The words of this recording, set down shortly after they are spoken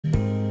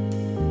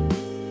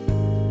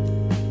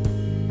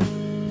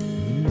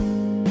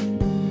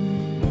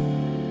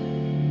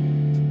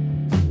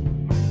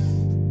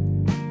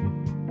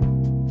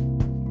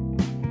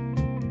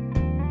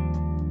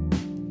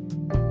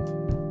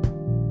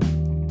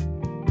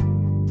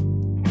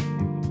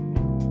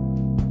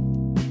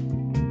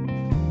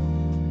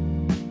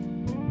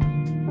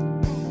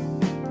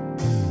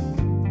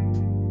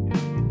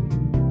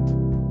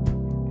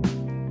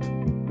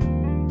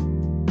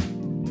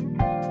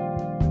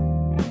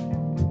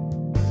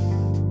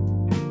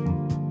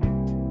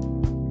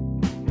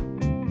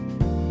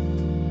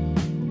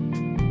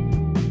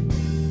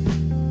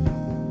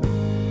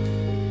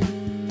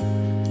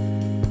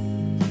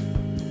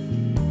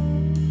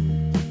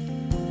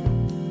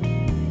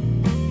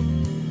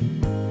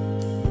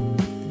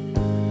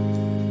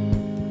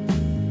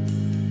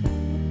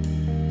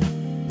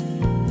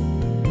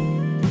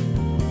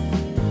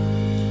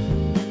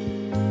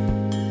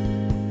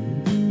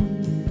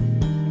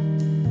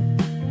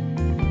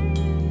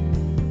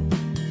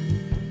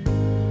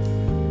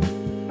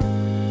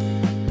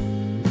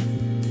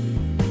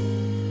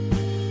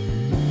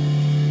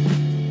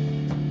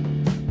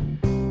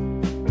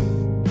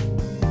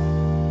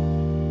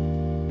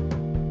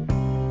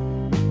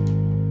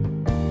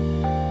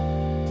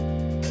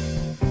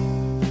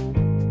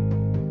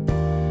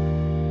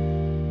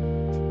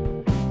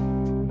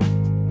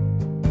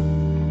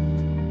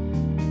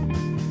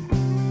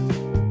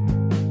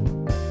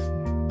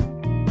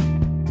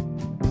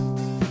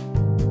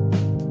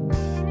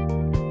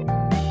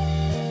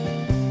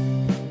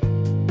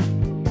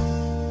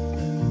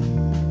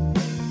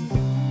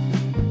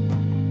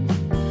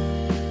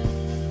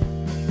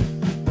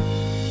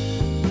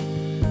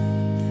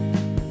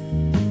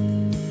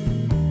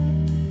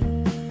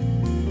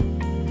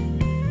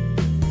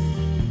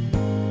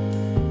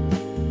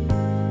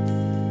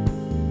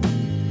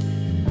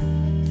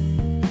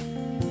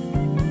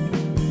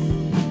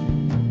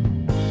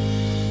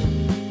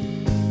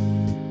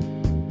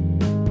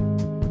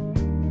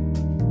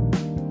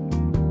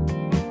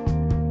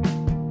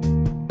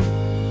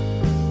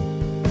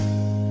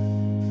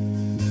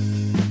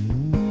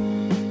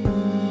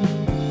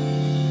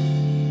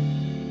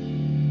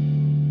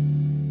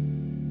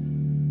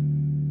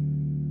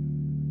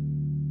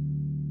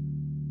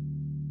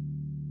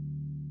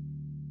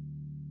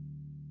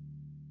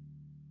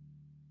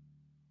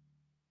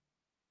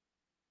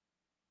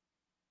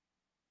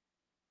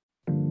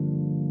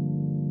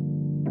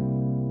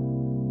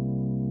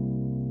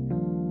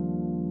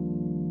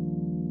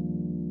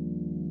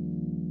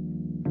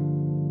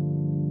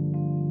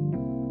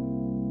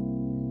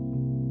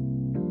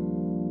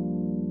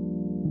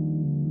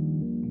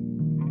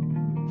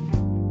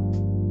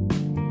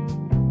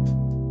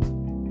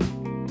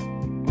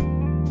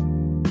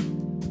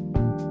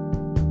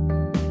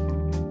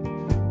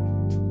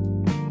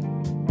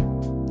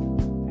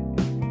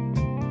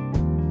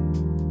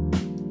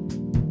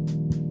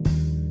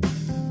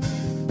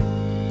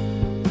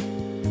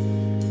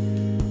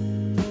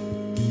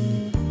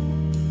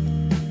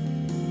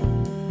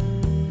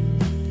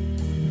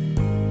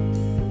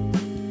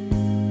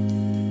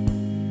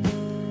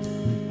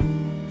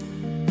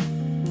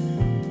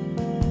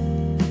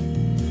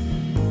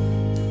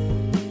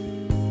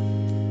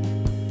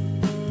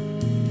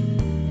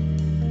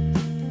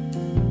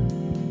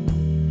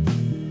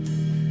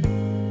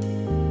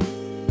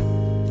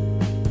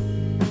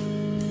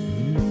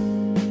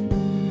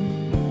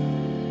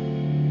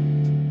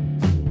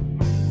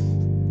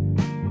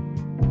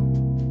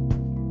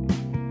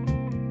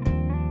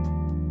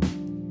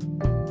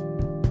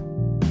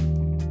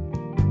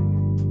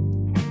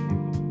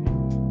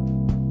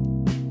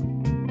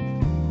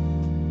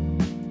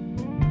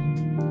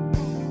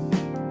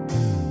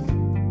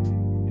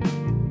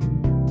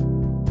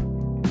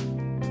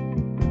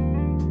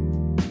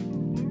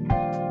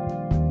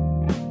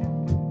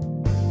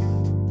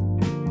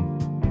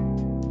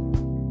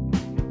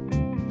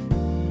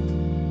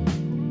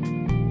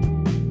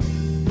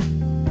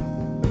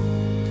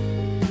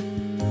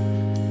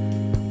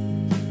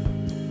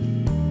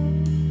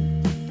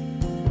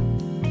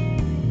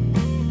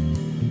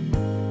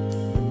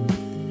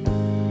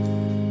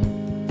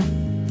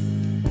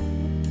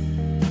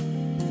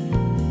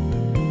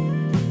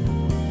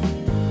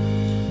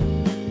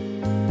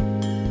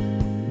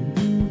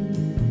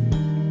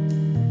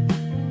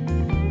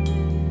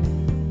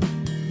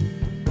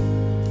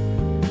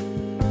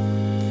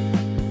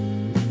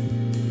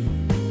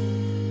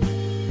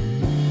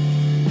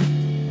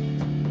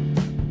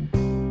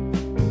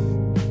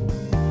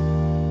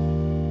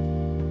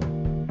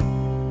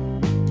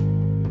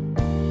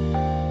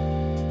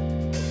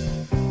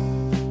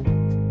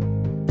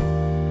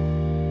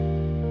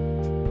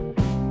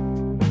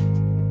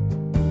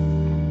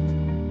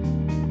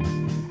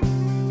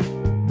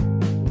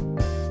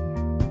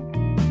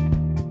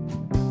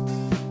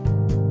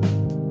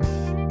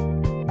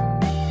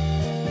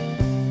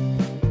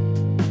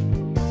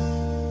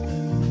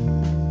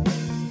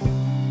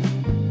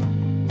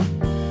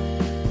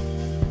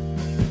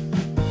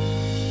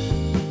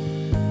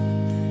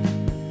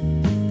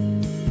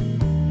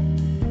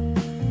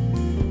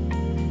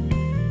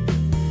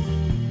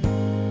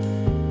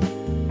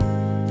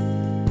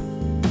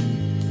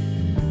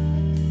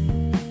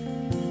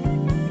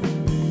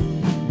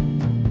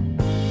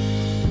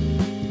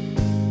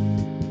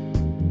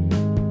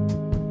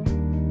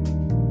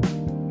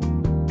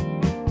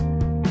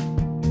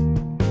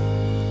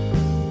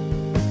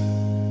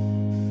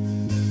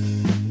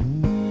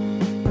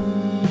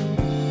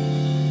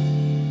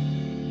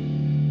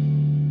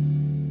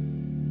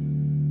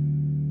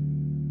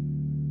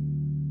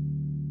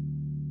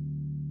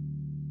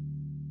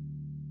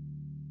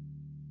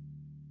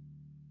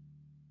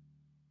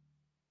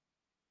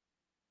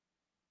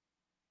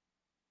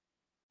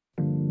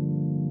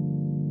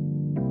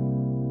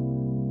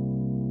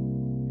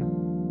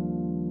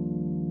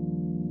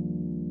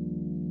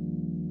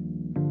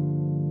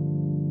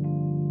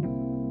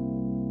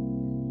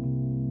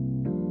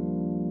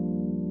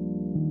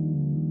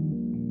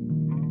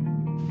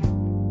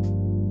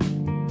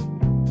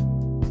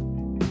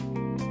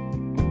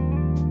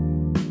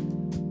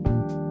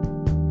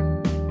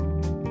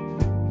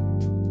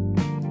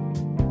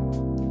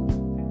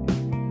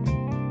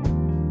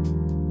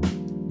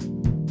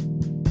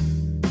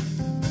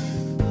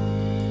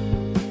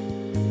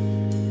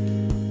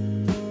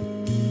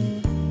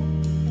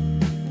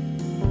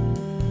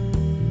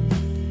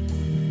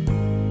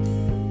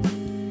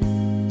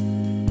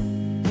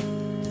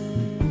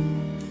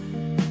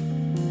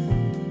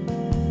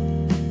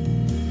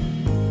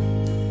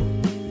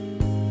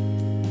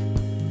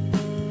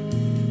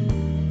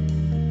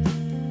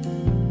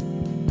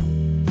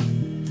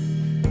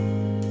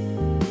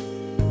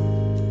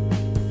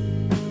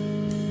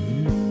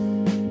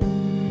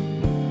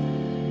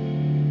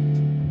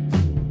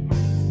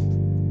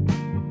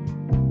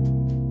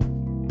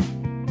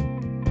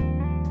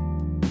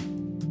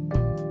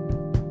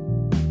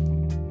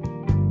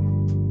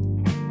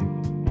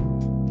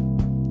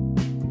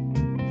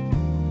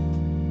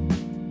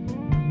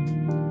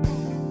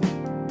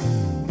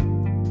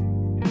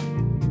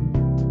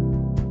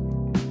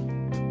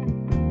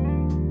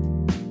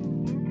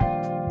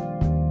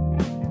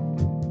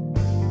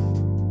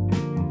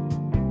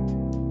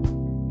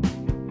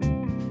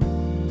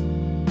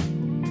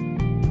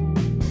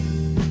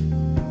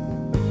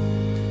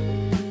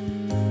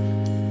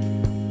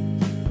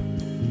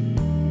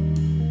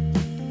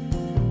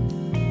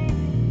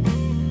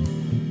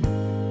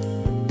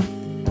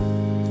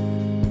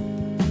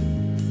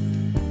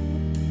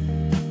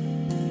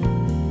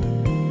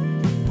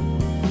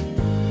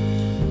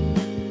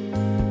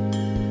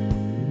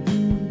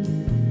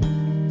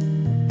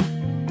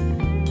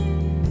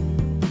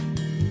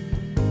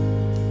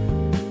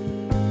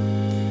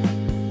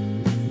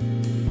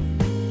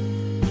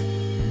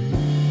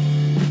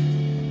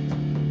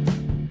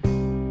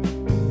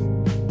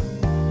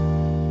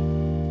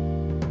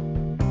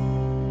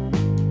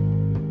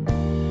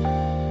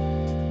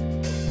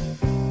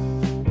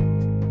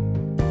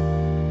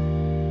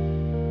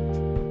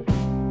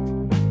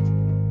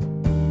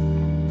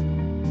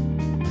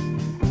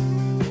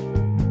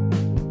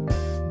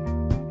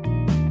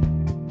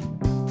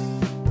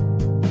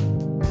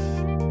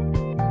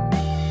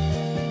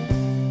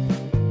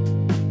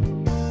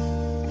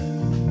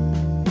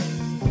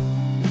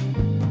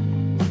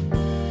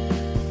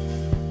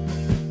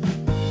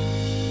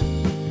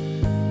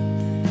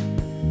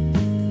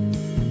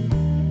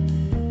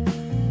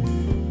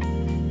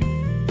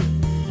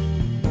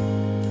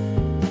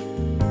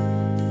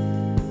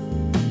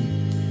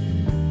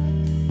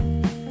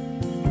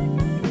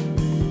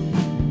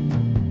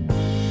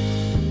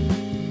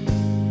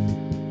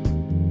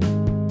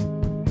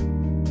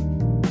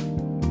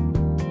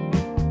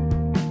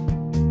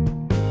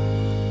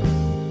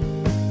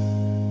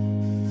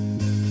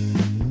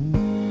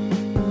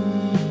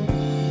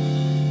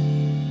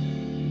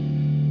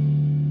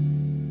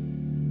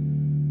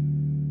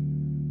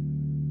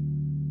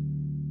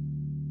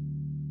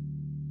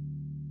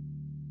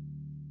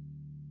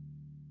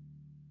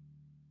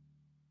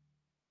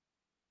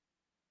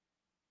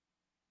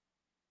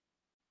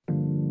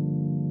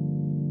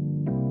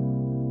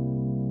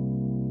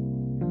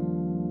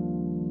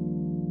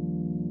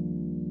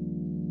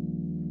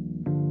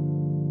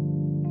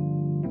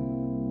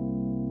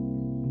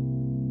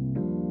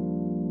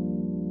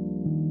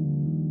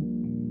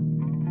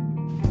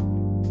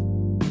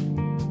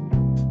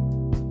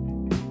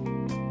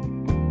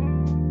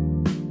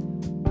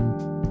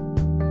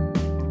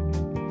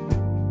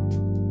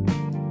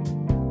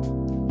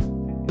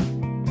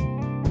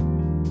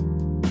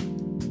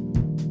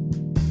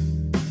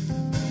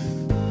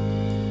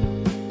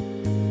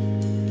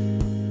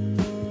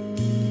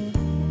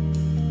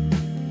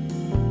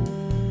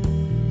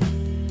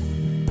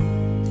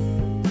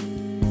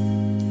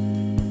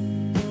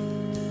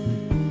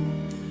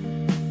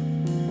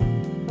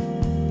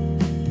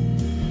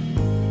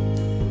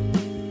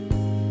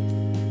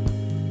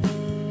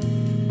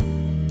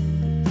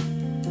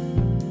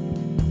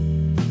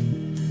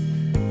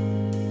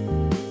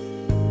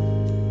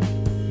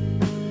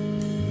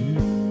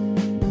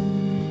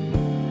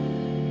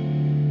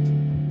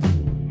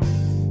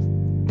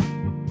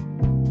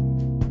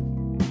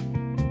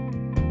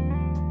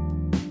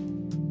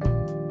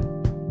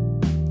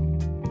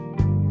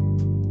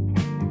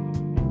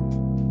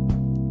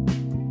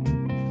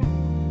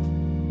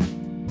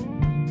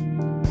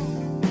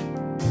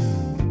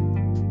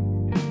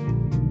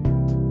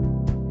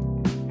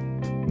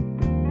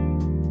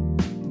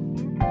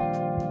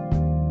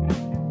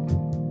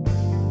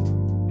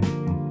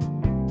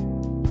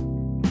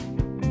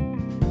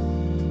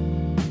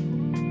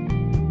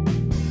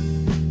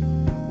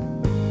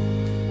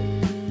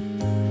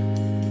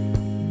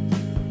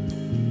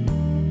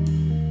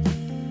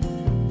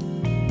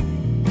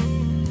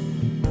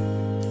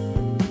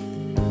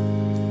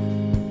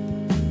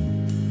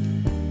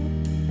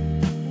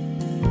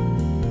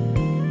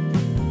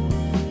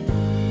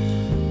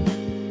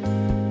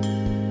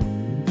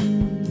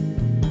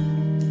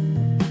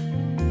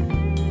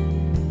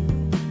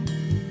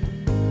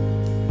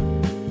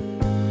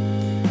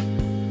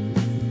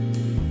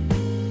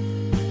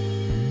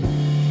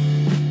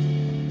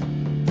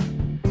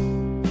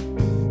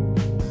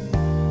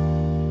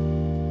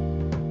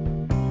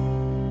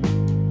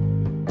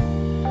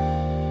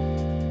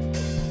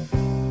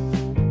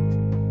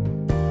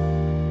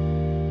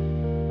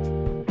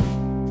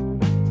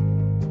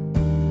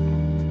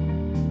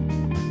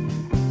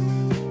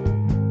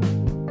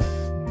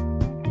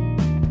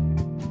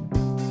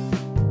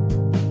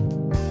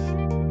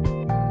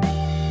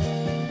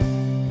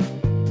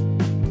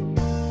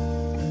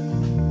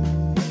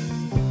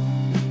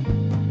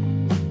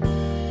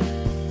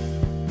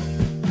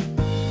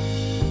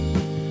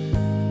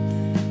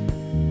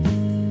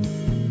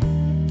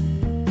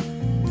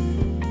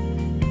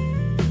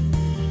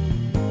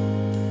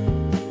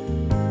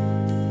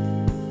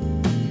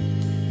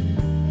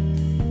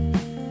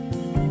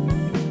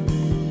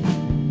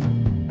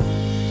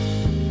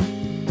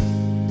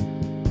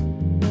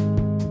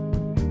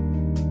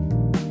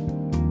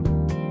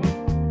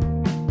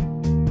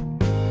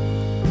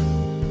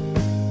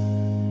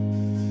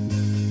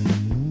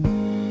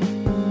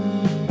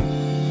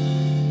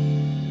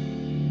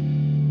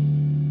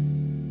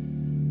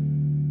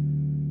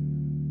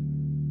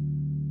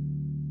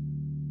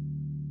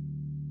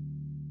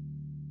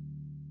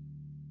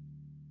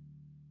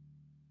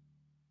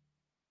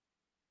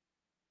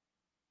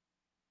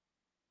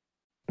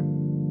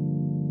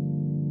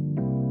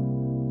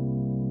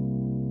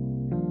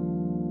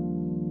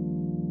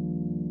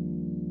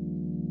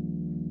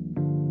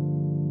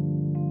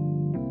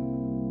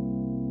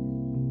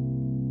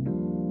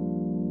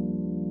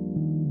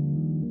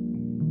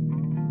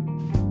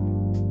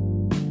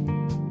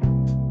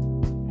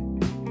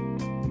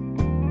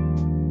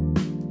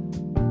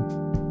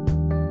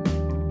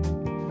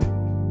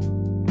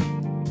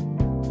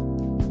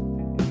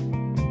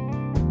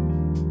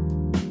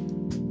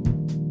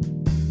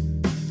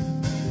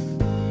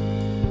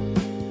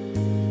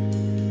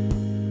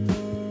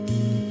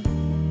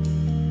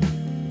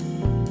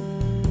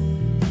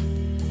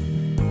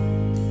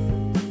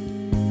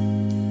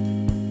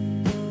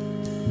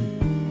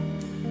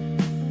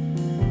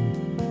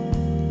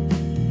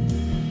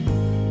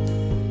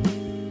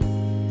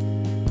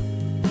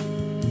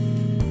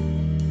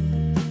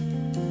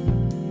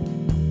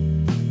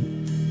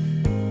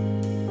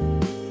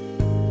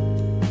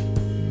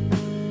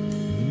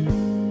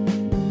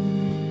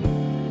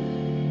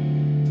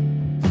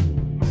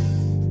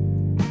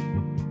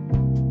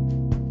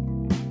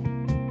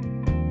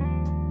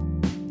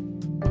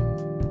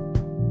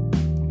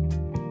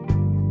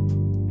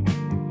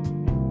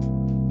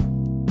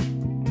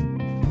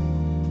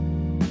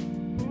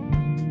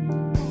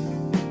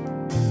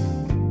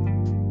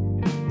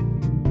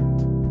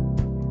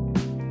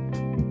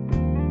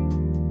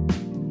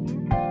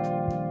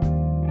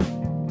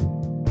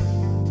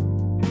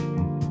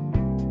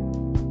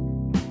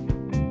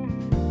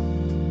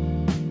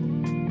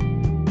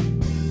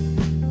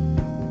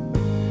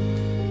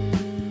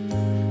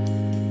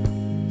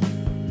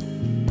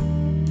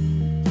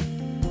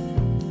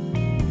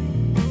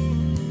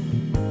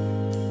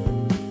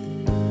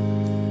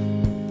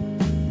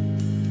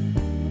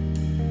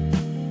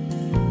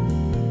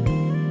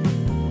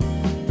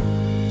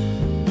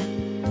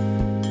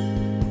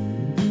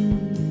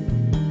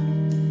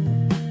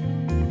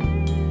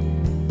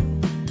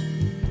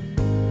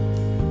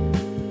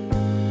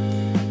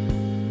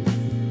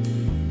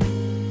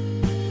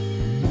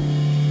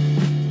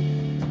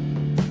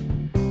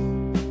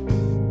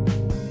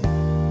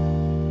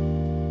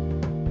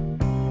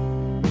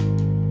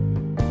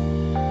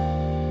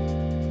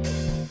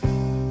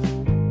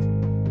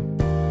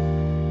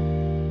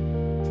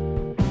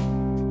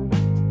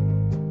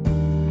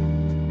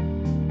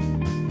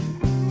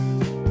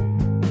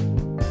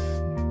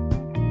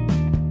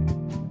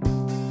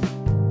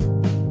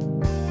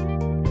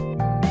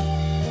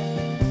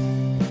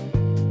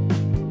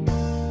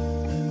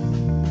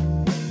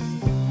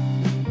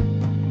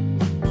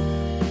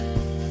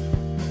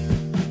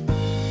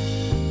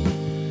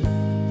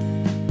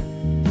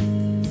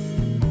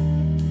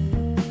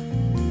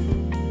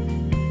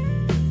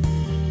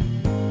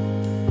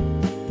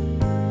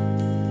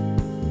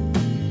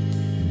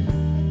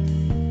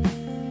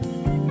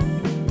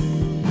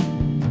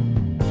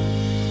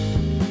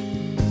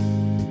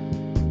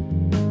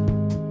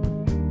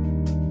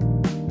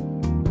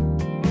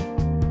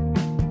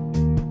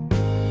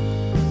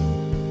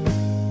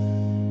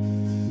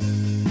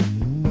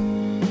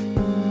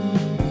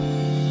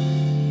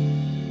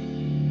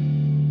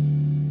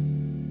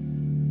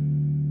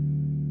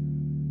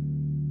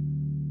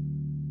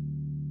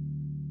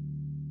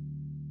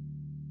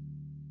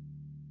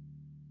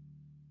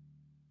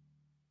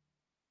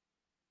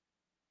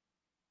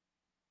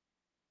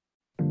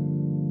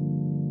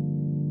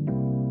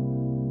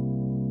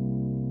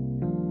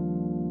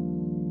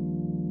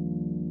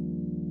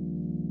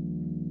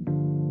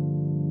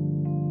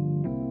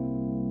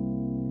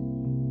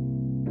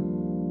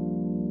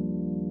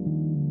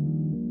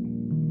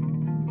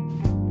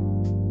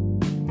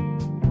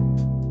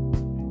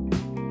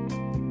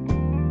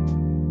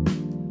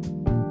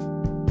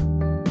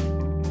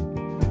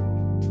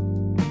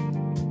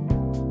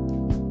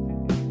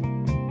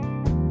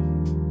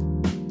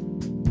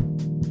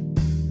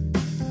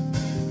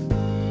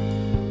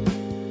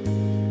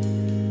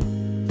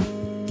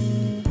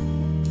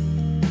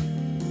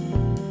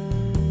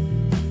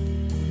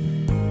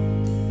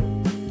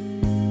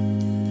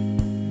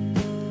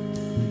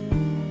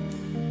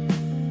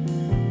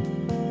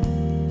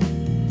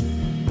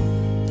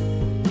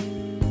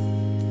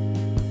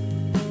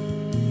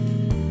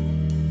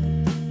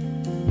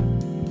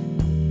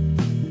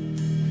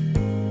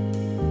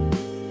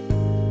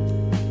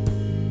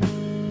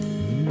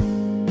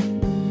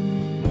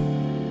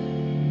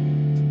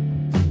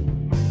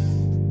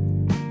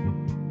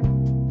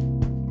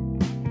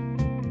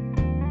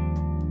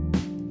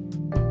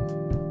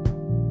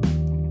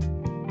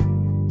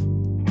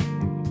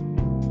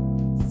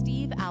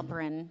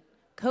Alperin,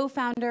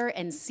 co-founder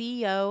and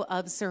CEO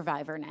of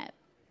SurvivorNet.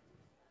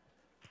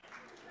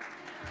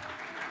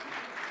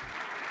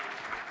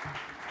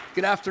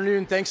 Good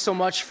afternoon. Thanks so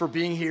much for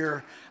being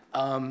here.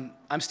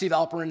 I'm Steve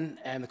Alperin.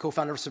 I'm the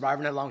co-founder of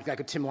SurvivorNet along with a guy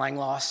called Tim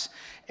Langloss.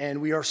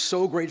 And we are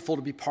so grateful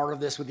to be part of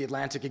this with the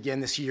Atlantic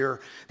again this year.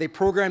 They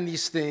program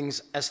these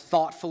things as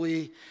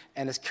thoughtfully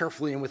and as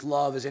carefully and with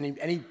love as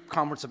any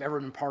conference I've ever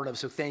been part of,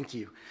 so thank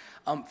you.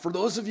 For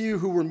those of you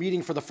who were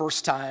meeting for the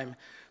first time,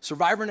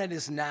 SurvivorNet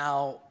is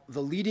now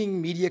the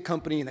leading media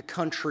company in the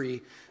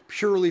country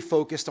purely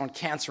focused on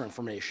cancer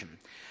information.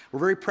 We're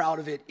very proud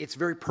of it. It's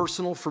very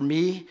personal for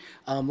me.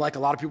 Like a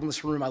lot of people in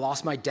this room, I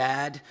lost my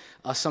dad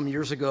some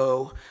years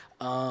ago,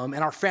 and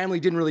our family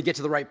didn't really get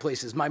to the right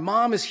places. My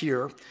mom is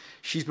here.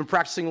 She's been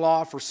practicing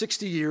law for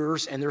 60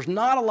 years, and there's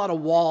not a lot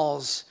of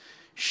walls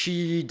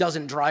she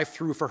doesn't drive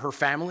through for her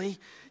family.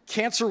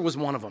 Cancer was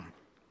one of them.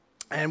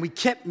 And we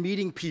kept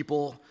meeting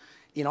people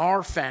in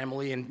our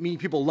family and meeting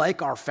people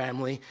like our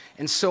family,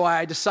 and so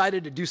I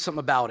decided to do something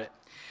about it.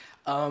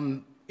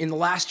 In the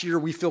last year,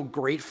 we feel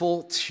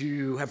grateful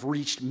to have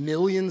reached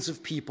millions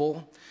of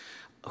people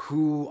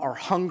who are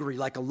hungry,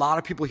 like a lot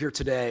of people here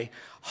today,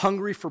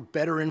 hungry for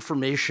better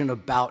information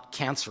about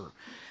cancer.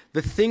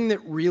 The thing that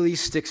really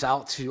sticks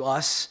out to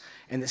us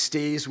and that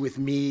stays with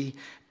me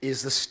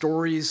is the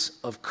stories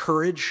of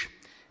courage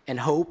and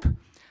hope.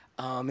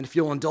 And if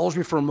you'll indulge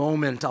me for a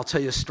moment, I'll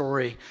tell you a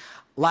story.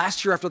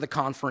 Last year after the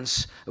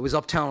conference, it was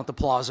uptown at the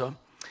Plaza,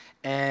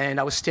 and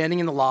I was standing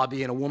in the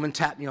lobby, and a woman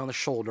tapped me on the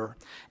shoulder,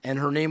 and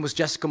her name was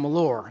Jessica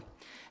Mallour.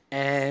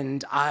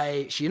 And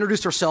she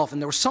introduced herself,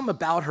 and there was something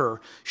about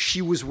her.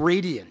 She was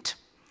radiant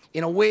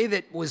in a way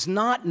that was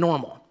not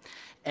normal.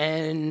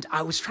 And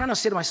I was trying to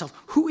say to myself,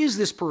 who is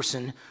this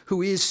person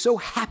who is so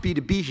happy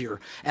to be here?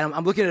 And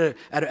I'm looking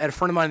at a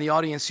friend of mine in the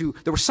audience who,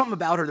 there was something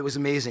about her that was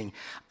amazing.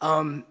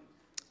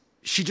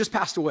 She just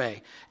passed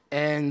away,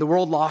 and the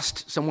world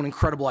lost someone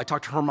incredible. I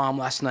talked to her mom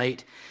last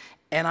night,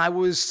 and I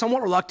was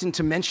somewhat reluctant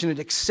to mention it,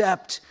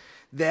 except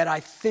that I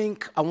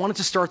think I wanted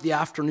to start the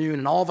afternoon,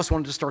 and all of us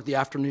wanted to start the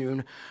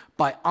afternoon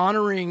by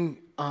honoring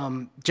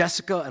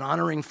Jessica and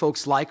honoring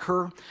folks like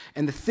her.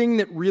 And the thing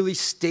that really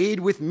stayed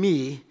with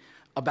me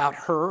about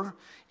her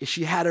is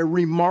she had a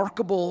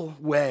remarkable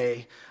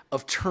way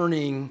of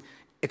turning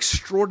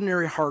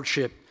extraordinary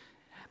hardship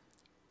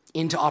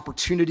into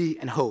opportunity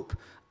and hope.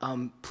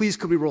 Please,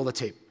 could we roll the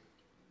tape?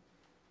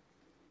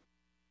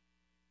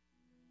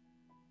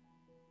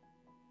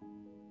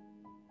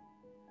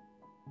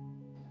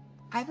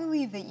 I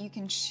believe that you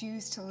can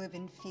choose to live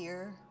in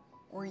fear,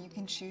 or you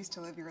can choose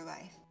to live your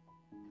life.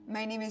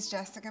 My name is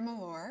Jessica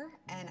Mallour,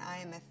 and I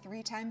am a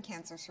 3-time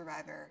cancer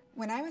survivor.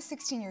 When I was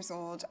 16 years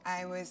old,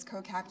 I was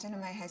co-captain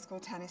of my high school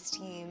tennis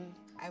team.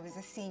 I was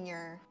a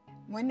senior.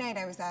 One night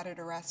I was out at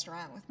a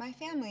restaurant with my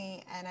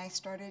family, and I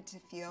started to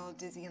feel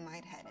dizzy and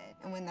lightheaded.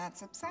 And when that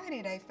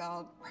subsided, I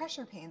felt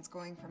pressure pains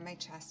going from my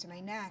chest to my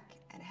neck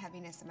and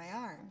heaviness in my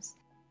arms.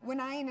 When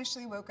I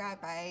initially woke up,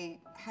 I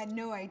had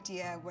no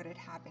idea what had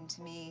happened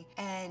to me,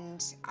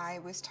 and I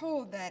was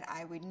told that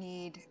I would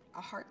need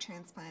a heart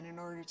transplant in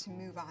order to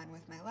move on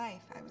with my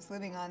life. I was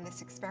living on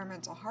this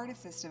experimental heart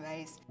assist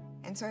device,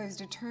 and so I was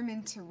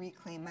determined to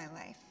reclaim my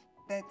life.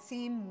 That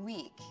same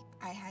week,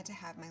 I had to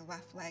have my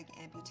left leg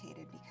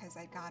amputated because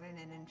I'd gotten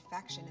an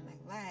infection in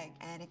my leg,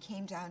 and it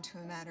came down to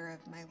a matter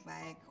of my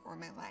leg or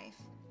my life.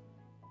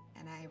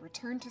 And I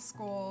returned to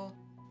school.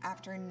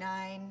 After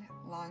 9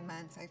 long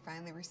months, I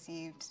finally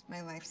received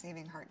my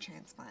life-saving heart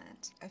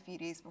transplant a few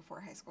days before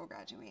high school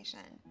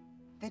graduation.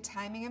 The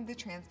timing of the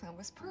transplant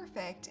was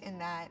perfect in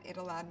that it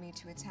allowed me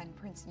to attend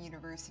Princeton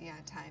University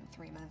on time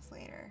 3 months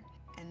later.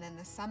 And then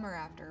the summer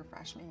after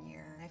freshman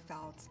year, I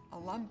felt a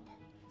lump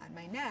on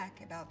my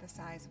neck about the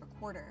size of a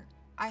quarter.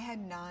 I had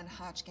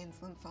non-Hodgkin's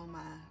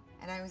lymphoma,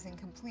 and I was in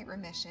complete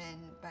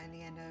remission by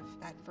the end of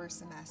that first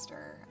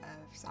semester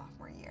of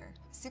sophomore year.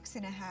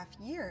 6.5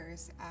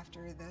 years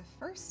after the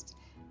first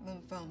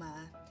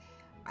lymphoma,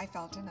 I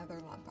felt another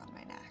lump on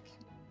my neck.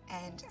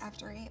 And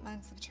after 8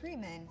 months of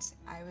treatment,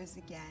 I was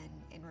again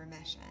in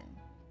remission.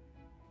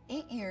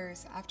 8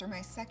 years after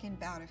my second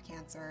bout of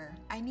cancer,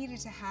 I needed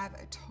to have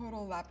a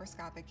total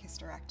laparoscopic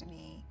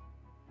hysterectomy.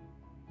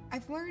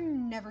 I've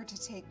learned never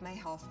to take my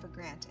health for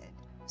granted,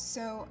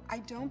 so I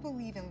don't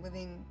believe in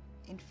living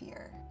in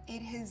fear.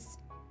 It has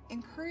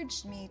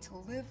encouraged me to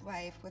live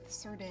life with a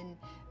certain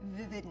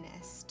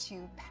vividness,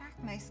 to pack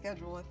my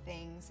schedule of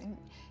things and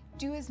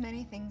do as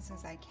many things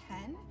as I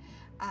can,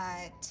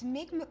 to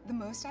make the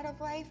most out of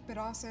life, but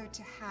also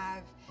to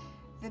have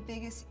the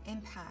biggest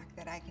impact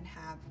that I can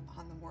have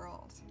on the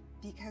world.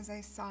 Because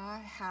I saw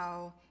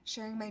how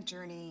sharing my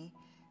journey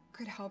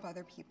could help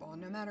other people,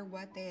 no matter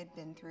what they had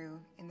been through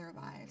in their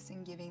lives,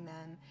 and giving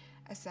them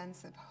a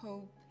sense of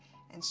hope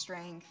and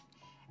strength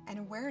and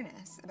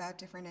awareness about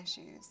different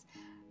issues.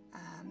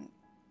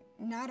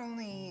 Not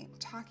only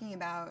talking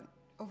about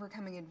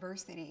overcoming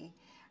adversity,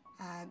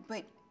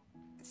 but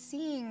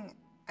seeing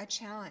a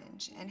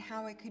challenge and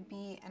how it could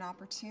be an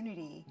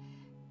opportunity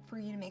for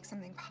you to make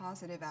something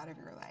positive out of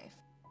your life.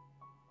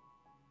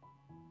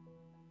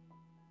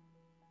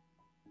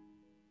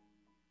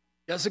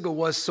 Jessica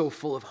was so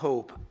full of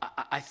hope.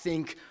 I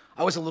think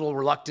I was a little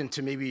reluctant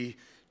to maybe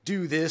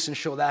do this and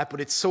show that,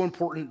 but it's so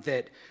important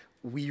that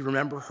we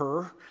remember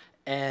her.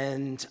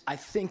 And I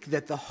think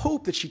that the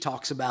hope that she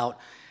talks about,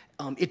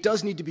 it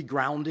does need to be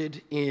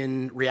grounded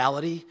in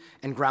reality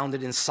and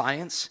grounded in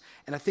science.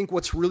 And I think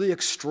what's really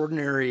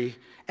extraordinary,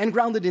 and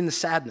grounded in the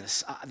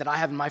sadness that I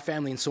have in my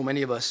family and so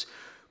many of us,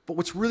 but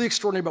what's really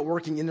extraordinary about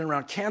working in and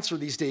around cancer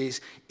these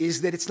days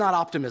is that it's not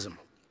optimism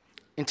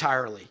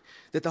entirely.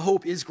 That the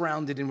hope is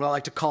grounded in what I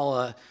like to call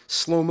a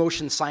slow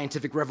motion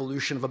scientific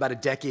revolution of about a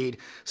decade.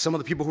 Some of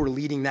the people who are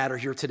leading that are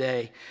here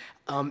today.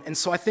 And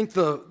so I think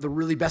the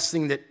really best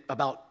thing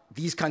about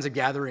these kinds of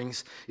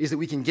gatherings is that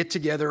we can get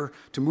together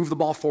to move the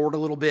ball forward a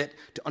little bit,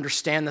 to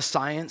understand the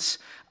science,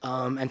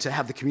 and to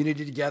have the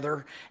community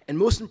together. And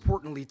most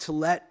importantly, to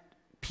let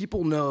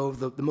people know,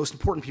 the most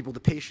important people,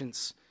 the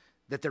patients,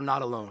 that they're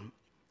not alone.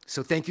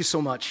 So thank you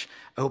so much.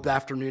 I hope the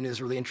afternoon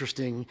is really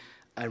interesting.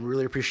 I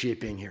really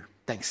appreciate being here.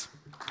 Thanks.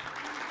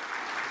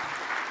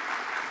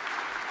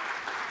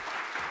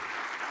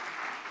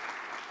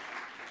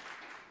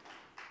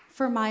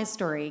 For my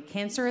story,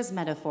 Cancer as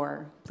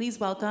Metaphor, please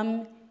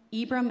welcome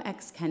Ibram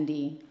X.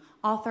 Kendi,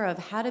 author of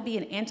How to Be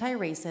an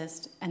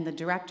Anti-Racist and the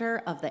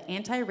director of the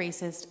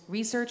Anti-Racist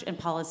Research and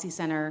Policy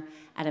Center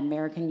at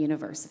American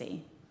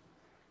University.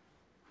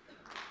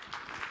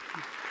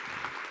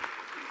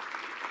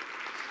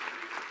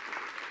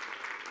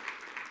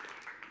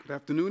 Good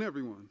afternoon,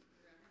 everyone.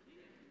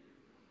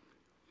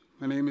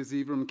 My name is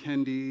Ibram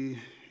Kendi,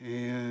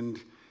 and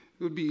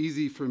it would be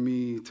easy for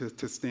me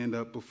to stand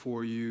up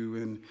before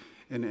you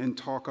and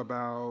talk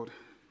about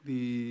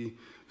the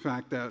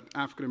fact that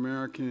African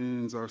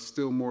Americans are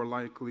still more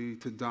likely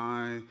to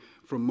die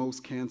from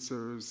most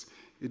cancers.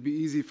 It'd be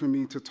easy for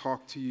me to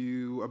talk to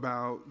you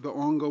about the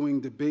ongoing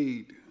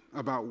debate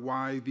about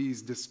why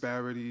these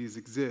disparities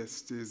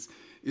exist. Is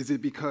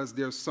it because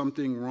there's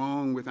something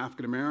wrong with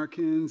African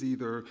Americans,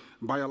 either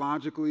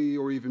biologically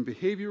or even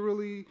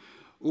behaviorally?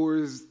 Or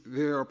is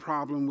there a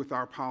problem with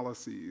our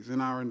policies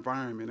and our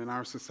environment and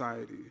our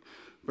society?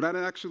 But I'd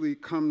actually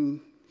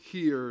come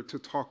here to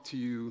talk to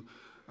you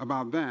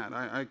about that.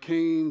 I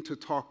came to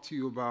talk to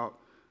you about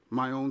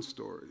my own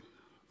story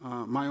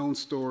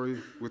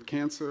with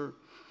cancer,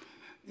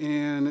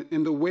 and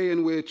in the way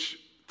in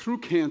which, through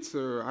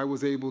cancer, I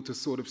was able to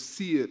sort of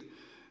see it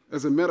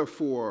as a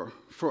metaphor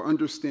for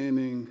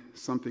understanding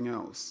something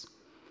else.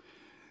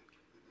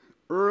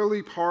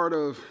 Early part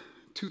of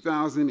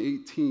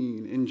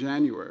 2018, in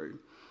January,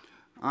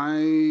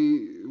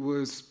 I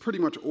was pretty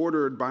much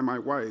ordered by my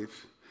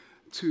wife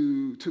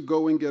to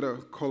go and get a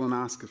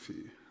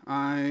colonoscopy.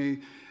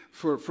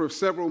 For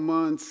several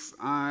months,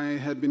 I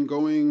had been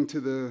going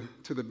to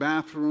the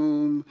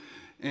bathroom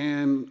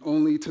and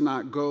only to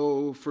not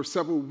go. For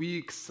several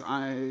weeks,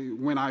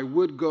 when I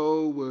would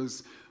go,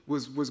 was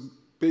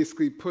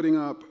basically putting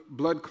up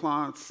blood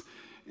clots.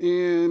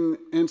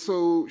 And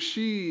so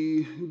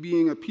she,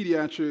 being a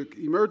pediatric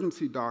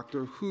emergency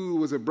doctor who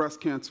was a breast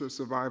cancer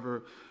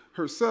survivor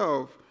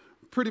herself,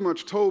 pretty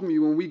much told me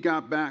when we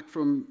got back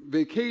from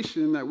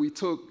vacation that we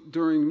took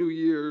during the New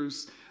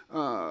Year's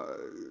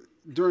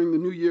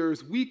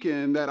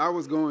weekend, that I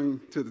was going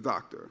to the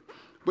doctor.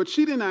 But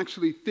she didn't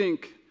actually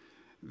think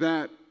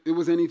that it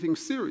was anything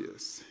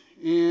serious.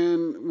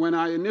 And when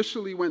I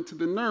initially went to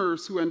the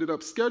nurse who ended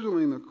up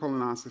scheduling the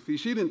colonoscopy,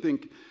 she didn't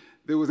think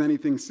there was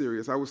anything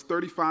serious. I was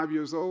 35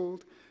 years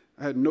old.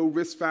 I had no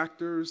risk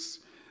factors.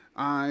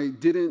 I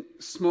didn't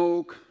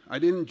smoke. I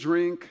didn't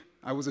drink.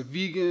 I was a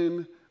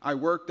vegan. I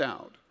worked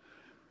out.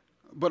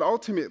 But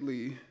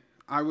ultimately,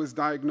 I was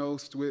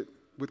diagnosed with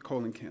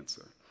colon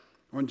cancer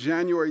on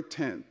January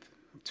 10th,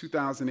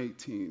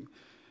 2018.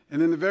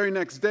 And then the very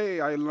next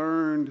day, I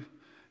learned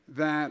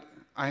that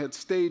I had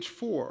stage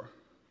 4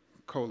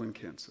 colon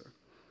cancer.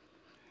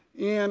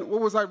 And what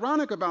was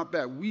ironic about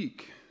that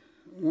week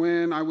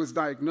when I was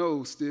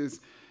diagnosed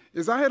is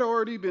I had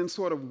already been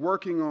sort of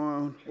working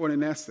on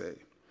an essay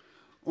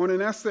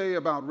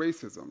about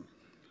racism,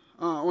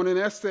 on an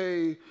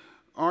essay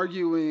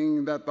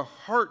arguing that the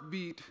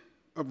heartbeat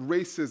of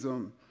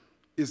racism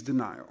is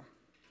denial,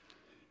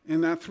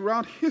 and that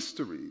throughout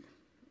history,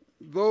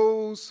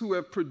 those who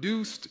have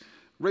produced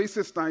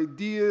racist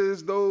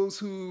ideas, those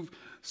who've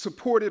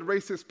supported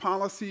racist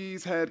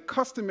policies, had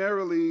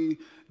customarily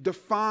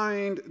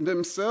defined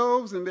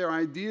themselves and their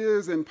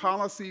ideas and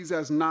policies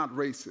as not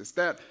racist,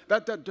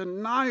 that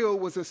denial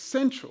was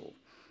essential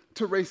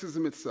to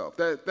racism itself,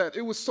 that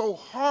it was so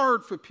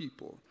hard for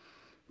people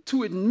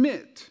to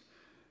admit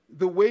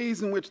the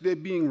ways in which they're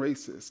being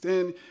racist.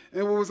 And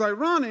what was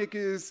ironic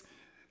is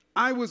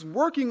I was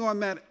working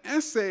on that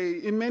essay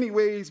in many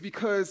ways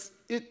because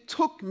it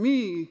took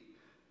me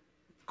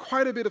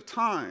quite a bit of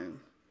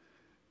time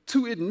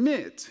to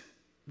admit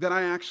that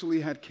I actually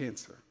had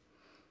cancer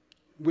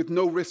with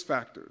no risk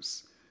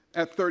factors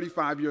at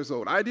 35 years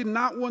old. I did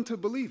not want to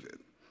believe it.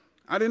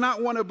 I did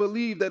not want to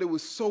believe that it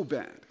was so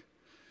bad.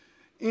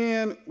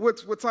 And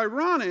what's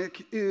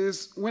ironic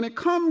is when it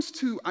comes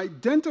to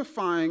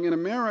identifying an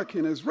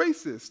American as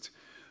racist,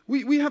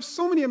 We have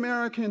so many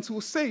Americans who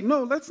will say,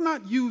 no, let's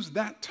not use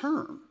that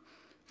term.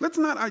 Let's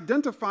not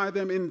identify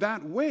them in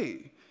that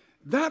way.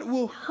 That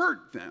will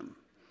hurt them.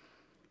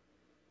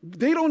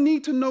 They don't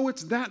need to know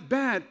it's that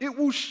bad. It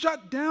will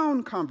shut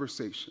down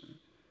conversation.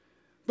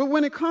 But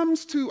when it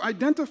comes to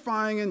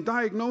identifying and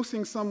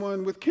diagnosing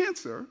someone with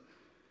cancer,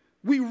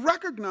 we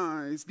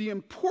recognize the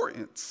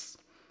importance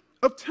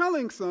of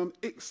telling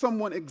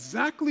someone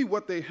exactly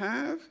what they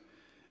have,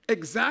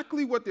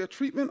 exactly what their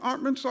treatment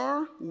options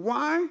are.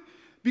 Why?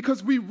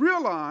 Because we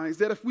realize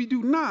that if we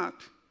do not,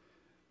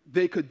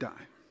 they could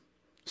die.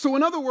 So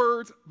in other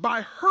words,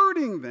 by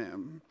hurting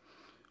them,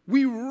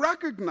 we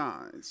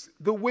recognize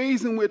the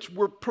ways in which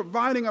we're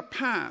providing a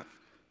path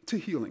to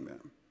healing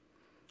them.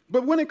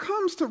 But when it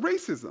comes to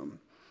racism,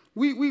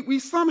 we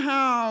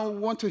somehow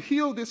want to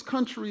heal this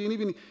country and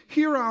even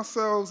heal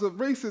ourselves of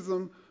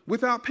racism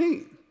without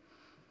pain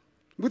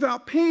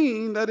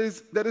that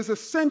is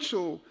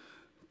essential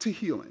to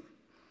healing.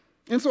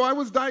 And so I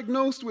was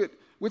diagnosed with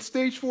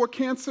stage 4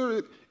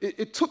 cancer.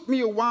 It took me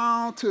a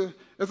while to,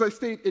 as I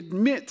state,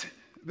 admit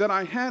that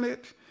I had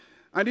it.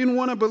 I didn't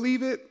want to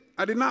believe it.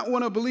 I did not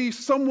want to believe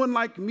someone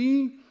like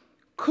me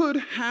could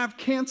have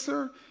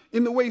cancer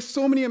in the way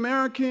so many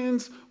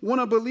Americans want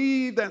to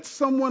believe that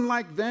someone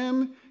like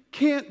them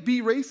can't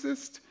be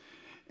racist.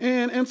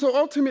 And so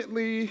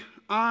ultimately,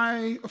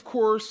 I, of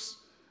course,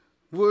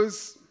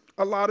 was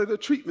allotted a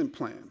treatment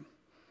plan.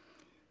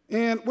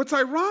 And what's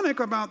ironic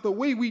about the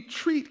way we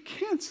treat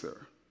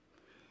cancer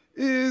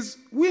is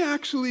we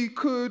actually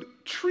could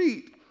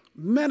treat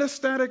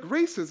metastatic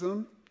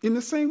racism in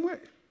the same way.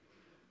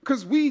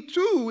 Because we,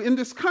 too, in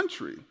this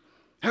country,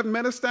 have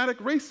metastatic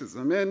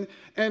racism.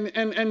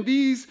 And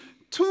these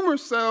tumor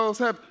cells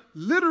have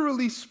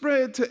literally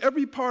spread to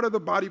every part of the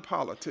body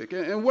politic.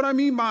 And what I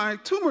mean by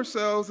tumor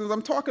cells is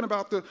I'm talking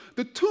about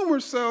the tumor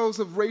cells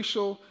of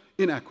racial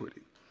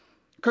inequity.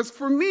 Because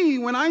for me,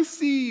 when I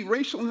see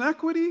racial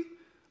inequity,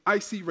 I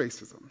see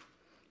racism.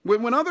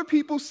 When other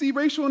people see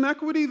racial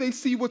inequity, they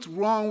see what's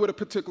wrong with a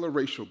particular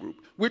racial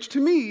group, which to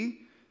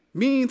me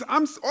means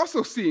I'm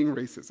also seeing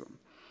racism.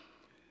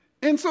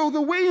 And so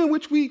the way in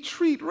which we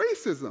treat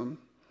racism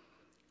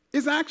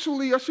is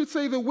actually, I should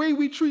say, the way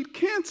we treat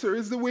cancer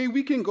is the way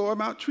we can go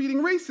about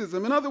treating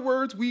racism. In other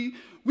words, we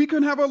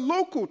can have a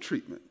local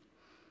treatment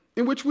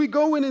in which we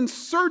go in and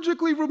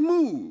surgically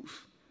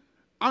remove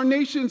our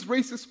nation's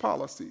racist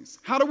policies.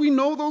 How do we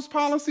know those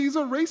policies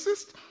are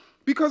racist?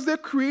 Because they're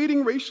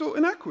creating racial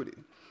inequity,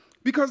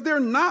 because they're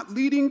not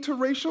leading to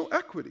racial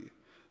equity.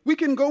 We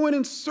can go in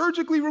and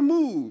surgically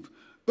remove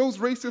those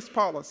racist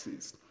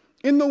policies.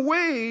 In the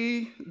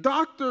way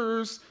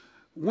doctors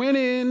went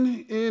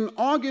in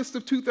August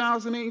of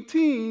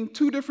 2018,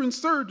 2 different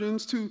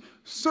surgeons to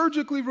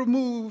surgically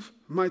remove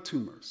my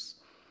tumors.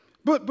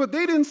 But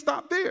they didn't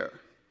stop there.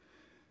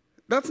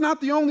 That's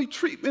not the only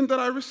treatment that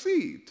I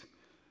received.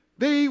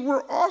 They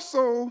were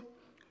also,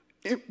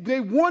 they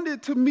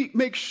wanted to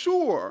make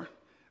sure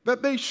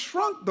that they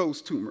shrunk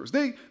those tumors.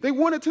 They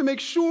wanted to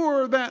make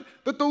sure that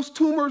those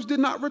tumors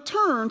did not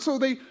return. So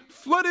they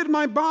flooded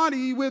my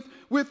body with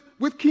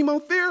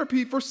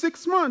chemotherapy for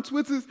 6 months,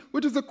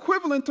 which is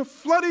equivalent to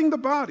flooding the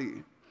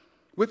body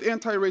with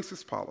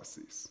anti-racist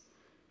policies.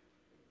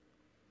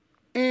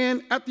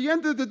 And at the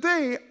end of the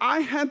day,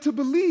 I had to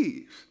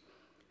believe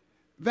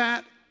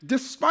that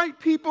despite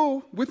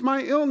people with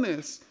my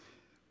illness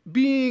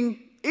being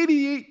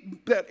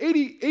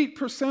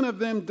 88% of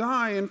them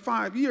die in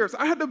 5 years,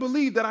 I had to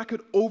believe that I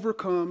could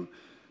overcome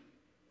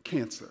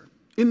cancer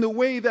in the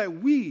way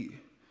that we,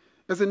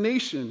 as a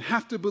nation,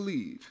 have to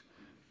believe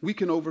we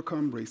can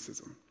overcome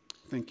racism.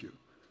 Thank you.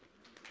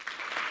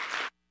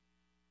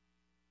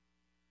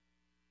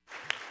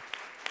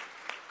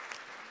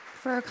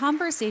 For a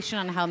conversation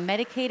on how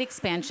Medicaid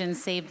expansion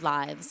saved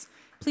lives,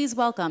 please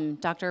welcome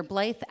Dr.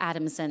 Blythe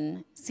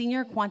Adamson,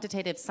 Senior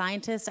Quantitative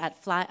Scientist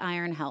at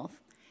Flatiron Health,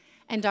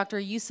 and Dr.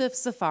 Yusuf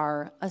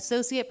Zafar,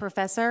 Associate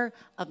Professor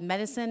of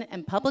Medicine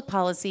and Public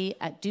Policy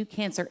at Duke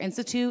Cancer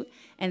Institute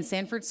and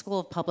Sanford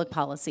School of Public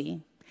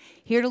Policy.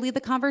 Here to lead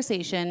the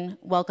conversation,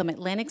 welcome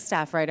Atlantic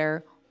staff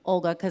writer,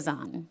 Olga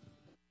Kazan.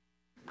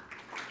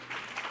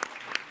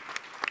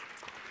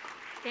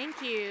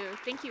 Thank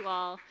you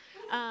all.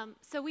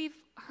 So we've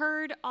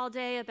heard all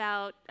day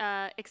about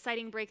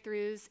exciting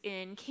breakthroughs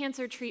in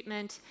cancer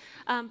treatment,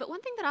 but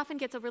one thing that often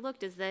gets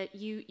overlooked is that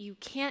you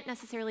can't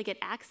necessarily get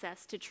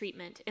access to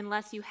treatment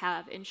unless you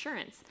have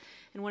insurance.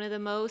 And one of the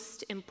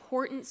most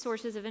important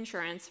sources of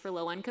insurance for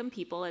low-income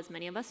people, as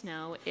many of us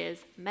know,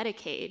 is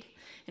Medicaid.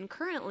 And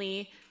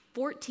currently,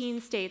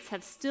 14 states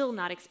have still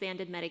not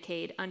expanded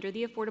Medicaid under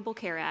the Affordable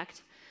Care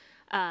Act.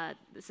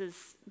 This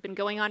has been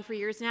going on for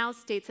years now.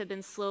 States have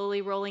been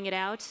slowly rolling it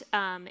out.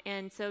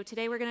 And so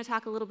today we're going to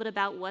talk a little bit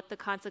about what the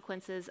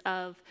consequences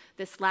of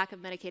this lack of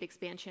Medicaid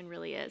expansion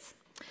really is.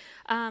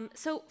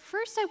 So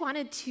first I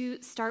wanted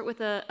to start with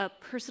a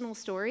personal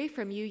story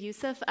from you,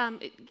 Yusuf. Can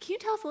you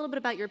tell us a little bit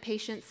about your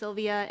patient,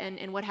 Sylvia,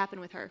 and what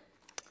happened with her?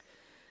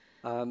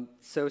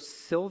 So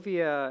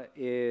Sylvia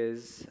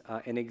is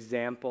an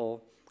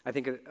example I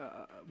think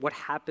what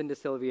happened to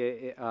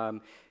Sylvia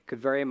could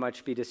very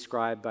much be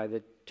described by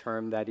the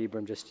term that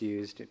Ibram just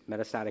used,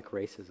 metastatic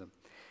racism.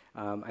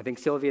 I think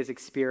Sylvia's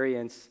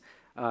experience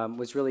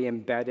was really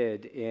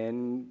embedded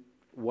in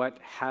what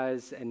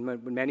has,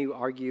 and many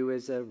argue,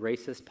 is a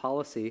racist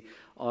policy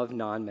of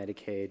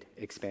non-Medicaid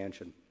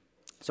expansion.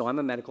 So I'm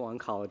a medical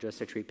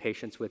oncologist. I treat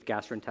patients with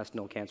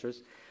gastrointestinal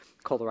cancers,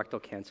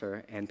 colorectal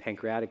cancer, and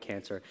pancreatic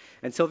cancer.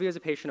 And Sylvia is a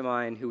patient of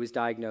mine who was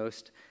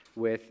diagnosed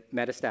with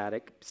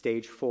metastatic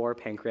stage 4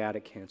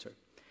 pancreatic cancer.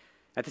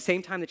 At the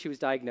same time that she was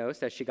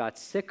diagnosed, as she got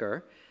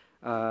sicker,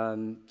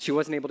 she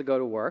wasn't able to go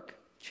to work.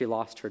 She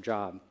lost her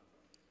job.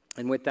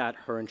 And with that,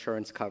 her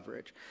insurance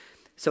coverage.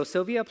 So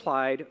Sylvia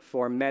applied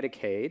for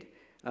Medicaid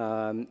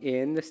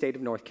in the state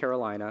of North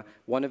Carolina,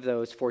 one of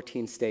those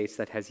 14 states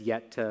that has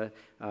yet to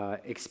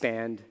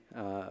expand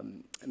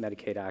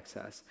Medicaid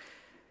access.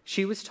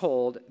 She was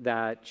told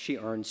that she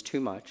earns too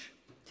much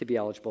to be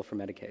eligible for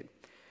Medicaid.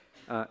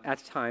 At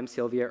the time,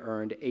 Sylvia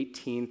earned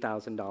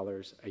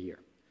 $18,000 a year.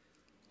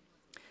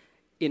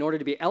 In order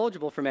to be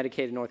eligible for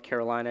Medicaid in North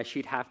Carolina,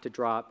 she'd have to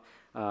drop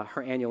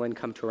her annual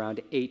income to around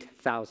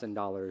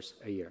 $8,000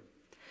 a year.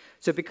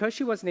 So because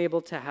she wasn't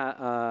able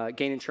to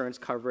gain insurance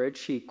coverage,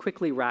 she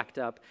quickly racked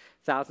up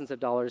thousands of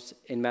dollars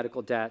in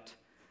medical debt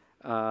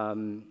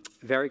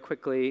very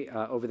quickly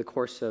over the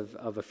course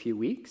of a few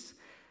weeks,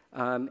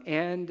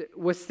 and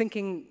was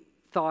thinking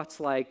thoughts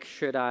like,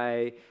 should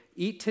I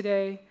eat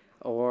today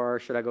or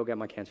should I go get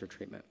my cancer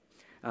treatment?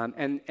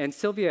 And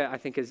Sylvia, I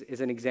think,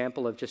 is an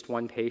example of just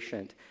one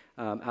patient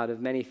out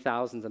of many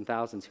thousands and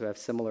thousands who have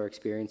similar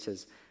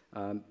experiences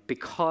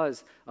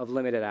because of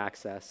limited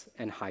access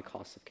and high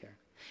costs of care.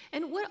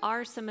 And what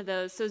are some of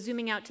those, so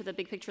zooming out to the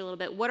big picture a little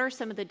bit, what are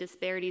some of the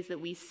disparities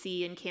that we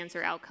see in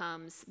cancer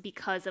outcomes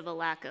because of a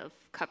lack of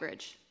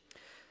coverage?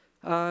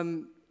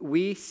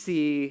 We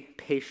see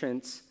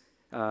patients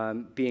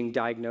being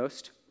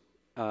diagnosed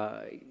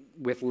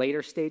with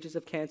later stages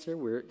of cancer.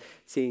 We're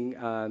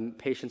seeing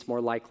patients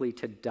more likely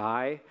to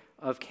die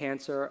of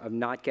cancer, of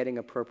not getting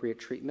appropriate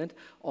treatment,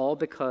 all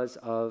because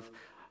of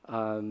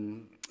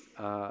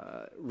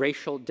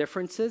racial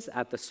differences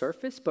at the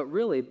surface, but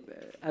really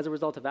as a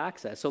result of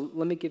access. So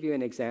let me give you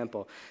an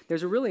example.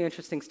 There's a really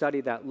interesting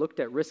study that looked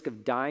at risk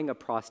of dying of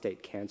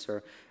prostate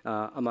cancer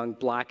among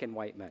black and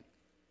white men.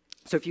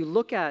 So if you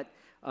look at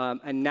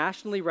a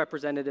nationally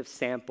representative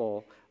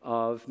sample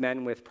of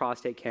men with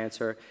prostate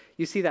cancer,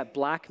 you see that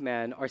black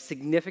men are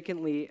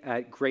significantly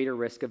at greater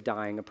risk of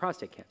dying of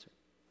prostate cancer.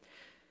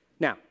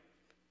 Now,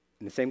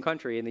 in the same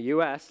country, in the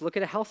US, look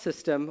at a health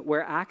system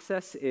where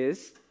access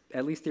is,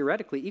 at least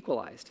theoretically,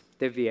 equalized,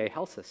 the VA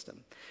health system,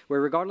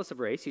 where regardless of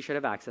race, you should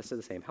have access to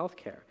the same health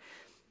care.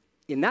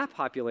 In that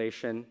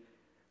population,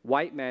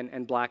 white men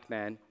and black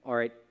men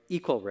are at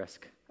equal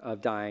risk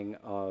of dying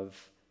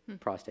of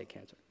prostate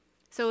cancer.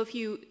 So if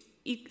you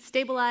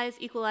stabilize,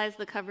 equalize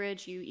the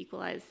coverage, you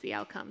equalize the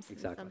outcomes.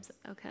 Exactly.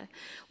 Okay.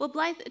 Well,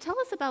 Blythe, tell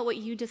us about what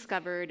you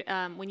discovered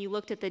when you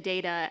looked at the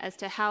data as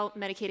to how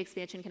Medicaid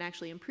expansion can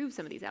actually improve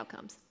some of these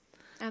outcomes.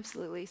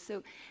 Absolutely.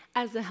 So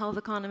as a health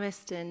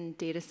economist and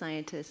data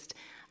scientist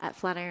at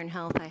Flatiron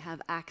Health, I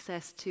have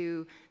access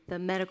to the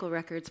medical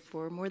records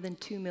for more than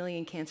 2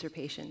 million cancer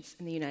patients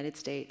in the United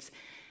States.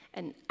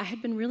 And I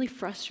had been really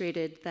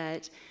frustrated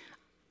that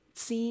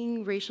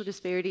seeing racial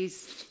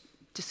disparities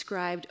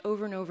described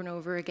over and over and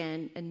over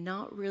again and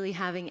not really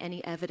having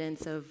any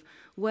evidence of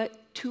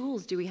what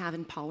tools do we have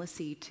in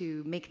policy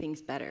to make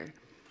things better.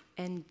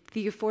 And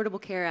the Affordable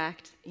Care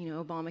Act,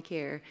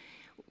 Obamacare,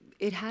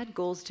 it had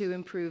goals to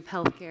improve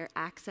healthcare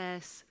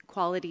access,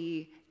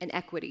 quality, and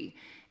equity.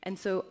 And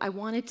so I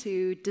wanted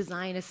to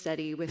design a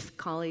study with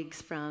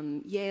colleagues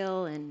from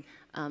Yale and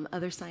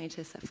other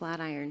scientists at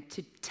Flatiron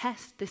to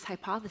test this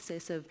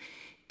hypothesis of,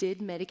 did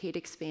Medicaid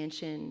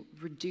expansion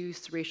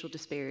reduce racial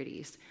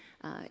disparities?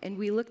 And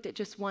we looked at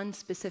just one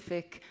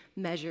specific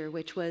measure,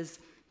 which was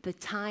the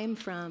time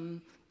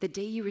from the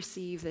day you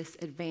receive this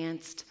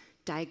advanced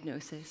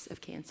diagnosis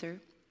of cancer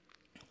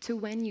to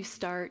when you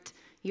start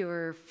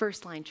your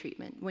first-line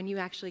treatment, when you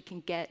actually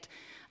can get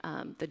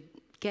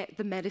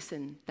the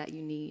medicine that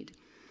you need.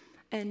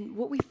 And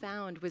what we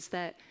found was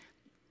that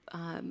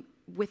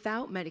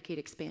without Medicaid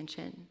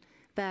expansion,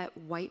 that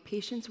white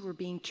patients were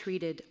being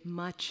treated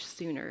much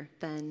sooner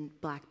than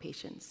black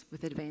patients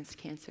with advanced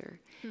cancer.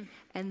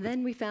 And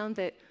then we found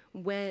that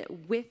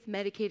with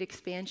Medicaid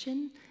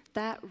expansion,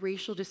 that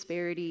racial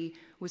disparity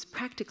was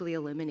practically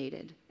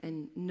eliminated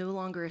and no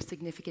longer a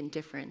significant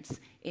difference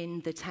in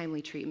the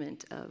timely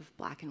treatment of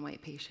black and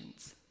white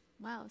patients.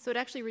 Wow, so it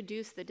actually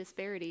reduced the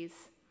disparities.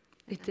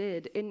 It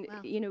did, and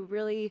wow.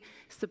 Really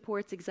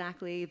supports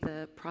exactly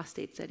the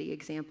prostate study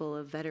example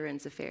of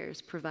Veterans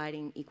Affairs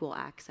providing equal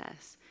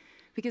access.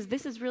 Because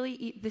this is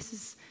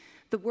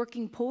the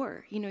working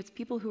poor. It's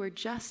people who are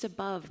just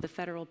above the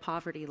federal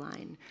poverty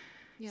line.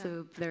 Yeah.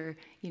 So they're,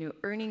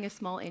 earning a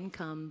small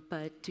income,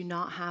 but do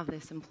not have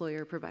this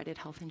employer-provided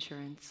health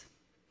insurance.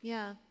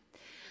 Yeah.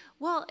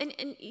 Well,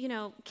 and you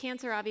know,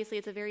 cancer, obviously,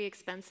 it's a very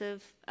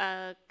expensive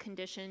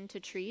condition to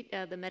treat.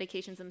 The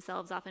medications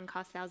themselves often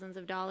cost thousands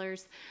of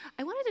dollars.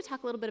 I wanted to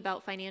talk a little bit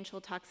about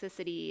financial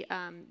toxicity,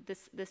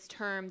 this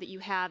term that you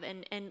have,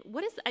 and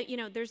what is, you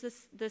know, there's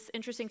this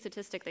interesting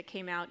statistic that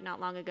came out not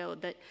long ago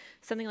that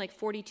something like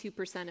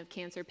 42% of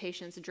cancer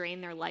patients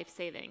drain their life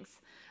savings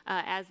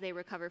as they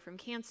recover from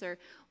cancer.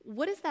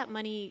 What does that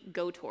money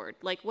go toward?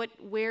 Like,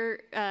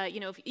 where, you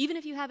know, even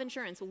if you have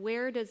insurance,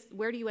 where do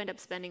you end up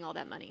spending all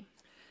that money?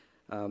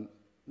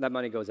 That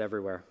money goes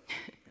everywhere.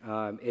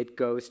 It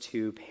goes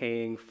to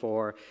paying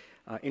for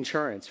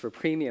insurance, for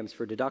premiums,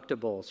 for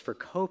deductibles, for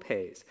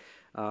copays.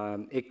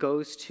 It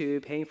goes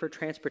to paying for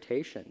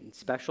transportation,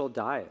 special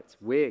diets,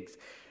 wigs.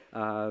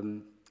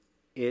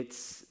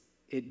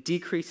 It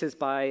decreases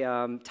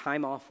by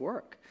time off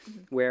work,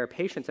 where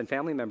patients and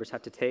family members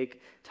have to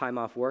take time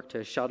off work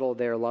to shuttle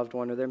their loved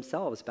one or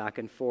themselves back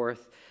and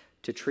forth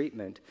to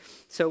treatment.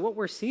 So what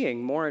we're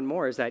seeing more and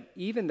more is that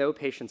even though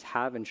patients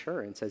have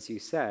insurance, as you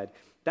said,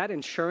 that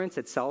insurance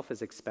itself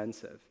is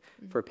expensive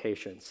for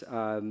patients.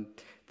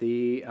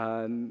 The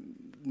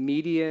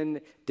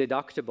median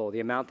deductible,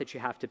 the amount that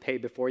you have to pay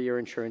before your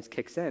insurance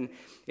kicks in,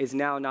 is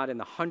now not in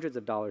the hundreds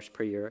of dollars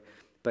per year,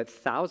 but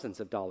thousands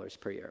of dollars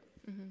per year.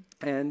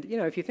 And you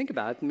know, if you think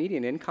about it, the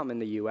median income in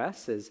the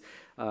U.S. is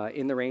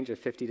in the range of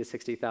 $50,000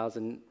 to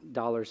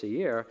 $60,000 a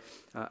year.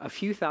 A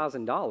few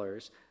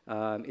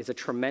 $1,000s is a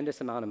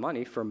tremendous amount of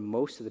money for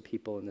most of the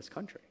people in this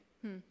country.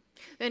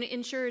 And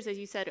insurers, as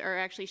you said, are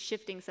actually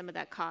shifting some of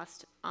that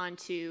cost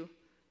onto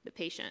the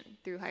patient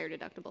through higher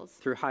deductibles.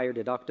 Through higher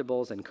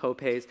deductibles and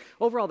copays.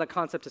 Overall, that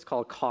concept is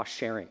called cost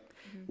sharing,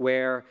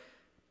 where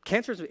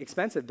cancer is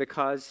expensive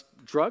because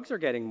drugs are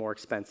getting more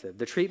expensive.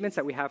 The treatments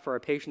that we have for our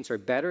patients are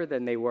better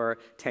than they were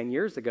 10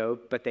 years ago,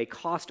 but they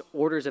cost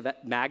orders of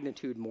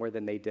magnitude more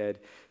than they did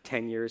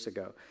 10 years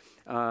ago.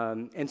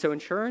 And so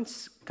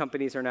insurance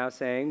companies are now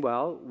saying,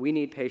 well, we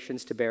need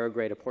patients to bear a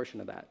greater portion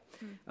of that.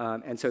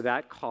 And so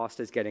that cost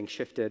is getting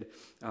shifted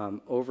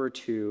over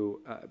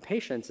to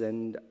patients,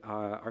 and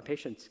our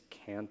patients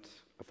can't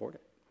afford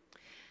it.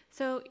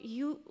 So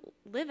you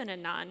live in a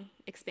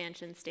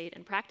non-expansion state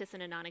and practice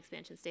in a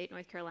non-expansion state,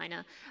 North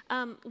Carolina.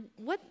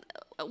 What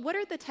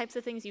are the types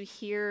of things you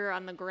hear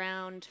on the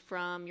ground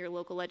from your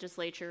local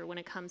legislature when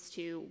it comes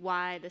to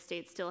why the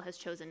state still has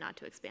chosen not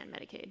to expand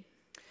Medicaid?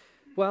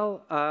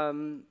 Well,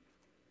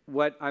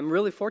 what I'm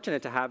really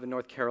fortunate to have in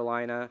North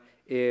Carolina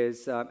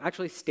is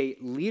actually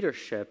state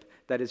leadership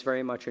that is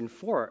very much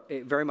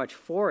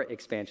for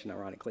expansion,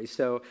 ironically.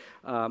 So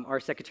our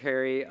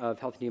Secretary of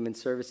Health and Human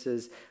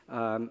Services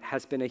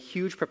has been a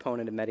huge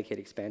proponent of Medicaid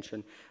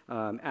expansion,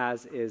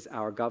 as is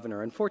our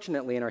governor.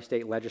 Unfortunately, in our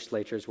state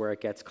legislatures where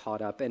it gets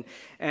caught up.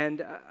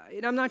 And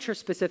I'm not sure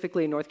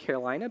specifically in North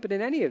Carolina, but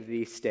in any of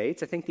these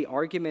states, I think the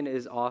argument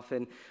is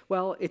often,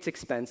 well, it's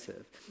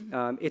expensive.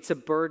 It's a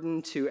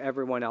burden to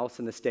everyone else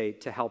in the state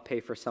to help pay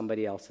for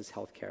somebody else's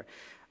health care.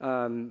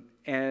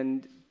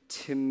 And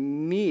to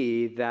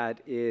me,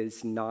 that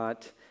is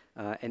not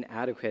an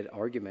adequate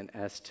argument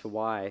as to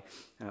why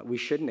we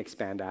shouldn't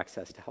expand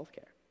access to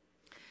healthcare.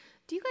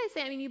 Do you guys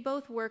say, I mean, you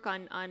both work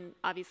on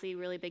obviously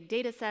really big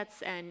data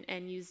sets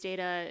and use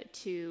data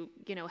to,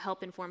 you know,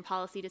 help inform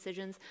policy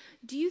decisions.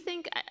 Do you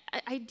think,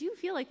 I do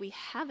feel like we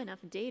have enough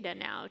data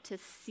now to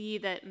see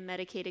that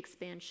Medicaid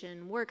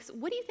expansion works.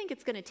 What do you think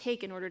it's going to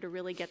take in order to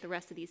really get the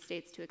rest of these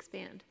states to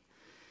expand?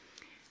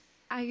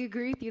 I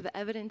agree with you. The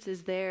evidence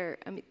is there.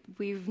 I mean,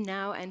 we've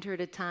now entered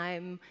a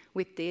time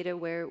with data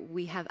where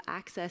we have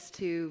access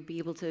to be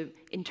able to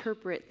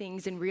interpret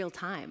things in real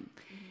time.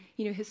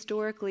 You know,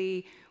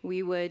 historically,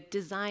 we would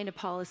design a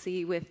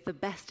policy with the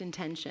best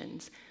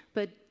intentions,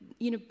 but,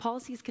 you know,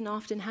 policies can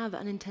often have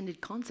unintended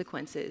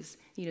consequences.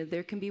 You know,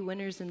 there can be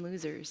winners and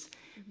losers.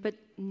 But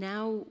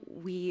now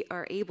we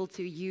are able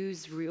to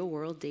use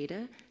real-world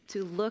data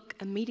to look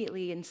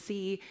immediately and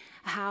see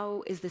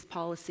how is this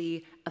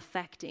policy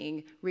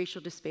affecting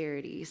racial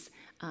disparities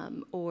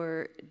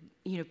or,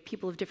 you know,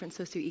 people of different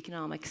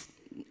socioeconomic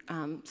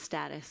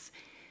status.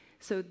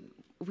 So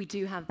we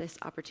do have this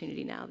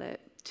opportunity now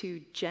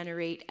to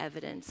generate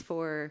evidence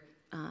for,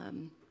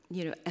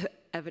 you know,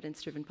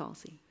 evidence-driven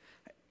policy.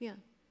 Yeah.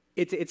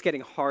 It's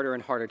getting harder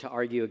and harder to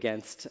argue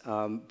against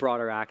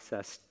broader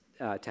access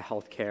to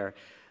health care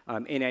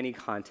in any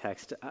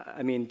context.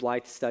 I mean,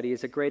 Blythe's study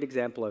is a great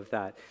example of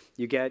that.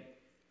 You get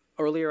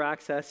earlier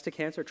access to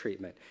cancer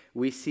treatment.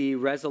 We see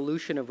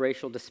resolution of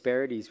racial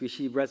disparities. We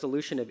see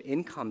resolution of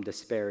income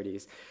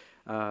disparities.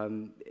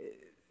 And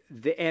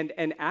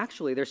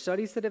actually, there's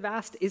studies that have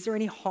asked, is there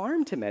any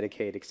harm to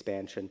Medicaid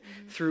expansion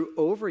through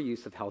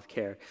overuse of health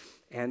care?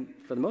 And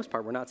for the most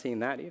part, we're not seeing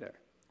that either.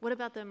 What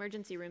about the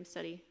emergency room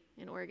study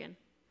in Oregon?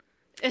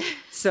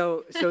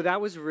 So that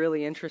was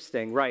really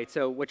interesting, right?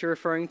 So what you're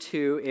referring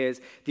to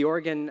is the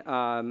Oregon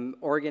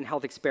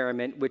Health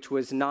Experiment, which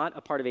was not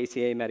a part of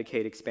ACA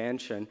Medicaid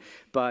expansion,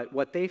 but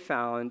what they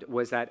found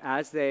was that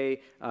as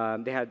they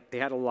had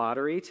a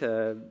lottery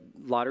to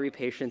lottery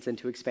patients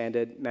into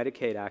expanded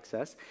Medicaid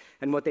access,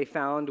 and what they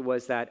found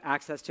was that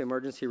access to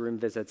emergency room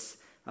visits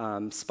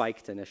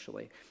spiked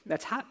initially.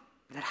 That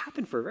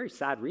happened for a very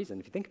sad reason,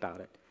 if you think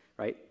about it,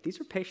 right? These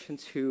are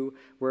patients who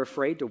were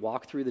afraid to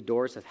walk through the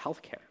doors of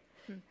healthcare.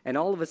 And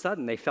all of a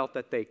sudden, they felt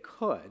that they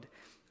could.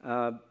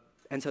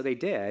 And so they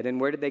did. And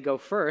where did they go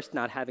first,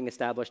 not having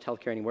established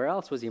healthcare anywhere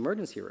else, was the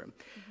emergency room.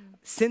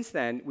 Since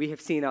then, we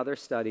have seen other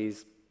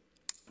studies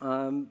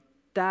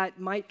that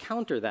might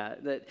counter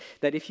that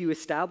if you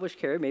establish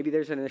care, maybe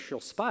there's an initial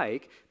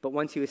spike, but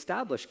once you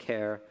establish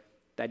care,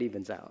 that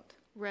evens out.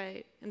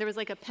 Right. And there was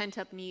like a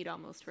pent-up need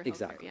almost for healthcare.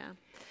 Exactly. Yeah.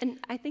 And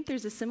I think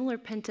there's a similar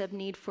pent-up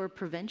need for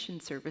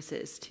prevention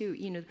services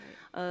too.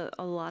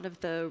 A lot of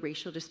the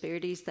racial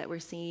disparities that we're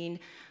seeing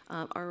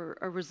are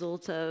a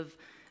result of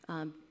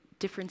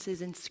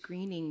differences in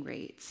screening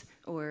rates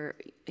or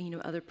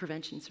other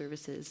prevention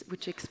services,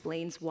 which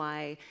explains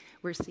why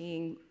we're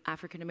seeing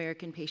African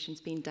American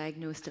patients being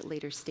diagnosed at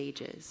later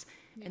stages.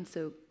 Yeah. And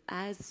so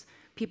as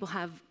people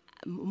have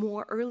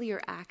more earlier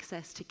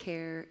access to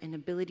care and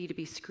ability to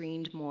be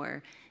screened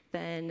more,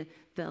 then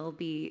there'll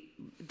be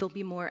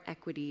more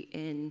equity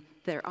in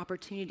their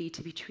opportunity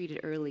to be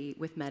treated early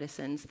with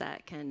medicines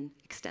that can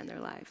extend their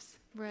lives.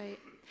 Right.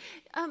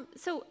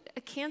 So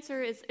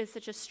cancer is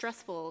such a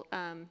stressful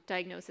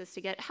diagnosis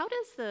to get. How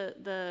does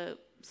the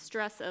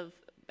stress of,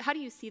 how do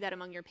you see that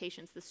among your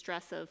patients, the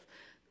stress of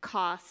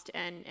cost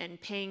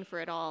and paying for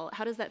it all?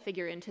 How does that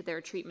figure into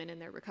their treatment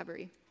and their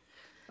recovery?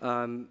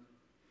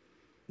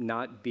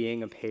 Not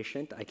being a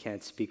patient, I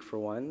can't speak for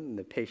one.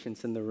 The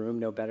patients in the room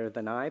know better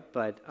than I,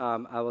 but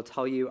I will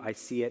tell you, I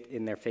see it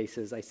in their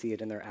faces, I see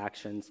it in their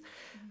actions.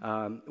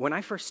 When I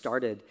first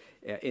started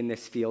in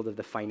this field of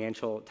the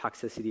financial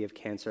toxicity of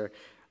cancer,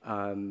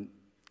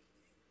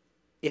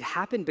 it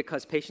happened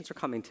because patients were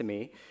coming to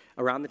me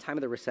around the time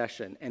of the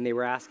recession, and they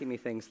were asking me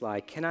things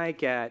like, can I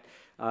get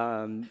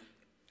a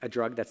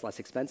drug that's less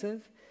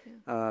expensive?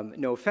 Yeah.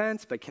 No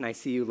offense, but can I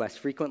see you less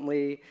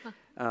frequently? Huh.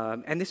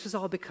 And this was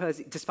all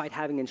because, despite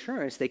having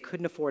insurance, they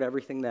couldn't afford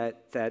everything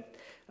that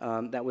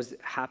was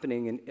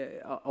happening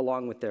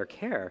along with their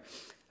care.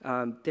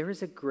 There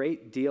is a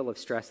great deal of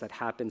stress that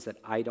happens that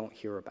I don't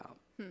hear about.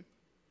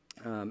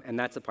 And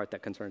that's the part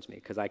that concerns me,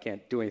 because I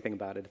can't do anything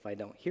about it if I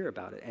don't hear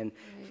about it. And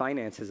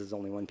finances is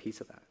only one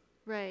piece of that.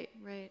 Right,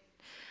 right.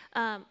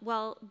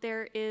 Well,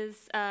 there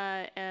is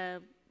a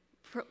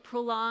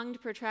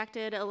prolonged,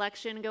 protracted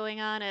election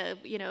going on.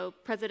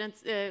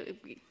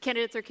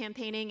 Candidates are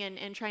campaigning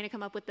and trying to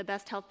come up with the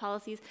best health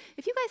policies.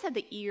 If you guys had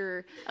the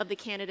ear of the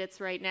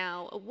candidates right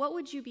now, what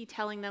would you be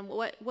telling them?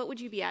 What would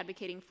you be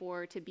advocating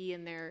for to be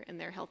in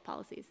their health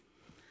policies?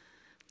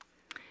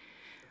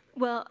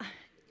 Well,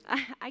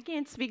 I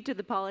can't speak to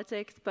the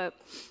politics, but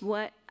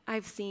what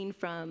I've seen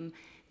from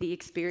the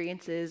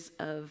experiences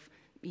of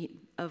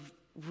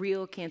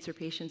real cancer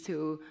patients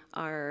who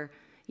are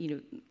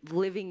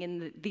living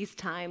in these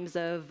times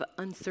of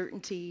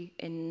uncertainty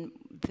in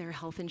their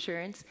health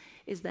insurance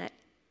is that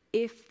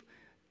if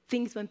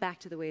things went back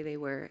to the way they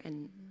were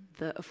and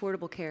the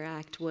Affordable Care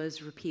Act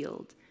was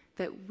repealed,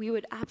 that we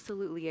would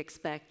absolutely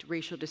expect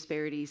racial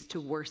disparities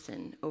to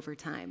worsen over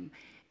time.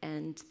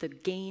 And the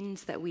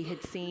gains that we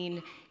had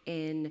seen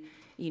in,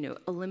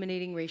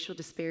 eliminating racial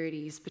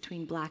disparities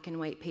between Black and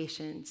white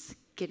patients,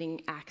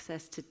 getting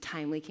access to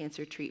timely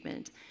cancer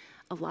treatment,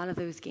 a lot of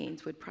those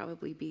gains would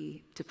probably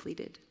be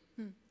depleted.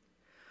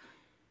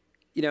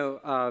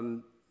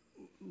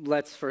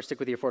 Let's first stick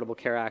with the Affordable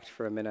Care Act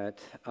for a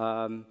minute.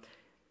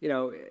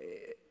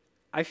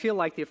 I feel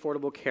like the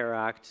Affordable Care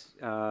Act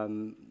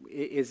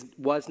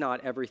was not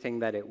everything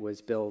that it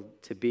was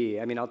billed to be.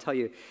 I mean, I'll tell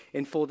you,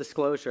 in full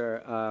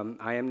disclosure,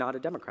 I am not a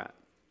Democrat.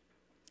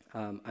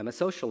 I'm a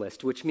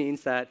socialist, which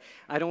means that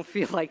I don't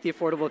feel like the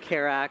Affordable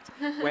Care Act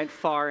went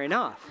far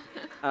enough.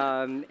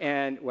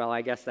 Well,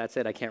 I guess that's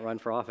it. I can't run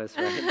for office,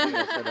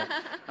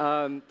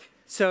 right?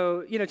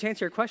 So, to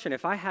answer your question,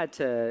 if I had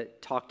to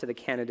talk to the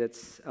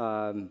candidates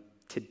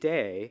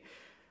today,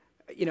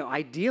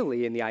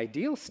 ideally, in the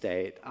ideal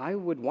state, I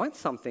would want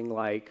something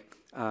like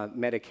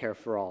Medicare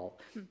for all.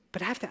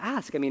 But I have to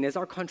ask, is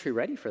our country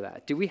ready for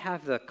that? Do we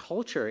have the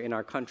culture in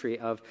our country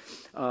of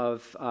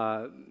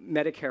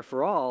Medicare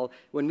for all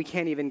when we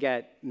can't even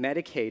get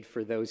Medicaid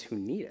for those who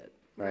need it,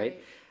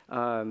 right?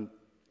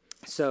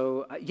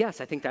 Yes,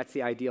 I think that's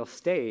the ideal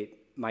state.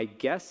 My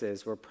guess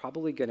is we're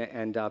probably going to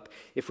end up,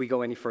 if we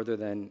go any further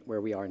than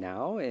where we are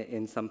now,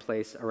 in some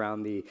place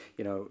around the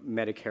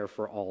Medicare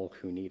for all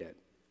who need it.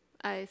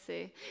 I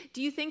see.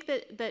 Do you think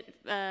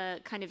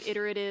that kind of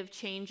iterative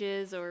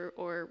changes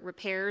or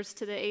repairs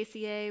to the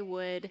ACA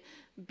would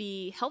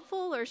be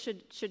helpful, or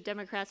should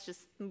Democrats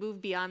just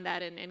move beyond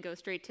that and go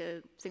straight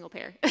to single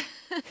payer?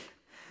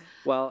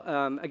 Well,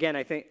 again,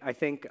 I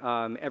think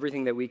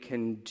everything that we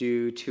can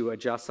do to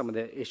adjust some of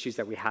the issues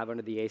that we have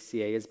under the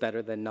ACA is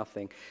better than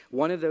nothing.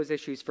 One of those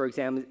issues, for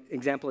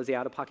example, is the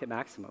out-of-pocket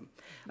maximum.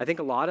 I think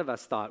a lot of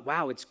us thought,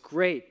 wow, it's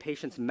great,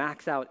 patients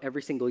max out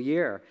every single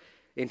year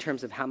in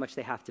terms of how much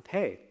they have to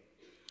pay.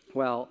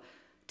 Well,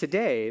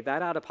 today,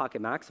 that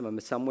out-of-pocket maximum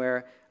is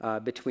somewhere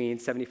between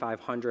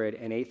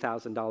 $7,500 and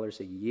 $8,000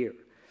 a year.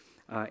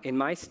 In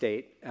my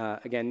state,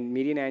 again,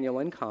 median annual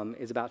income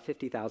is about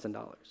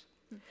 $50,000.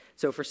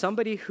 So for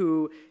somebody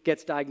who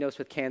gets diagnosed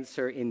with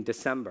cancer in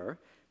December,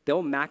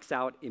 they'll max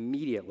out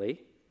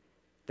immediately.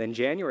 Then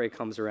January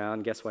comes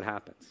around, guess what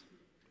happens,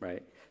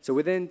 right? So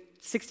within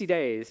 60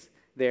 days,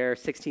 they're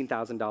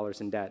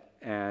 $16,000 in debt,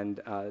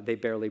 and they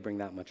barely bring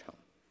that much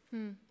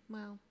home.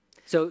 Wow.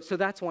 So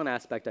that's one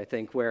aspect, I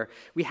think, where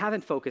we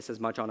haven't focused as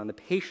much on the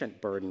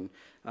patient burden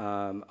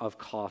of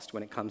cost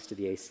when it comes to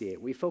the ACA.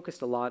 We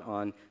focused a lot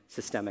on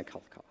systemic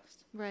health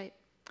costs. Right.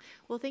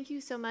 Well, thank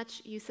you so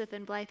much, Yusuf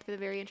and Blythe, for the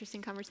very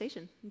interesting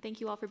conversation. And thank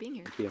you all for being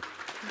here. Thank you.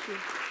 Thank you.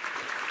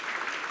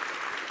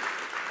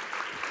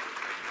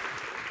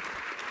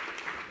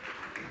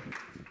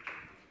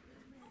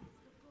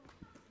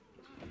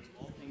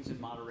 All things in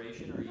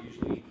moderation are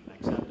usually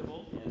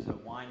acceptable. As a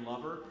wine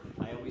lover,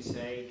 I always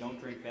say, don't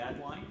drink bad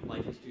wine.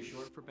 Life is too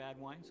short for bad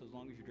wine, so as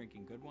long as you're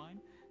drinking good wine,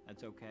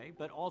 that's okay.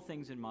 But all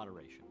things in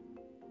moderation.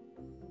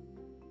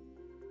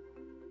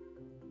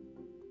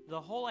 The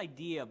whole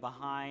idea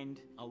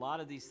behind a lot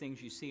of these things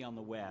you see on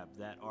the web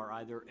that are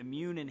either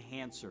immune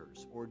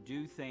enhancers or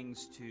do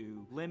things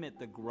to limit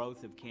the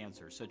growth of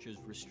cancer, such as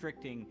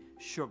restricting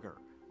sugar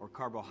or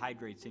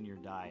carbohydrates in your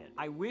diet.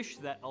 I wish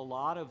that a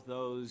lot of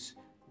those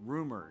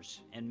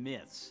rumors and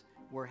myths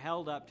were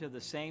held up to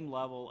the same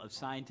level of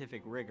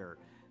scientific rigor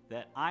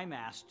that I'm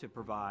asked to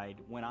provide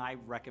when I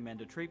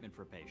recommend a treatment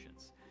for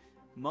patients.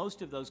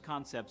 Most of those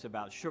concepts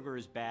about sugar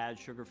is bad,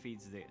 sugar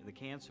feeds the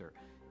cancer.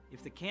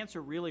 If the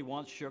cancer really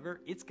wants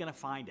sugar, it's going to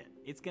find it.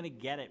 It's going to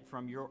get it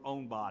from your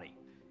own body.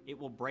 It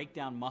will break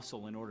down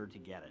muscle in order to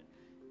get it.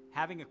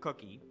 Having a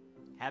cookie,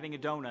 having a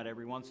donut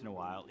every once in a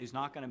while is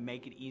not going to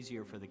make it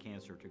easier for the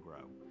cancer to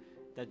grow.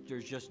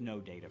 There's just no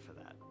data for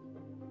that.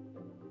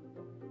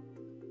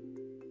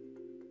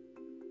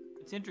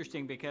 It's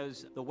interesting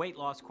because the weight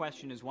loss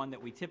question is one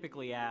that we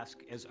typically ask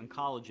as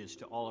oncologists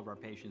to all of our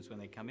patients when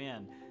they come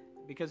in,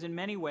 because in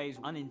many ways,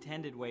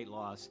 unintended weight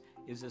loss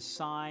is a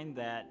sign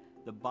that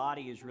the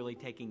body is really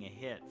taking a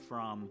hit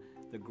from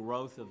the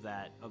growth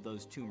of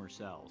those tumor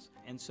cells.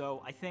 And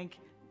so I think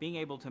being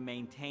able to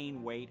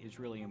maintain weight is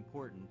really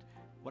important.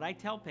 What I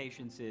tell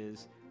patients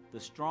is the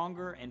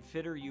stronger and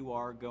fitter you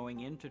are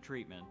going into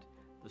treatment,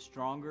 the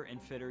stronger and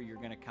fitter you're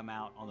going to come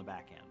out on the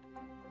back end.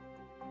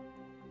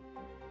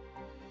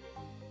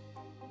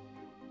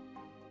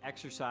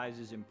 Exercise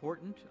is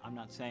important. I'm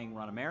not saying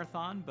run a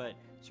marathon, but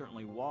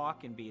certainly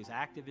walk and be as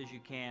active as you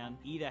can.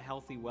 Eat a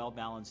healthy,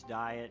 well-balanced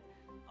diet.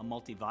 A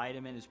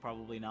multivitamin is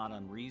probably not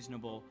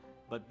unreasonable,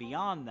 but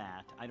beyond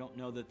that, I don't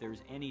know that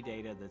there's any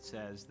data that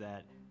says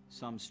that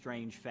some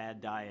strange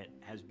fad diet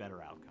has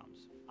better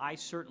outcomes. I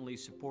certainly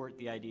support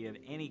the idea of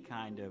any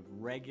kind of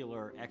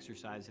regular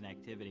exercise and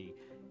activity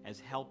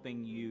as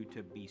helping you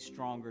to be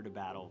stronger to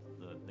battle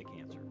the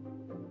cancer.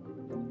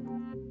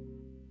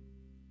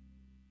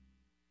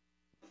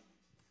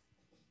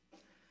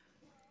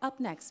 Up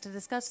next to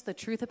discuss the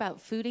truth about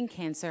food and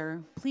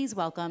cancer, please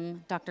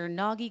welcome Dr.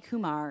 Nagi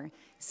Kumar,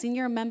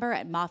 Senior Member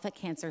at Moffitt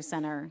Cancer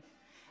Center,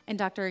 and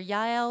Dr.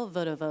 Yael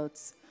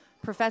Vodovots,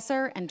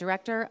 Professor and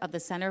Director of the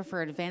Center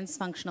for Advanced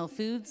Functional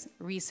Foods,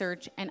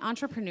 Research, and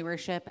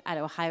Entrepreneurship at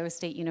Ohio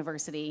State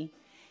University.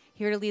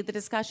 Here to lead the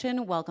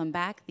discussion, welcome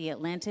back the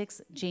Atlantic's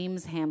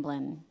James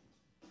Hamblin.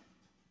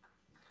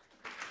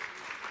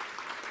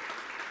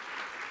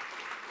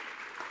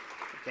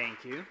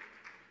 Thank you.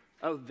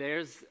 Oh,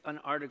 there's an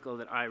article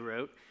that I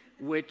wrote,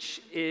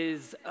 which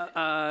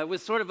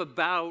was sort of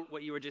about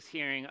what you were just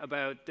hearing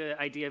about the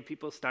idea of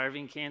people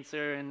starving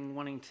cancer and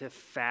wanting to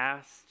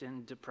fast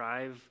and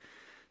deprive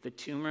the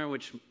tumor,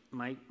 which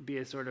might be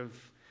a sort of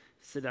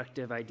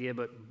seductive idea,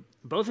 but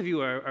both of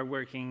you are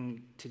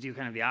working to do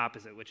kind of the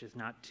opposite, which is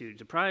not to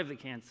deprive the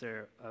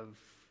cancer of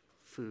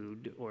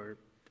food or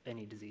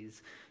any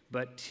disease,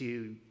 but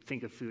to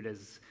think of food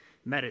as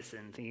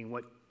medicine, thinking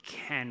what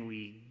can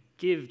we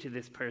give to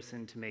this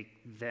person to make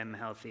them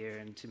healthier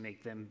and to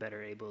make them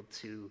better able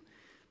to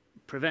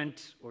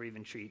prevent or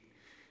even treat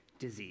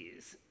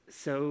disease.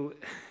 So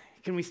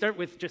can we start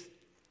with just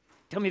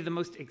tell me the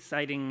most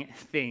exciting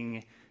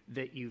thing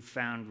that you've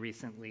found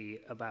recently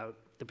about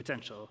the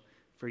potential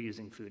for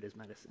using food as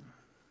medicine?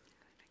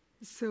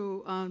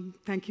 So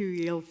thank you,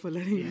 Yale, for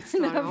letting me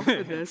start off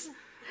with this.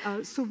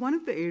 So one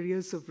of the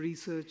areas of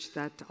research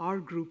that our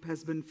group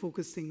has been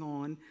focusing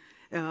on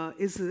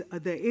is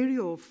the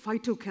area of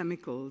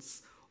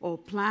phytochemicals or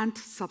plant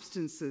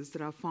substances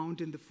that are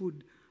found in the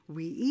food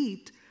we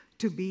eat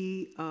to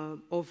be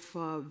of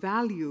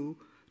value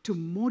to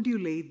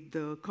modulate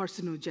the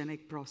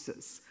carcinogenic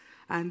process.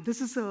 And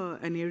this is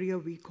an area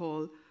we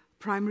call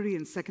primary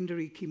and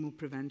secondary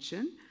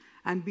chemoprevention.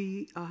 And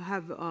we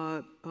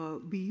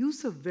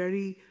use a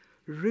very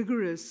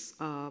rigorous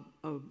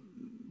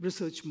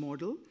research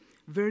model,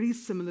 very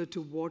similar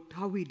to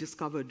how we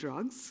discover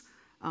drugs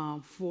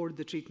for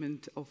the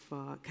treatment of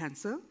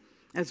cancer,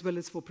 as well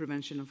as for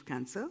prevention of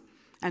cancer.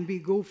 And we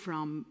go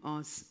from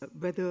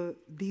whether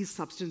these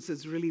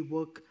substances really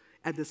work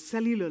at the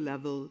cellular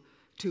level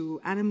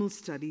to animal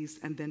studies,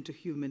 and then to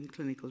human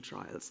clinical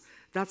trials.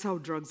 That's how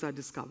drugs are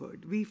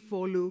discovered. We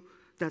follow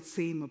that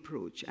same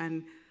approach.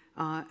 And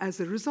as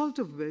a result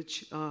of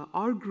which,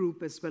 our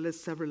group, as well as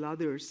several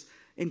others,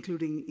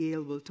 including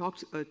Yale will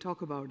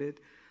talk about it,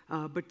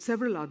 but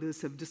several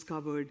others have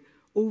discovered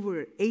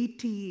over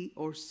 80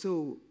 or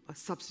so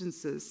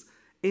substances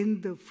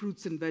in the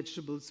fruits and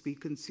vegetables we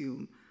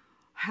consume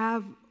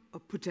have a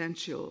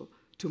potential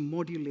to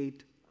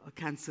modulate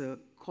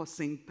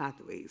cancer-causing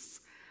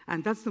pathways.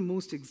 And that's the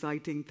most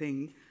exciting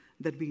thing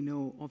that we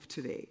know of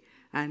today.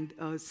 And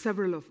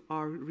several of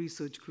our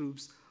research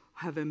groups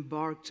have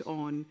embarked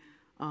on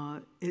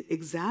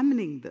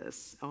examining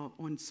this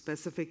on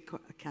specific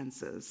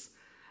cancers.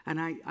 And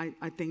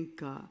I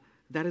think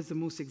that is the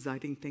most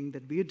exciting thing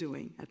that we're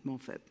doing at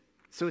Moffitt.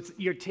 So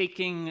you're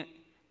taking,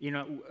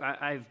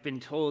 I've been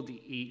told to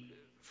eat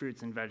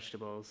fruits and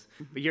vegetables,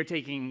 but you're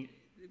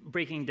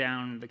breaking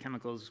down the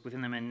chemicals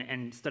within them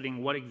and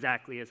studying what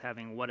exactly is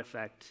having what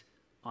effect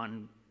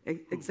on.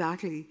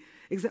 Exactly.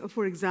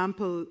 For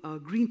example,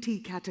 green tea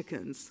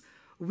catechins.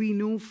 We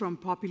know from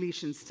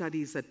population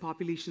studies that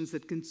populations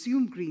that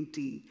consume green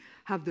tea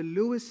have the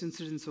lowest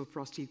incidence of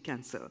prostate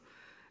cancer.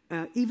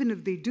 Even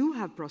if they do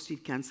have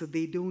prostate cancer,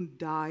 they don't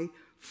die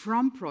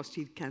from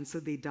prostate cancer,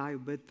 they die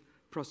with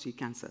prostate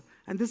cancer.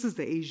 And this is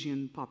the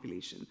Asian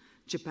population,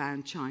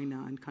 Japan,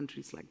 China, and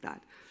countries like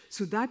that.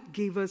 So that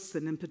gave us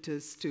an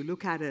impetus to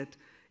look at it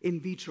in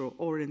vitro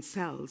or in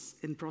cells,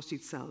 in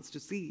prostate cells, to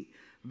see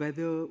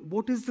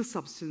what is the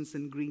substance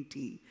in green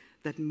tea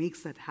that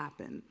makes that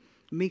happen,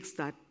 makes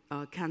that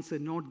cancer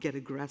not get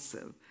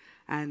aggressive.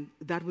 And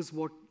that was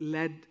what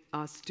led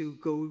us to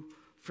go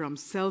from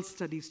cell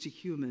studies to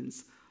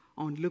humans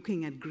on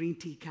looking at green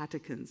tea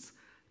catechins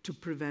to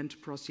prevent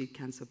prostate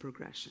cancer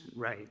progression.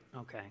 Right,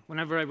 okay.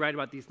 Whenever I write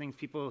about these things,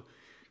 people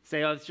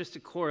say, oh, it's just a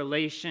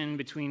correlation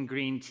between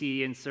green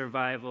tea and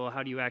survival.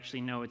 How do you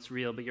actually know it's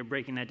real? But you're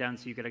breaking that down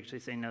so you could actually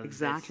say, no,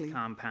 exactly. This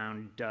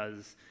compound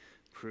does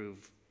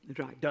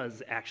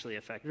does actually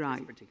affect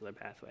this particular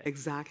pathway.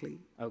 Exactly.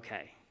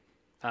 Okay.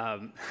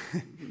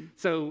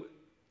 So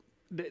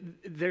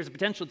there's a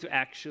potential to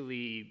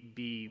actually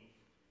be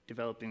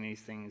developing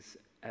these things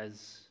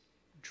as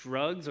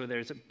drugs, or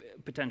there's a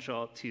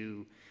potential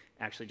to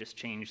actually just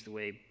change the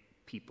way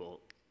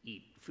people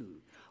eat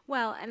food?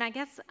 Well, and I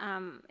guess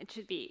it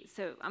should be,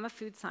 so I'm a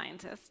food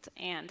scientist,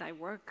 and I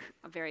work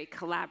very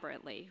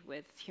collaboratively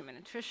with human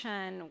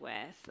nutrition,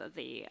 with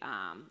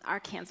our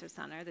cancer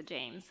center, the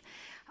James.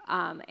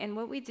 And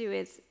what we do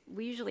is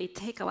we usually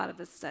take a lot of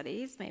the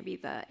studies, maybe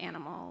the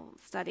animal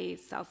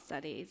studies, cell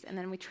studies, and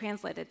then we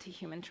translate it to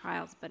human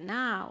trials. But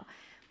now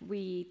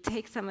we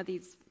take some of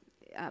these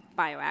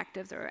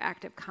bioactives or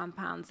active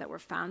compounds that were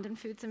found in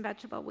fruits and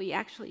vegetables. We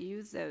actually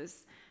use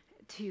those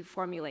to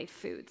formulate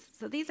foods.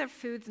 So these are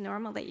foods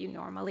that you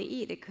normally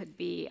eat. It could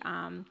be,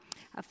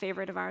 a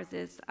favorite of ours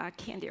is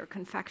candy or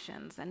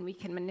confections, and we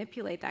can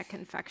manipulate that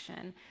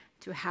confection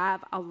to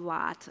have a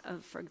lot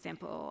of, for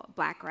example,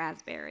 black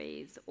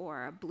raspberries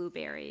or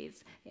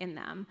blueberries in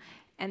them.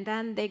 And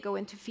then they go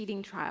into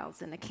feeding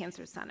trials in the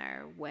cancer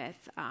center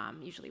with,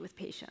 usually with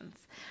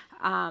patients.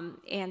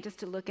 And just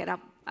to look at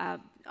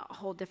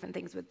whole different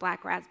things with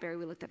black raspberry,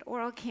 we looked at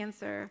oral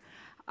cancer.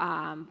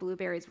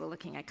 Blueberries, we're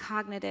looking at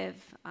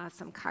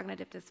some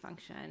cognitive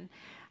dysfunction.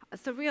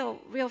 So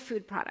real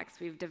food products.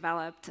 We've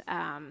developed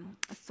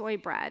soy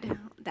bread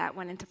that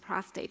went into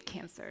prostate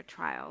cancer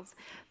trials.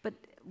 But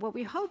what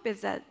we hope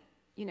is that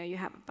you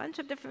have a bunch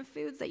of different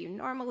foods that you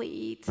normally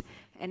eat,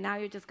 and now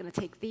you're just going to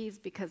take these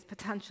because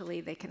potentially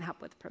they can help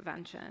with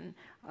prevention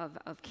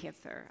of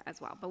cancer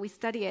as well. But we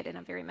study it in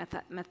a very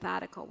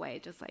methodical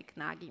way, just like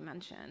Nagi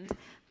mentioned,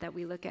 that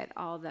we look at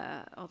all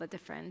the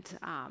different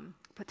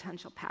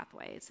potential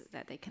pathways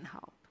that they can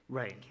help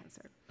with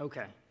cancer.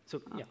 Okay.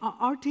 So yeah.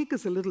 Our take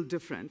is a little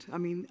different. I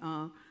mean,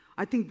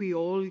 I think we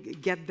all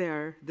get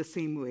there the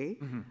same way.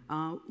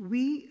 Mm-hmm.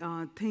 We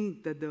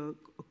think that the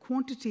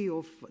quantity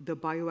of the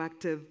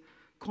bioactive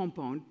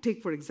compound,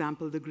 take for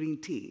example the green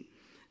tea,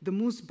 the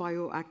most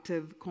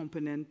bioactive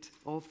component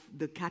of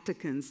the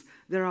catechins,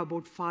 there are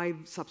about 5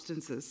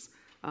 substances,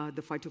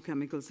 the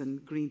phytochemicals in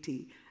green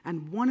tea,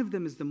 and one of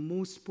them is the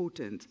most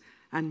potent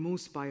and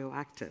most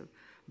bioactive.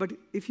 But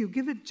if you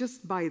give it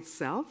just by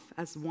itself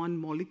as one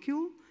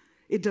molecule,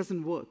 it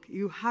doesn't work.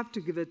 You have to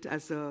give it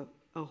as a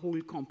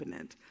whole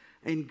component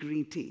in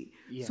green tea.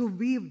 Yeah. So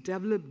we've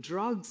developed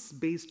drugs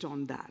based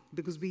on that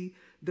because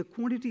the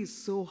quantity is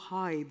so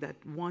high that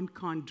one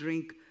can't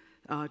drink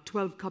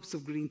 12 cups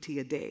of green tea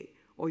a day,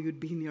 or you'd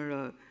be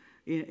near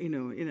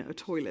in a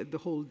toilet the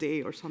whole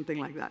day or something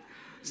like that.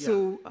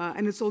 So,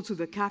 and it's also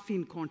the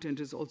caffeine content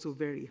is also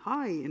very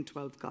high in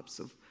 12 cups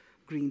of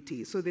green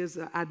tea. So there's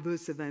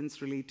adverse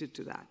events related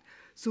to that.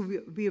 So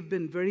we have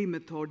been very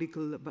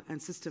methodical and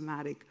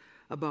systematic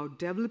about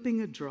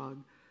developing a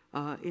drug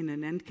in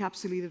an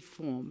encapsulated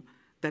form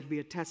that we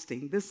are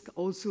testing. This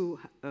also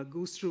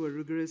goes through a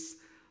rigorous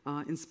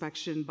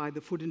inspection by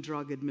the Food and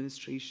Drug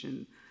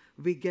Administration.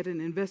 We get an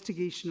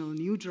investigational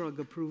new drug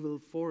approval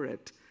for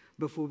it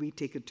before we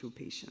take it to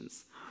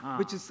patients,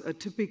 which is a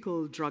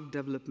typical drug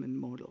development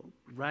model.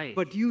 Right.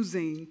 But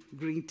using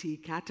green tea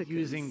catechins.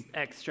 Using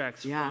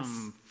extracts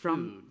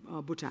from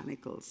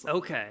botanicals.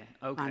 Okay.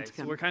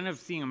 So we're kind of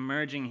seeing a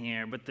merging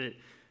here, but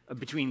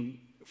between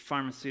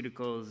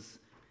pharmaceuticals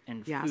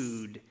and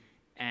food,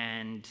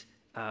 and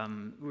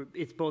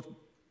it's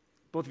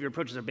both of your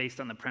approaches are based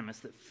on the premise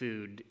that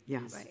food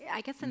is I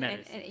guess in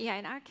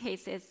our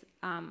case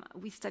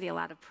we study a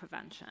lot of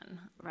prevention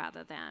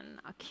rather than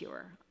a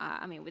cure.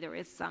 I mean, there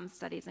is some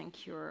studies in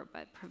cure,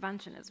 but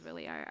prevention is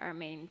really our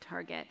main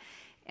target.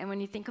 And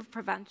when you think of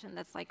prevention,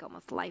 that's like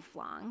almost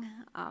lifelong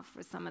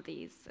for some of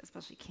these,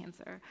 especially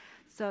cancer.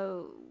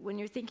 So when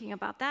you're thinking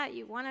about that,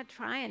 you want to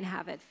try and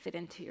have it fit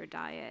into your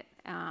diet.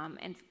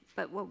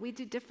 But what we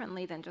do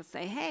differently than just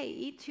say, hey,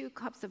 eat 2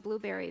 cups of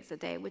blueberries a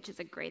day, which is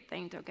a great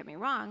thing, don't get me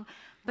wrong,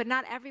 but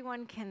not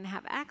everyone can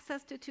have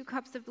access to 2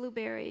 cups of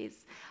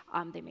blueberries.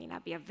 They may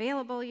not be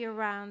available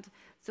year-round.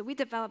 So we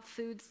develop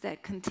foods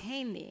that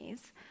contain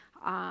these,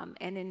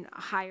 and in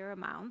higher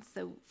amounts.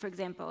 So, for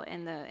example,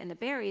 in the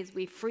berries,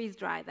 we freeze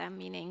dry them,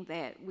 meaning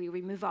that we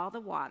remove all the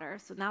water.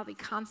 So now we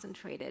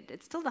concentrated.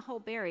 It's still the whole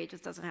berry, it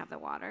just doesn't have the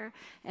water.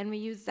 And we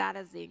use that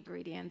as the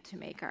ingredient to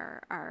make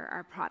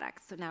our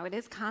products. So now it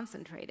is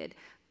concentrated,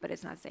 but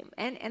it's not the same.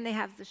 And they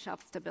have the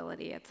shelf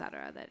stability, et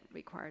cetera, that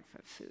required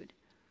for food.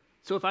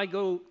 So if I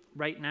go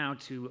right now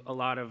to a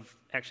lot of,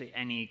 actually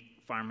any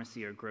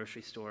pharmacy or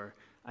grocery store,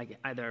 I get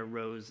either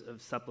rows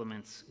of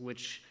supplements,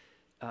 which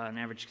an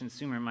average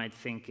consumer might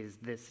think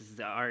this is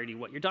already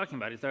what you're talking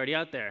about. It's already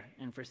out there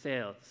and for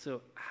sale.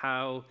 So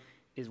how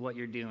is what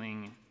you're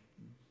doing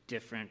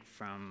different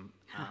from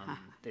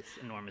this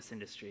enormous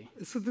industry?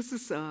 So this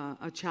is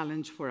a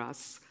challenge for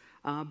us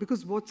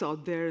because what's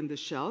out there in the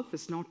shelf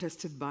is not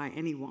tested by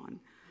anyone.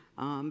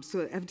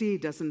 So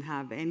FDA doesn't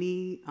have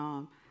any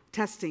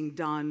testing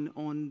done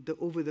on the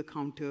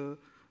over-the-counter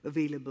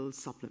available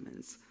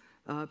supplements.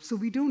 So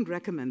we don't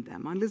recommend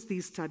them unless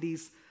these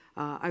studies.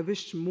 I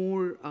wish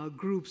more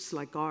groups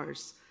like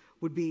ours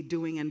would be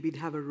doing, and we'd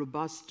have a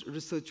robust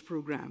research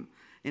program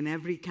in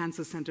every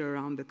cancer center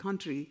around the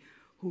country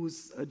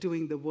who's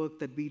doing the work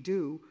that we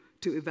do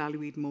to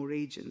evaluate more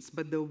agents.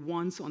 But the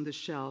ones on the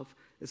shelf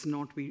is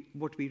not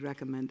what we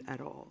recommend at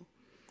all,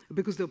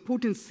 because the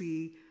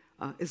potency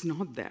is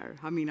not there.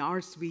 I mean,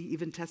 ours, we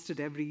even test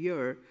it every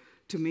year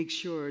to make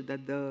sure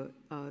that the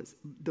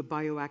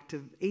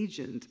bioactive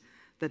agent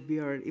that we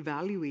are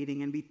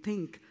evaluating and we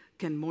think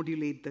can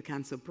modulate the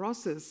cancer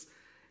process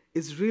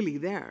is really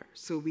there.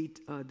 So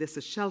there's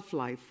a shelf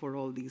life for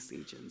all these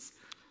agents.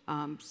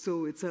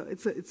 So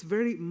it's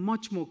very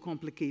much more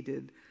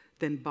complicated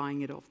than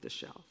buying it off the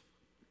shelf.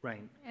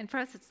 Right. And for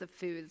us, it's the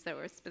foods that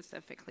were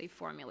specifically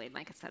formulated.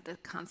 Like I said, the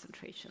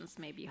concentrations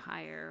may be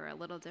higher or a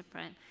little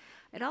different.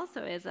 It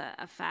also is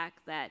a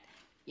fact that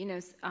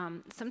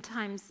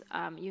sometimes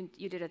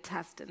you did a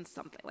test in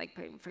something, like,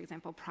 for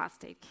example,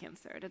 prostate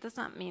cancer. That does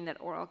not mean that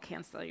oral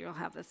cancer you'll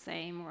have the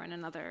same, or in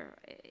another,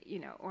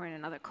 or in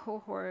another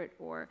cohort.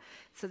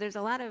 So there's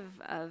a lot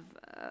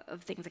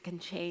of things that can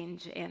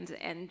change,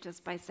 and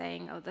just by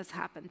saying, oh, this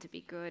happened to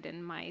be good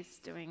in mice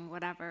doing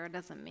whatever,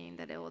 doesn't mean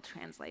that it will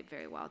translate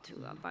very well to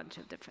a bunch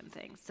of different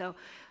things. So.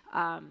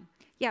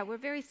 Yeah,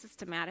 we're very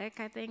systematic.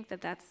 I think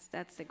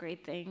that's a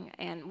great thing,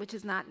 and which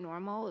is not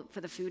normal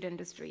for the food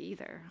industry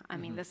either. I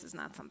mean, this is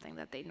not something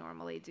that they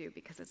normally do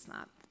because it's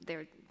not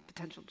their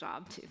potential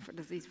job for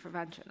disease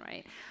prevention,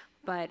 right?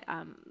 But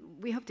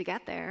we hope to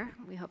get there.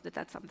 We hope that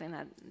that's something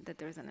that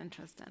there's an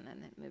interest in,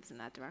 and it moves in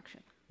that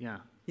direction. Yeah.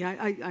 Yeah.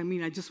 I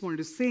mean, I just wanted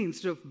to say,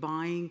 instead of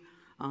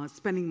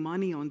spending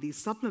money on these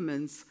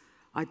supplements,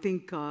 I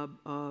think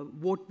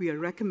what we are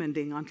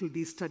recommending until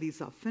these studies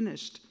are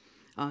finished.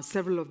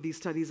 Several of these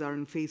studies are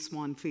in phase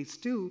 1, phase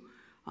 2,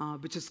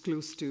 which is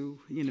close to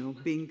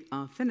being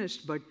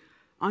finished. But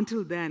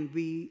until then,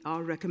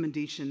 our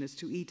recommendation is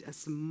to eat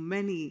as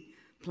many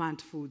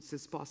plant foods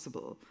as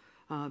possible.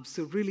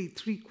 So really,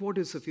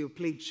 3/4 of your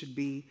plate should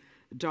be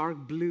dark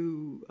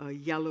blue,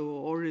 yellow,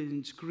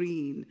 orange,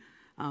 green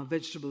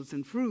vegetables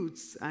and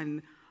fruits,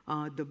 and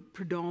the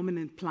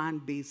predominant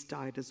plant-based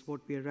diet is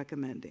what we are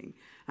recommending.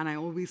 And I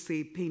always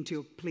say, paint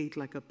your plate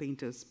like a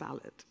painter's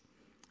palette.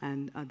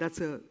 And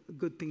that's a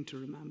good thing to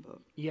remember.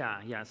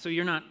 Yeah. So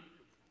you're not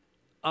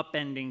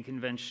upending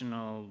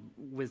conventional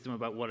wisdom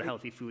about what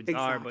healthy foods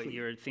are, but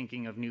you're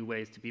thinking of new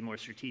ways to be more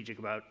strategic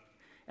about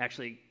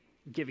actually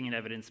giving an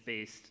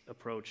evidence-based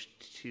approach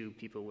to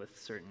people with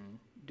certain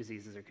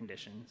diseases or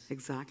conditions.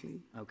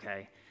 Exactly.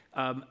 Okay.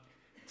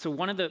 So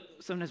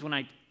sometimes when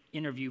I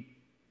interview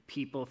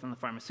people from the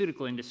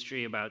pharmaceutical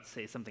industry about,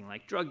 say, something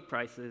like drug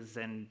prices,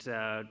 and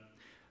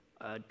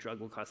a drug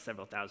will cost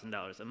several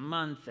 $1,000s a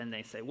month, and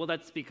they say, well,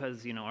 that's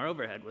because our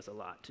overhead was a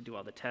lot to do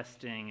all the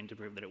testing and to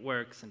prove that it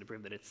works and to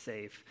prove that it's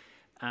safe.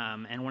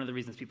 And one of the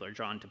reasons people are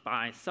drawn to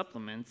buy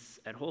supplements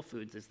at Whole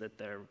Foods is that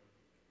they're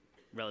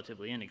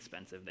relatively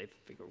inexpensive. They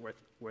figure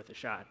worth a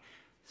shot.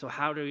 So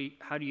how do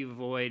you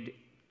avoid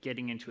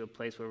getting into a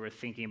place where we're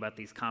thinking about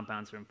these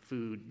compounds from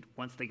food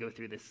once they go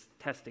through this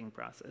testing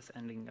process,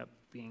 ending up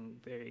being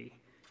very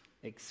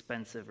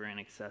expensive or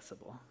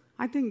inaccessible?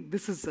 I think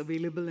this is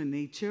available in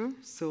nature,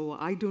 so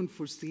I don't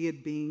foresee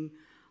it being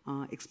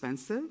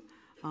expensive.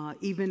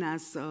 Even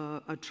as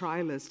a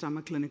trialist, I'm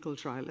a clinical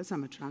trialist,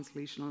 I'm a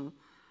translational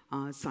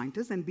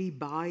scientist, and we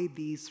buy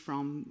these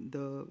from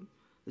the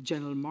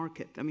general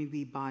market. I mean,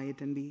 we buy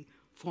it and we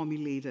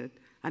formulate it,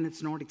 and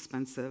it's not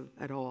expensive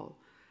at all.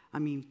 I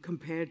mean,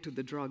 compared to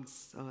the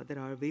drugs that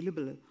are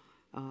available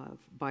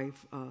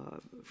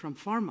from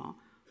pharma,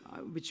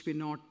 which we're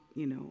not,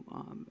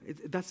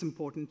 that's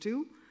important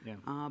too.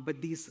 Yeah.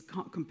 But these,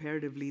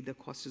 comparatively, the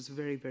cost is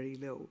very, very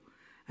low.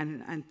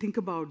 And think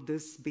about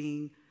this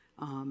being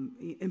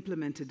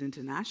implemented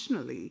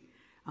internationally.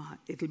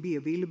 It'll be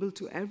available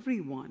to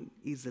everyone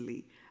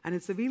easily. And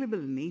it's available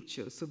in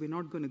nature, so we're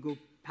not going to go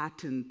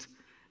patent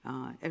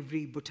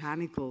every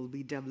botanical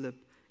we develop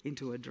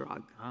into a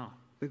drug. Oh.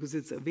 Because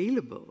it's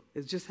available.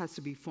 It just has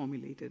to be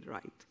formulated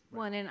right.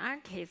 Well, and in our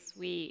case,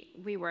 we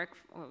work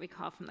what we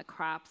call from the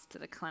crops to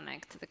the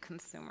clinic to the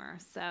consumer.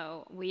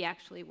 So we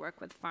actually work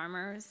with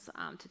farmers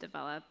to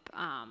develop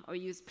or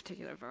use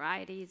particular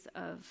varieties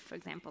of, for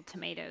example,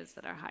 tomatoes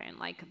that are high in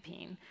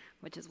lycopene,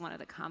 which is one of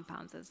the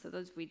compounds. So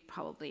those we'd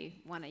probably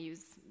want to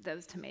use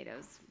those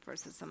tomatoes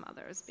versus some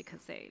others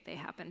because they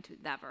happen to,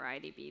 that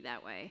variety, be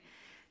that way.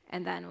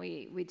 And then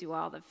we do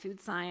all the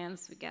food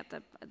science, we get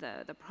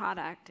the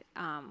product,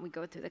 we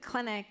go through the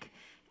clinic,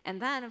 and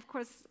then, of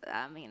course,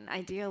 I mean,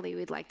 ideally,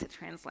 we'd like to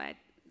translate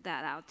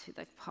that out to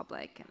the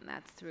public, and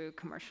that's through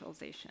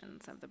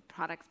commercializations of the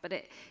products. But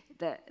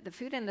the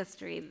food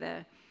industry,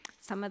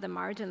 some of the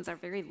margins are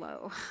very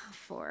low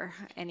for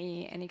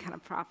any kind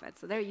of profit,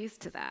 so they're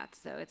used to that.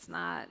 So it's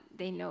not,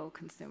 they know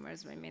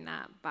consumers may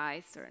not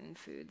buy certain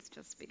foods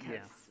just because,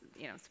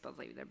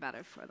 supposedly they're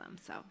better for them,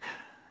 so.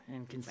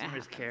 And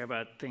consumers care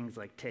about things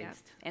like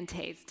taste. Yeah. And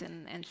taste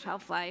and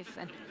shelf life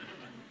and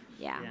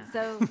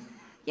so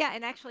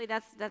and actually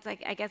that's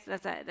like, I guess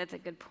that's a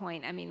good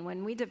point. I mean,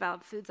 when we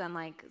develop foods,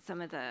 unlike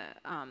some of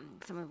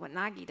what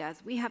Nagi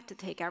does, we have to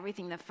take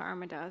everything that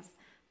pharma does,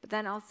 but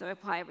then also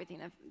apply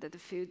everything that the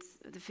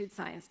food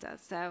science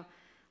does. So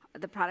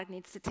the product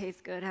needs to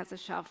taste good, has a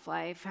shelf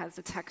life, has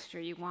the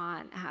texture you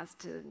want, has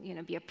to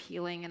be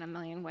appealing in a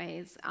million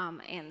ways,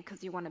 and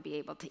because you want to be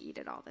able to eat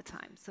it all the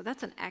time. So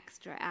that's an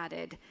extra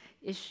added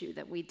issue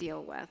that we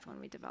deal with when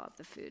we develop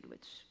the food,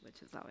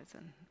 which is always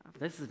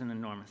This is an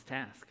enormous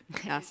task.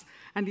 Yes,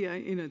 and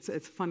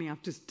it's funny. I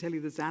have to tell you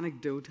this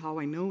anecdote. How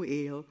I know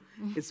ale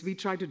is we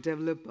try to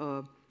develop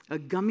a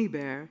gummy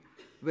bear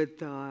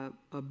with a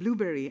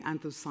blueberry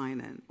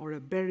anthocyanin or a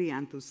berry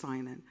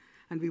anthocyanin.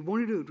 And we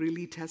wanted to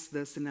really test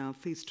this in a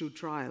phase 2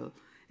 trial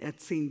at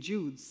St.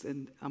 Jude's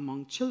and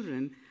among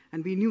children,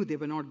 and we knew they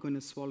were not going to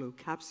swallow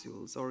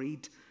capsules or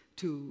eat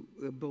 2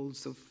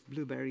 bowls of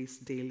blueberries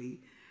daily.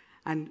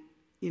 And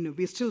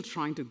we're still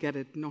trying to get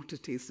it not to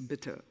taste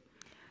bitter.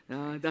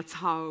 That's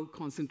how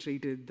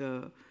concentrated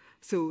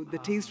so the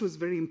taste was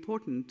very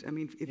important. I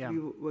mean, if we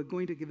were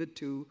going to give it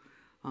to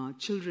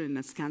children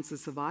as cancer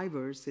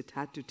survivors, it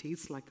had to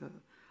taste like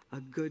a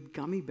good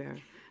gummy bear.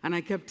 And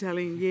I kept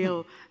telling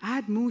Yale,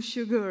 add more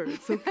sugar.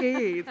 It's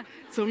okay.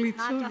 It's only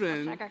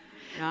children. Not just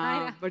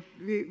sugar. But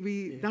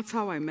that's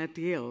how I met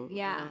Yale.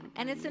 Yeah,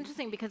 and it's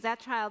interesting because that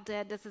trial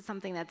did. This is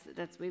something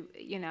that's we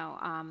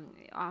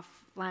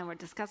offline we're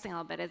discussing a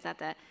little bit. Is that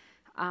the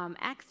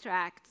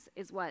extracts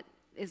is what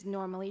is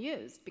normally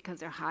used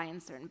because they're high in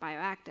certain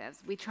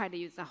bioactives. We try to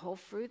use the whole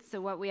fruit. So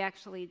what we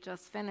actually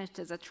just finished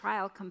is a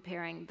trial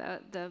comparing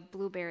the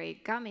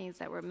blueberry gummies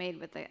that were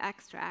made with the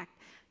extract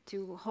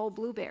to whole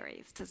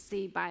blueberries to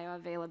see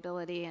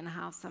bioavailability and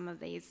how some of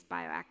these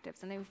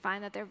bioactives, and they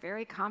find that they're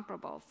very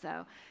comparable.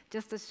 So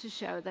just to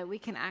show that we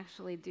can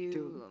actually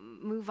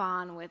move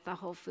on with the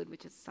whole food,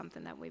 which is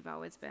something that we've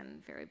always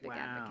been very big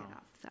advocate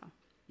of. So.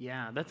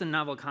 Yeah, that's a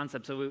novel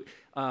concept. So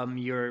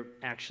you're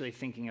actually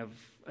thinking of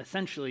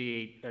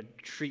essentially a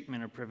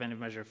treatment or preventive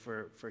measure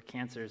for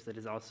cancers that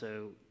is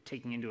also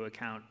taking into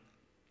account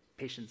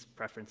patients'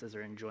 preferences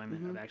or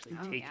enjoyment of actually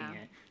taking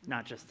it,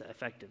 not just the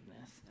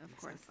effectiveness. Of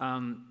course.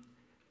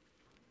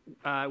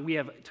 We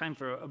have time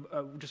for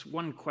just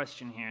one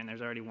question here, and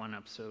there's already one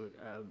up, so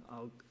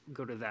I'll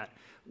go to that.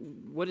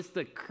 What is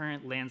the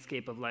current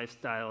landscape of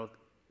lifestyle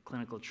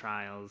clinical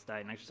trials,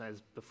 diet and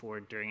exercise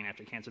before, during, and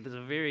after cancer? This is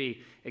a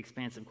very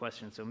expansive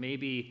question, so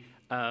maybe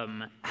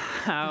how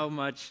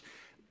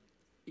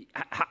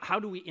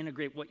do we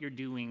integrate what you're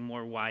doing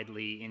more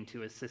widely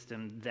into a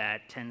system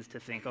that tends to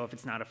think, oh, if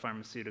it's not a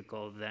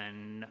pharmaceutical,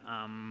 then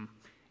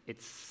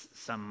it's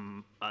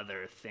some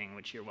other thing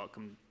which you're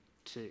welcome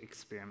to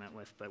experiment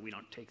with, but we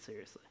don't take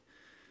seriously?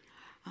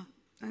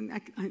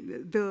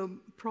 The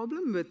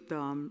problem with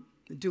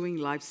doing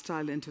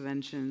lifestyle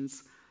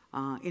interventions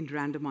in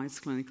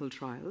randomized clinical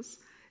trials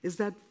is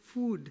that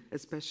food,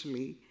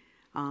 especially,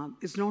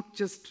 is not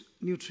just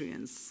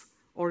nutrients,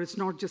 or it's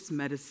not just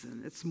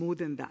medicine. It's more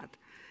than that.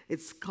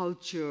 It's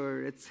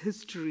culture, it's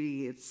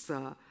history, it's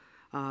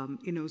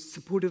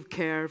supportive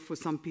care for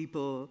some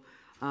people.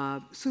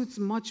 So it's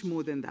much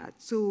more than that.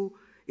 So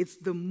it's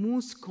the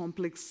most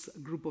complex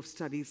group of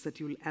studies that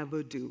you'll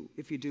ever do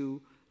if you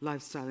do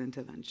lifestyle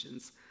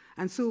interventions.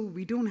 And so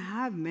we don't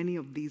have many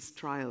of these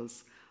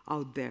trials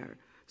out there.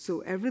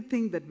 So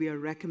everything that we are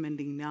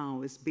recommending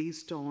now is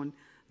based on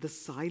the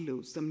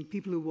silos. I mean,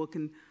 people who work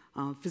in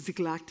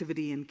physical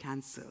activity and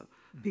cancer,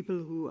 people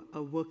who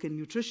work in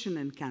nutrition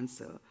and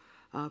cancer,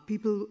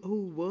 people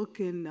who work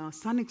in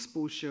sun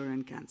exposure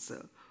and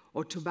cancer,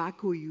 or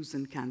tobacco use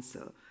and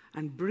cancer,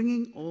 and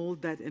bringing all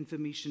that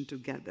information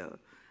together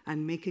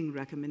and making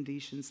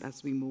recommendations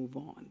as we move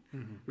on,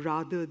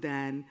 rather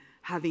than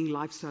having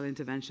lifestyle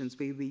interventions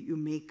where you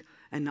make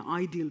an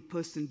ideal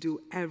person do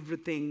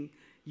everything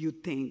you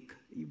think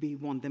we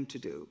want them to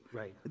do.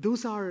 Right.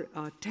 Those are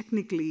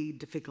technically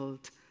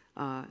difficult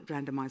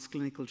randomized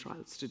clinical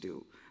trials to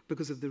do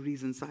because of the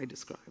reasons I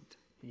described.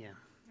 Yeah.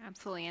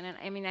 Absolutely, and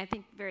I mean, I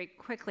think very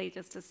quickly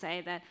just to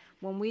say that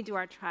when we do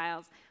our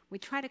trials, we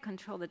try to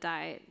control the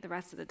diet, the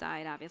rest of the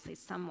diet obviously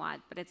somewhat,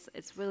 but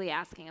it's really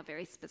asking a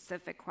very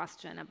specific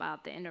question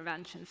about the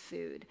intervention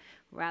food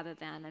rather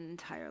than an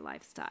entire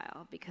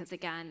lifestyle, because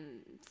again,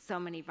 so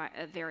many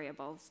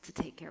variables to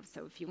take care of.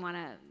 So if you want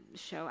to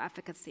show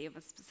efficacy of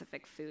a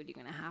specific food, you're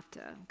going to have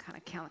to kind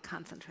of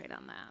concentrate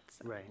on that.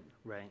 So. Right,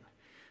 right.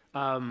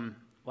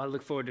 Well, I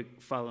look forward to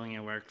following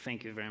your work.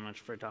 Thank you very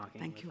much for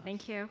talking. Thank you.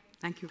 Thank you.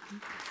 Thank you.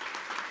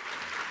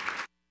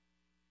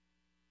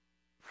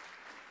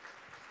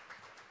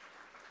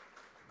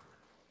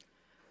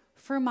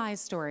 For my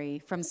story,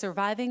 from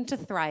surviving to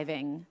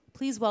thriving,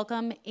 please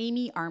welcome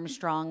Amy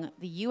Armstrong,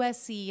 the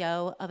U.S.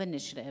 CEO of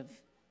Initiative.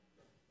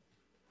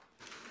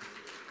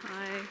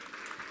 Hi.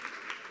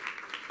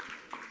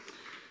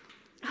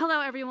 Hello,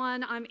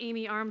 everyone. I'm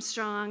Amy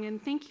Armstrong, and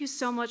thank you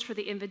so much for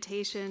the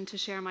invitation to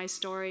share my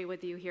story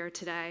with you here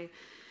today.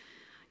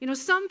 You know,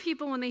 some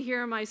people, when they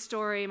hear my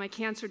story, my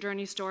cancer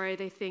journey story,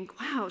 they think,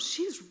 wow,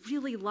 she's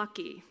really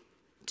lucky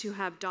to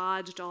have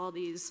dodged all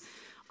these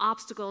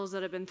obstacles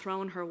that have been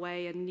thrown her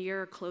way in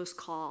near close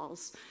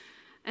calls.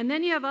 And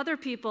then you have other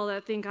people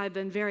that think I've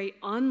been very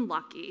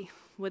unlucky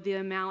with the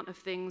amount of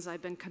things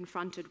I've been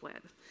confronted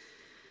with.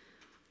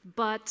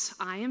 But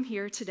I am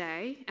here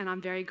today, and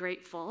I'm very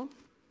grateful.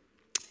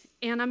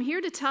 And I'm here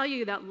to tell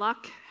you that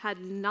luck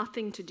had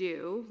nothing to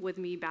do with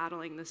me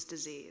battling this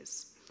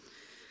disease.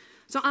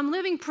 So I'm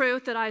living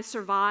proof that I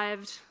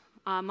survived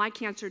my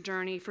cancer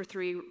journey for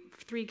three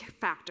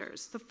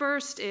factors. The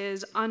first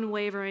is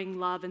unwavering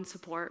love and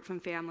support from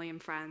family and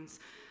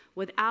friends.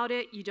 Without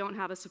it, you don't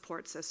have a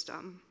support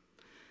system.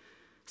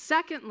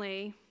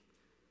 Secondly,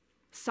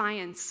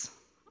 science.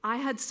 I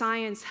had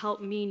science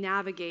help me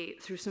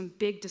navigate through some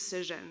big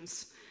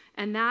decisions.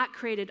 And that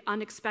created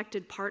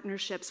unexpected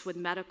partnerships with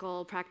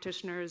medical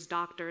practitioners,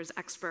 doctors,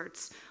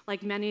 experts,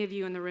 like many of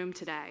you in the room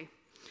today.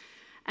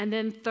 And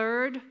then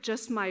third,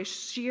 just my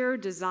sheer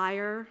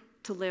desire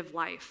to live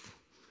life.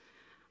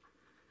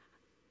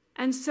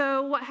 And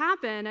so what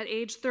happened at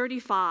age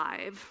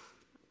 35,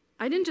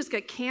 I didn't just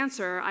get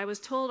cancer, I was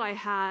told I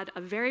had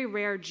a very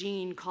rare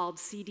gene called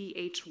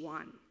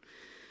CDH1,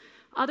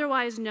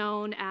 otherwise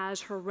known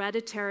as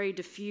hereditary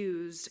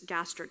diffuse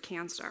gastric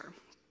cancer.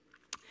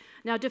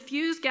 Now,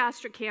 diffuse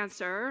gastric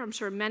cancer, I'm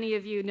sure many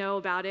of you know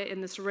about it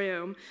in this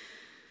room,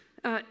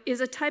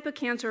 is a type of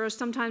cancer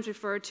sometimes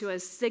referred to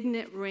as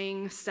signet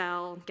ring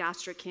cell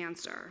gastric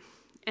cancer.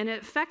 And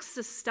it affects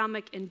the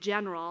stomach in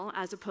general,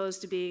 as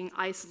opposed to being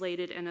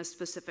isolated in a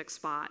specific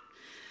spot.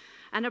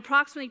 And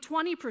approximately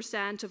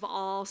 20% of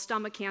all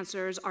stomach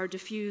cancers are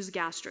diffuse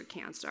gastric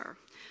cancer.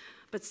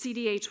 But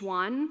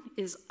CDH1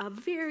 is a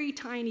very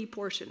tiny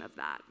portion of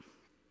that.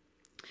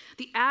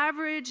 The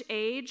average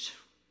age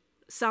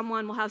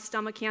someone will have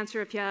stomach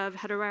cancer if you have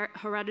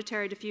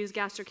hereditary diffuse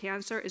gastric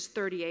cancer is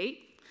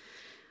 38,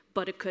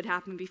 but it could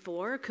happen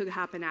before, it could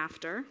happen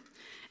after.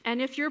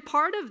 And if you're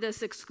part of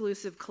this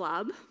exclusive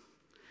club,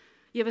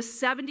 you have a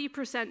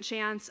 70%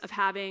 chance of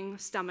having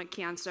stomach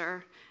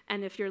cancer,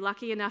 and if you're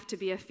lucky enough to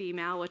be a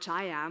female, which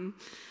I am,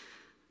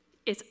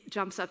 it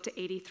jumps up to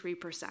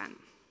 83%.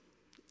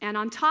 And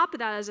on top of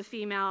that, as a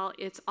female,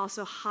 it's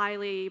also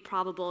highly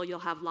probable you'll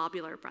have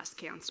lobular breast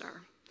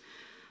cancer.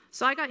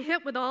 So I got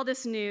hit with all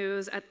this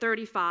news at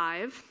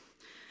 35,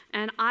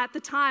 and at the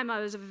time I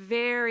was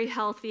very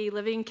healthy,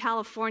 living in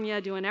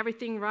California, doing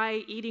everything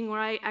right, eating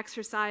right,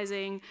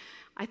 exercising.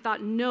 I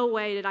thought, no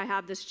way did I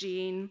have this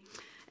gene.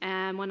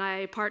 And when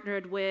I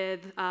partnered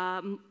with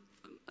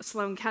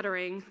Sloan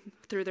Kettering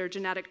through their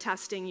genetic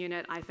testing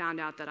unit, I found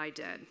out that I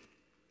did.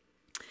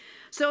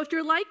 So if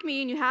you're like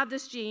me and you have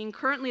this gene,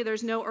 currently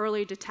there's no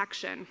early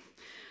detection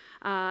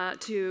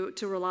to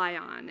rely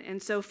on.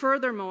 And so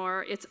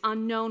furthermore, it's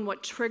unknown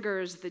what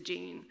triggers the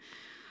gene.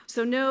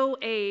 So no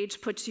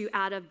age puts you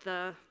out of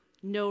the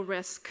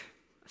no-risk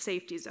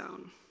safety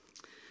zone.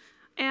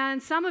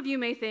 And some of you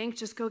may think,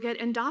 just go get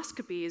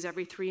endoscopies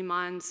every 3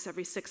 months,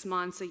 every 6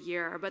 months, a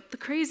year. But the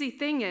crazy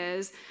thing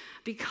is,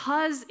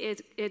 because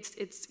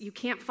you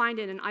can't find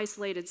it in an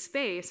isolated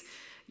space,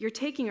 you're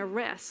taking a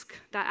risk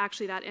that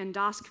actually that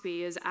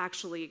endoscopy is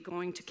actually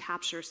going to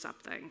capture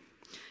something.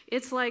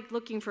 It's like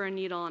looking for a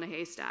needle in a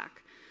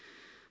haystack.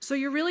 So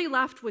you're really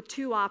left with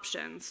two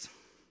options.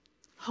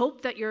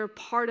 Hope that you're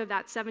part of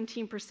that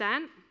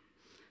 17%,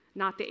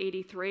 not the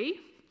 83.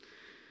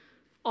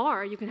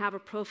 Or you can have a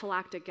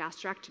prophylactic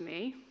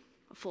gastrectomy,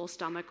 a full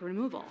stomach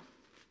removal.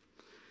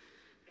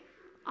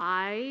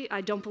 I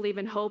don't believe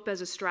in hope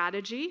as a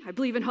strategy. I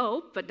believe in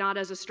hope, but not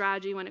as a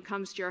strategy when it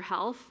comes to your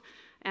health.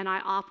 And I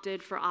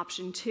opted for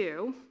option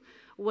 2,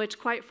 which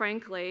quite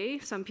frankly,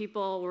 some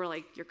people were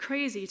like, you're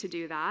crazy to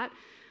do that.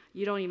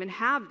 You don't even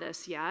have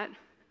this yet.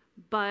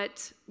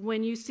 But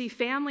when you see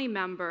family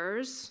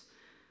members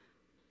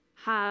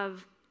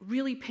have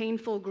really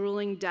painful,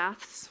 grueling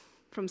deaths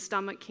from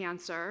stomach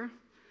cancer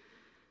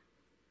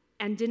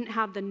and didn't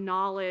have the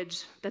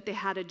knowledge that they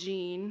had a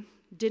gene,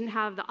 didn't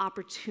have the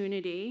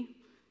opportunity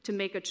to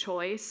make a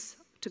choice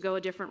to go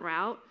a different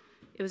route,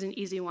 it was an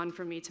easy one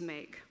for me to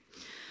make.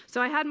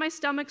 So I had my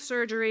stomach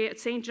surgery at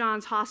St.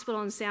 John's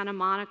Hospital in Santa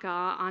Monica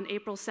on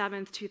April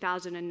 7th,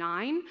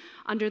 2009,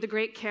 under the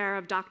great care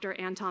of Dr.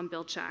 Anton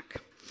Bilczek.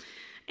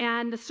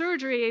 And the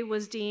surgery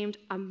was deemed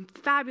a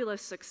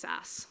fabulous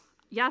success.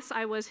 Yes,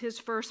 I was his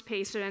first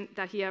patient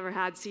that he ever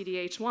had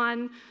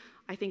CDH1.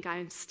 I think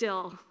I'm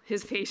still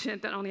his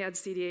patient that only had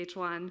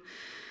CDH1.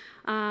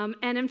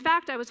 And in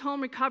fact, I was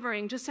home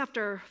recovering just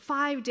after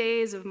 5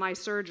 days of my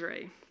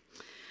surgery.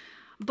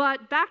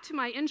 But back to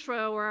my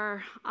intro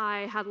where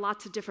I had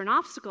lots of different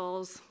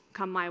obstacles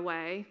come my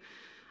way.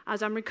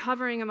 As I'm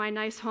recovering in my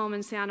nice home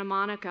in Santa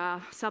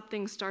Monica,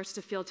 something starts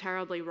to feel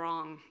terribly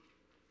wrong.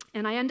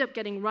 And I end up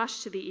getting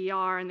rushed to the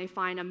ER, and they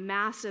find a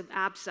massive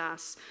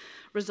abscess,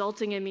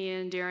 resulting in me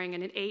enduring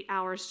an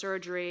 8-hour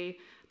surgery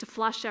to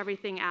flush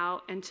everything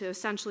out and to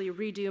essentially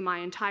redo my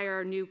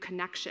entire new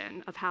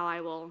connection of how I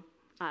will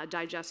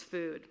digest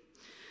food.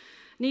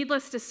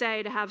 Needless to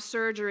say, to have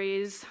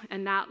surgeries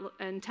and that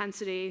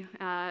intensity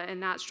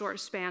in that short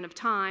span of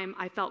time,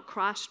 I felt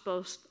crushed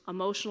both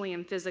emotionally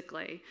and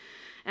physically.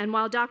 And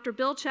while Dr.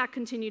 Bilczek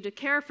continued to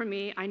care for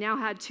me, I now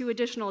had 2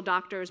 additional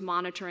doctors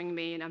monitoring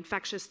me, an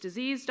infectious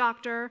disease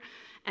doctor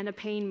and a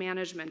pain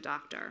management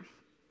doctor.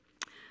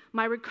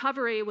 My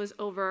recovery was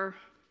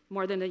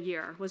more than a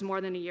year.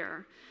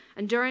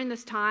 And during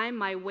this time,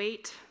 my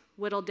weight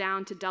whittled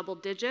down to double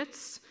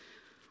digits.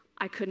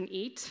 I couldn't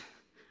eat.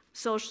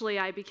 Socially,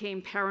 I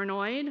became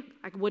paranoid.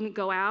 I wouldn't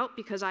go out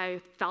because I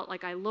felt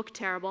like I looked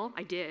terrible.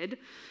 I did.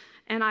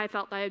 And I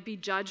felt that I'd be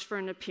judged for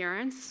an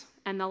appearance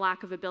and the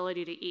lack of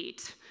ability to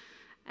eat.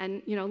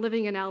 And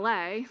living in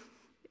LA,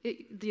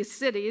 these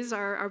cities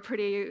are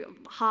pretty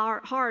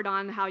hard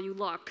on how you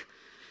look.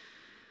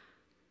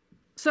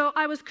 So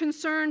I was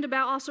concerned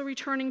about also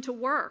returning to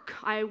work.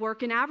 I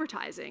work in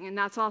advertising, and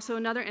that's also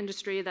another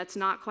industry that's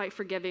not quite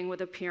forgiving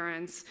with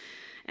appearance.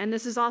 And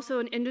this is also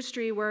an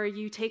industry where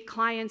you take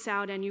clients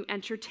out and you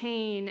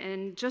entertain,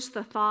 and just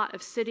the thought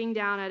of sitting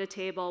down at a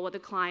table with a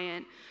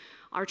client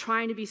or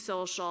trying to be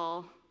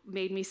social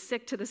made me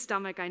sick to the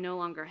stomach I no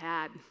longer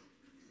had.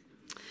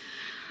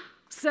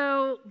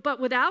 So, but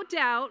without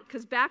doubt,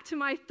 because back to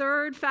my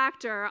third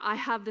factor, I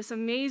have this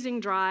amazing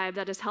drive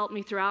that has helped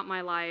me throughout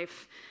my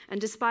life. And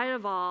despite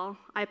of all,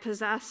 I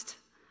possessed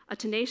a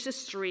tenacious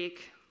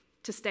streak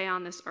to stay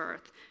on this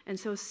earth. And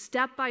so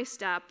step by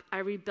step, I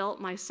rebuilt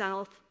my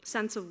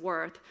sense of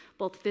worth,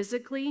 both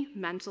physically,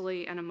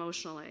 mentally, and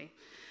emotionally.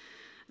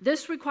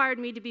 This required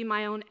me to be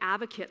my own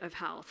advocate of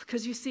health.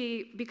 Because you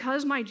see,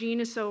 because my gene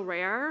is so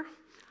rare,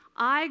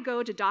 I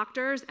go to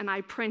doctors and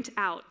I print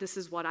out, this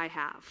is what I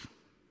have.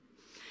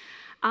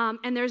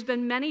 And there's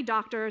been many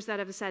doctors that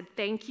have said,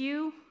 thank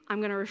you, I'm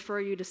going to refer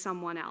you to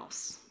someone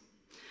else,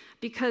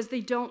 because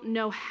they don't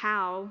know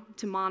how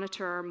to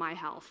monitor my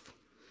health.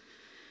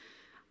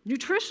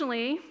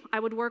 Nutritionally, I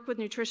would work with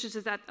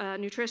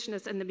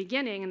nutritionists in the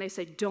beginning, and they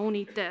say, don't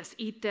eat this,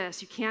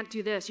 you can't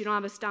do this, you don't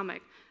have a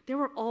stomach. They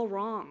were all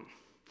wrong.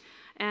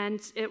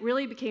 And it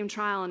really became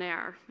trial and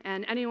error.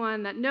 And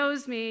anyone that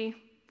knows me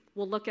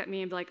will look at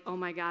me and be like, oh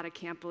my God, I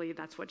can't believe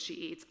that's what she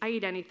eats. I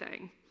eat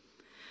anything.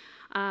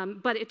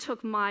 But it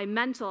took my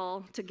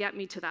mental to get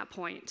me to that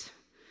point.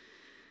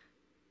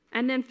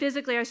 And then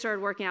physically, I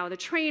started working out with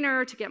a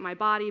trainer to get my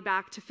body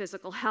back to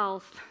physical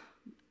health.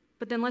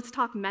 But then let's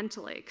talk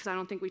mentally, because I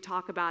don't think we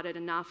talk about it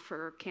enough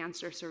for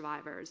cancer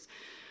survivors.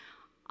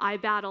 I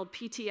battled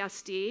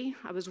PTSD.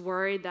 I was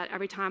worried that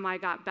every time I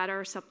got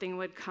better, something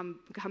would come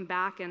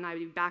back and I'd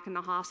be back in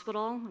the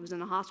hospital. I was in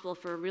the hospital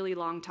for a really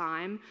long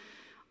time.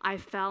 I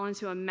fell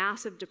into a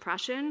massive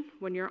depression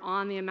when you're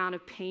on the amount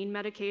of pain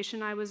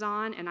medication I was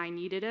on, and I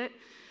needed it.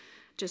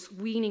 Just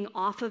weaning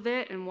off of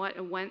it and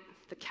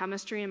the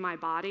chemistry in my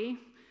body,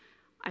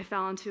 I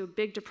fell into a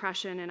big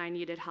depression and I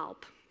needed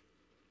help.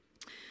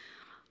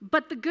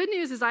 But the good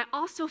news is I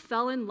also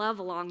fell in love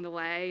along the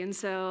way, and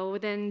so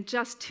within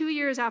just 2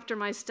 years after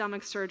my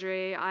stomach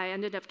surgery, I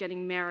ended up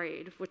getting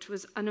married, which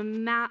was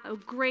a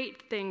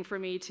great thing for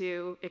me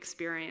to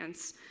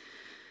experience.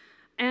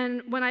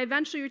 And when I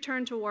eventually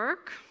returned to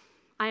work,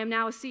 I am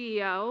now a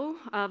CEO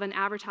of an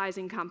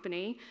advertising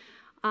company.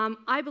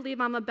 I believe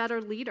I'm a better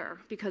leader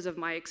because of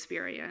my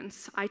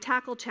experience. I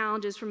tackle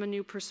challenges from a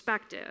new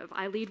perspective.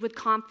 I lead with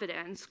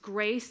confidence,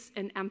 grace,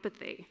 and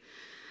empathy.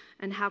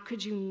 And how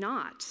could you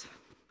not?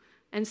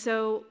 And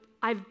so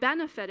I've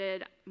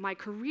benefited my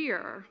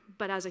career,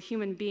 but as a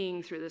human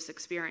being through this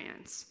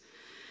experience.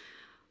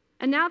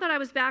 And now that I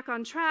was back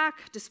on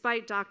track,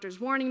 despite doctors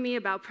warning me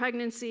about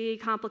pregnancy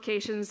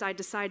complications, I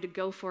decided to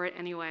go for it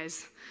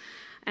anyways.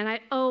 And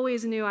I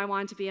always knew I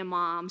wanted to be a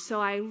mom,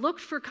 so I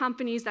looked for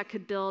companies that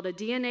could build a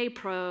DNA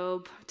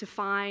probe to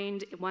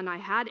find, when I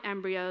had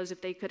embryos,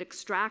 if they could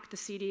extract the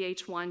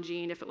CDH1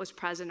 gene, if it was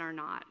present or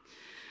not.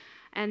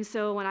 And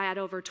so when I had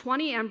over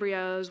 20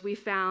 embryos, we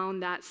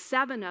found that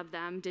 7 of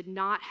them did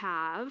not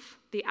have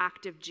the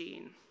active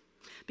gene,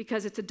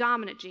 because it's a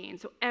dominant gene,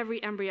 so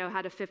every embryo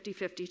had a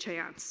 50-50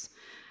 chance.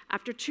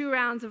 After 2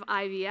 rounds of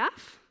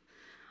IVF,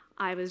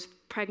 I was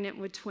pregnant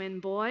with twin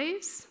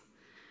boys,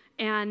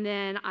 and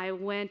then I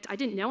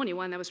didn't know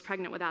anyone that was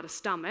pregnant without a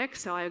stomach,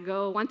 so I would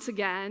go once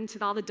again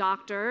to all the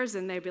doctors,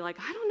 and they'd be like,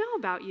 I don't know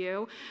about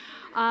you.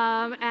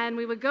 And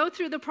we would go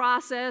through the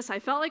process. I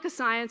felt like a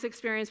science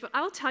experience, but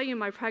I'll tell you,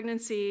 my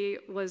pregnancy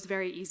was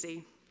very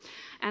easy.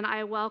 And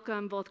I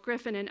welcome both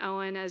Griffin and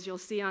Owen, as you'll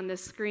see on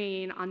this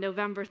screen, on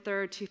November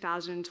 3rd,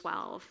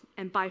 2012,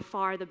 and by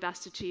far the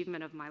best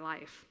achievement of my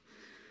life.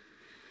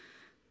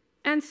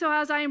 And so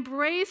as I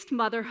embraced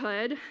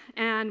motherhood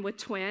and with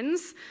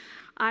twins,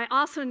 I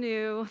also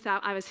knew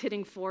that I was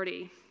hitting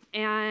 40.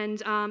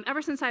 And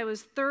ever since I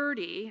was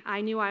 30, I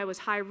knew I was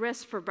high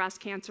risk for breast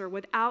cancer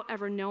without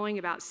ever knowing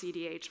about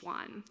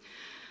CDH1.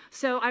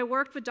 So I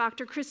worked with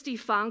Dr. Christy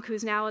Funk,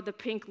 who's now at the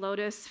Pink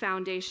Lotus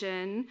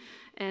Foundation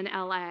in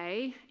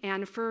LA,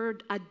 and for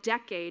a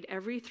decade,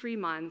 every 3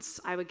 months,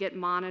 I would get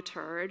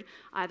monitored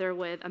either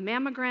with a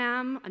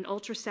mammogram, an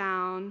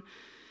ultrasound,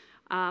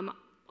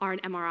 or an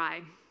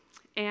MRI.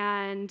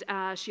 And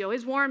she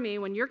always warned me,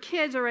 when your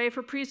kids are ready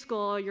for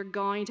preschool, you're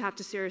going to have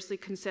to seriously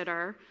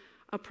consider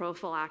a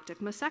prophylactic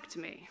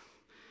mastectomy.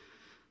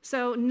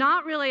 So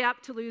not really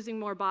up to losing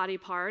more body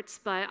parts,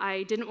 but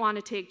I didn't want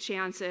to take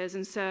chances.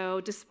 And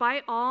so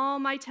despite all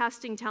my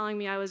testing telling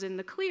me I was in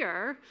the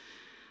clear,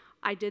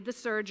 I did the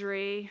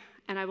surgery,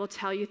 and I will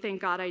tell you,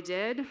 thank God I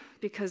did,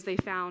 because they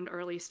found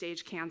early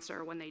stage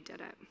cancer when they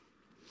did it.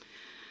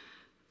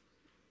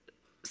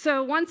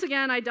 So once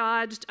again, I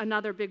dodged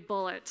another big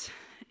bullet.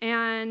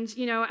 And,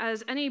 you know,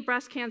 as any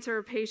breast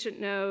cancer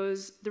patient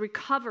knows, the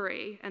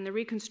recovery and the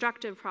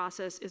reconstructive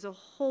process is a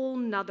whole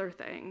nother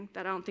thing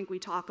that I don't think we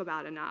talk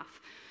about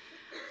enough.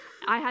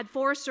 I had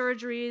 4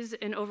 surgeries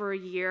in over a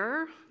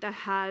year that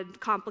had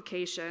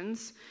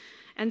complications.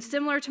 And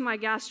similar to my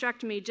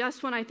gastrectomy,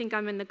 just when I think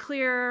I'm in the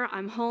clear,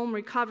 I'm home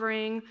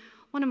recovering,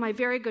 one of my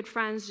very good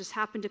friends just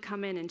happened to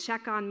come in and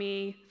check on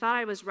me, thought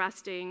I was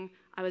resting,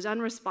 I was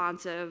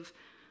unresponsive,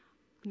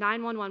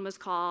 911 was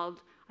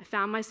called. I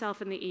found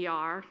myself in the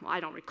ER. Well, I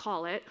don't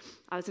recall it.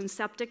 I was in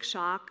septic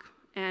shock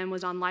and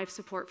was on life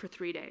support for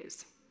 3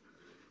 days,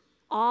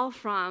 all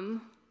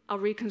from a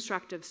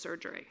reconstructive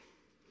surgery.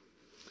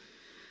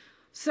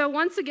 So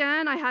once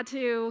again, I had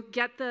to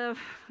get the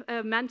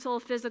mental,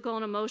 physical,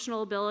 and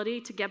emotional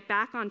ability to get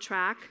back on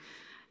track,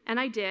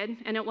 and I did,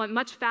 and it went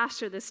much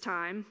faster this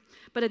time.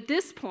 But at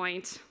this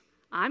point,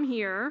 I'm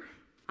here,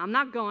 I'm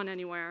not going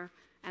anywhere,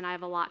 and I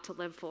have a lot to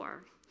live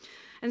for.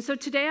 And so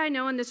today I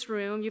know in this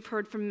room, you've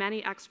heard from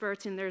many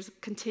experts, and there's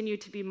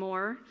continued to be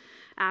more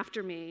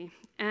after me.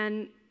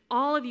 And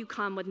all of you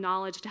come with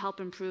knowledge to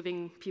help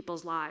improving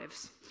people's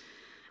lives.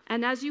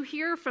 And as you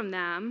hear from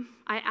them,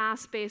 I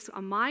ask, based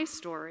on my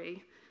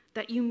story,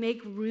 that you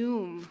make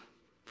room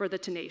for the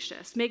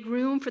tenacious, make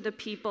room for the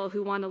people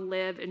who want to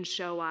live and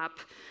show up,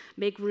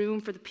 make room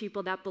for the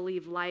people that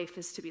believe life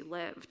is to be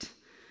lived.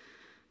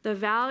 The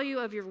value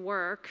of your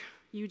work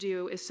you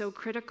do is so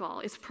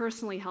critical. It's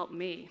personally helped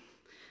me.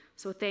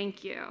 So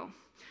thank you.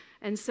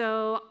 And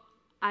so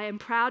I am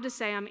proud to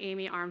say I'm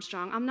Amy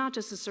Armstrong. I'm not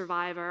just a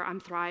survivor, I'm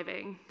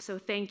thriving. So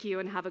thank you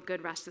and have a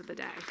good rest of the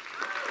day.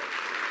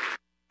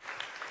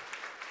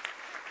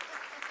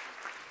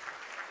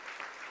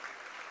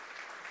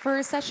 For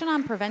a session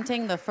on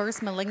preventing the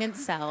first malignant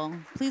cell,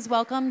 please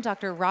welcome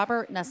Dr.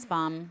 Robert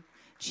Nussbaum,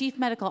 Chief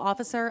Medical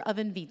Officer of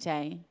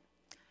Invitae,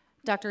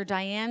 Dr.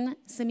 Diane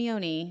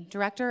Simeone,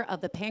 Director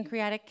of the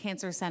Pancreatic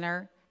Cancer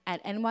Center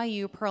at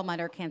NYU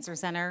Perlmutter Cancer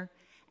Center,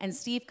 and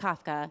Steve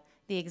Kafka,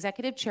 the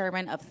Executive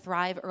Chairman of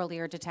Thrive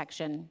Earlier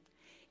Detection.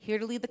 Here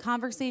to lead the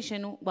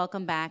conversation,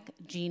 welcome back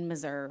Jean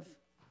Meserve.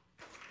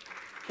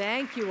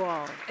 Thank you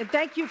all, and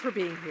thank you for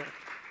being here.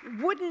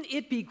 Wouldn't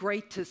it be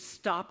great to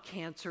stop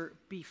cancer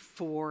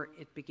before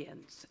it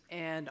begins?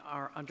 And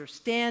our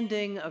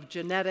understanding of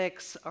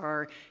genetics,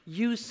 our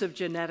use of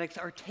genetics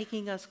are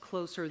taking us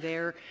closer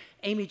there.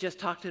 Amy just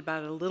talked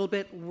about it a little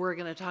bit. We're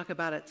going to talk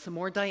about it some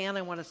more. Diane,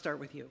 I want to start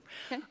with you.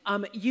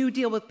 Okay. You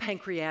deal with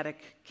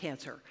pancreatic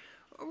cancer.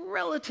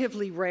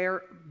 Relatively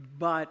rare,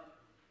 but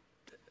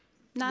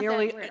not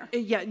that rare.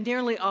 Yeah,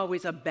 nearly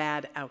always a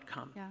bad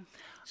outcome. Yeah.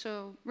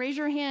 So raise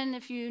your hand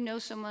if you know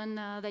someone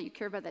that you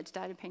care about that's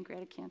died of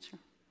pancreatic cancer.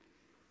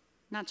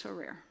 Not so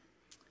rare.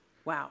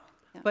 Wow.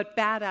 Yeah. But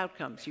bad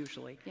outcomes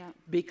usually, yeah,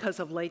 because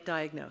of late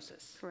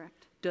diagnosis.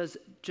 Correct. Does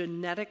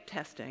genetic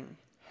testing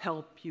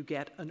help you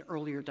get an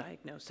earlier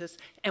diagnosis?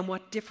 And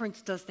what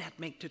difference does that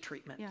make to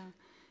treatment? Yeah.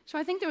 So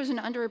I think there was an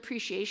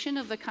underappreciation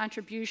of the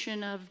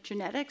contribution of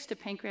genetics to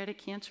pancreatic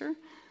cancer.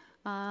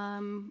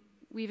 And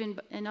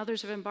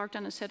others have embarked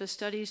on a set of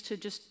studies to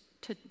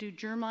do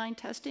germline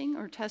testing,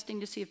 or testing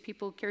to see if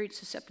people carried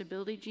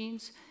susceptibility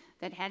genes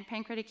that had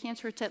pancreatic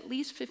cancer. It's at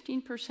least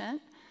 15%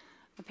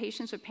 of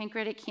patients with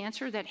pancreatic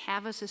cancer that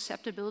have a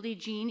susceptibility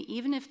gene,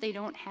 even if they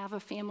don't have a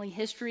family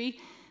history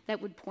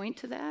that would point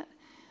to that.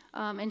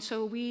 And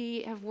so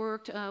we have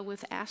worked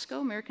with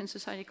ASCO, American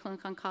Society of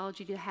Clinical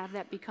Oncology, to have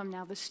that become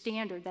now the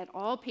standard, that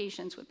all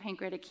patients with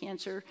pancreatic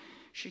cancer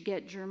should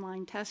get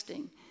germline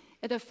testing.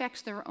 It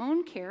affects their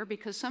own care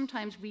because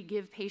sometimes we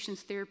give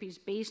patients therapies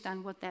based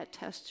on what that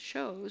test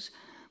shows,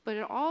 but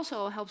it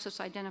also helps us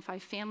identify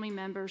family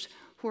members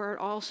who are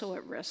also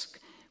at risk,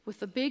 with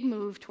the big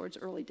move towards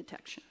early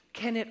detection.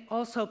 Can it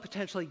also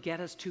potentially get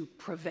us to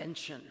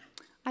prevention?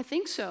 I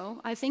think so.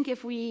 I think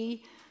if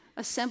we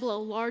assemble a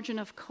large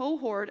enough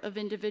cohort of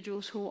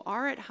individuals who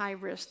are at high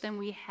risk, then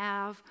we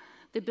have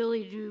the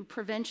ability to do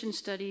prevention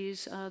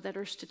studies that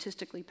are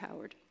statistically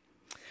powered.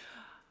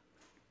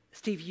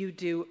 Steve, you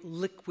do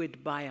liquid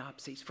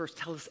biopsies. First,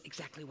 tell us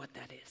exactly what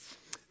that is.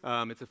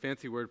 It's a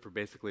fancy word for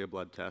basically a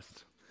blood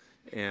test.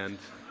 And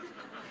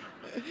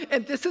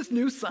and this is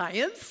new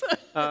science?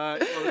 Well,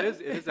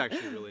 it is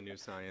actually really new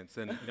science.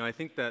 And I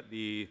think that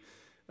the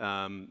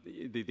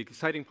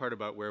exciting part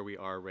about where we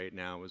are right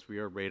now is we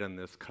are right on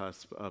this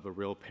cusp of a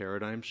real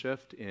paradigm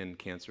shift in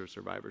cancer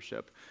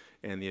survivorship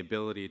and the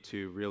ability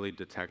to really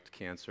detect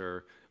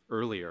cancer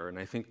earlier. And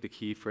I think the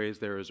key phrase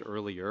there is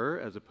earlier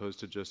as opposed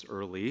to just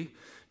early,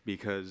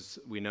 because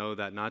we know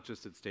that not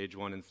just at stage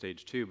 1 and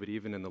stage 2, but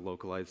even in the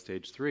localized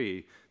stage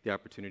 3, the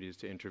opportunities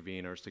to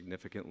intervene are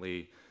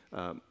significantly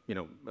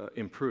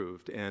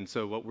improved. And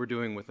so what we're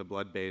doing with a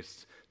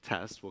blood-based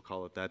test, we'll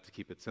call it that to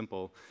keep it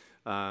simple,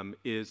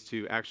 is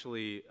to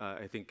actually,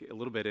 I think a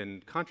little bit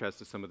in contrast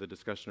to some of the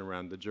discussion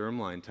around the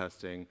germline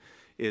testing,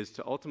 is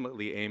to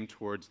ultimately aim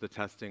towards the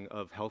testing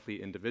of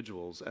healthy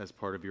individuals as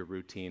part of your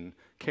routine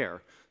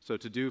care. So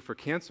to do for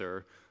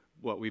cancer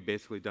what we've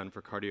basically done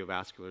for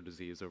cardiovascular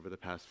disease over the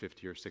past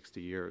 50 or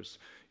 60 years,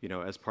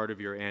 as part of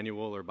your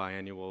annual or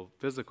biannual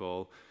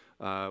physical,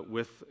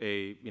 with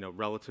a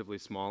relatively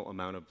small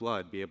amount of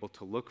blood, be able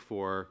to look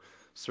for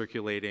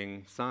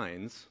circulating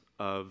signs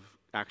of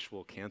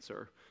actual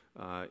cancer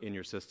in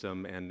your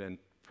system and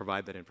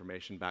provide that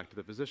information back to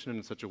the physician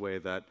in such a way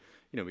that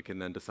we can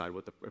then decide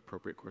what the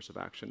appropriate course of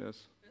action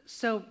is.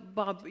 So,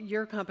 Bob,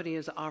 your company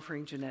is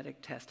offering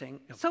genetic testing.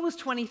 Yep. So is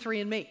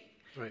 23andMe.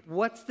 Right.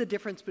 What's the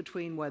difference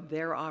between what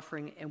they're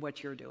offering and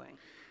what you're doing?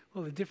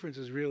 Well, the difference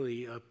is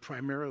really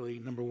primarily,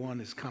 number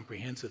one, is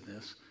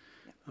comprehensiveness.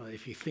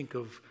 If you think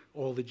of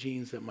all the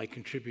genes that might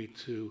contribute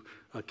to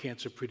a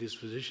cancer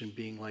predisposition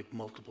being like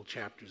multiple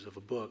chapters of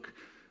a book,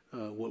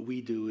 what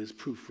we do is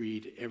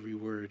proofread every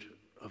word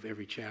of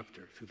every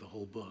chapter through the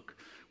whole book.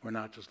 We're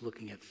not just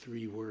looking at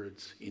 3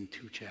 words in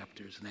 2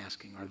 chapters and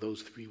asking, are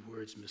those 3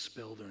 words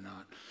misspelled or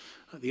not?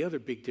 The other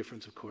big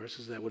difference, of course,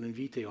 is that what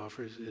Invitae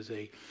offers is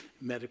a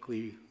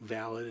medically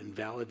valid and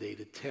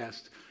validated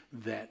test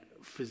that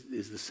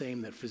is the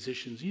same that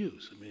physicians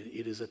use. I mean,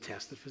 it is a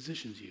test that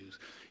physicians use.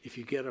 If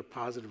you get a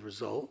positive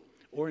result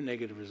or a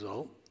negative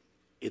result,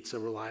 it's a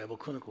reliable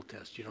clinical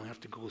test. You don't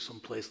have to go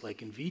someplace like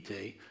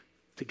Invitae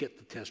to get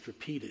the test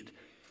repeated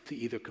to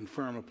either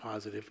confirm a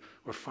positive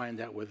or find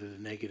out whether the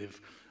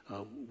negative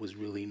was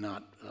really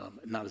not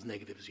as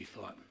negative as you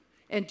thought.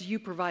 And do you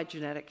provide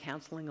genetic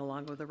counseling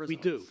along with the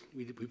results?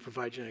 We do. We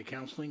provide genetic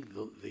counseling.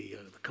 The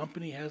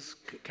company has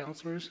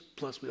counselors,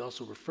 plus we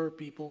also refer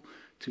people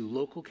to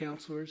local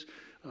counselors.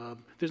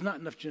 There's not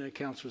enough genetic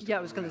counselors to go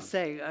I was going to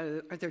say,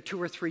 are there 2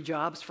 or 3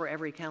 jobs for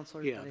every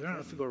counselor? Yeah, there are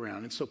enough to go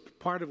around. And so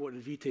part of what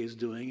Invitae is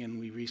doing,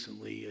 and we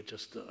recently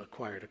just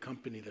acquired a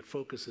company that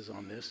focuses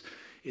on this,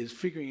 is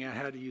figuring out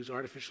how to use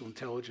artificial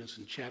intelligence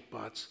and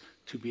chatbots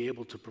to be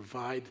able to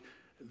provide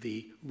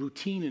the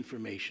routine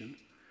information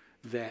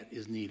that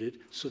is needed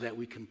so that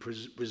we can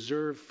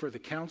reserve for the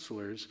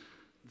counselors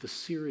the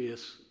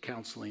serious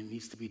counseling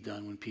needs to be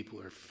done when people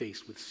are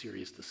faced with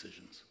serious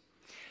decisions.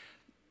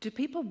 Do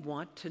people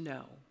want to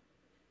know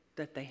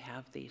that they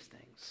have these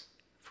things?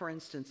 For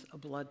instance, a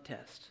blood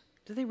test.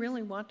 Do they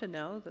really want to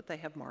know that they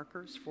have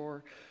markers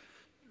for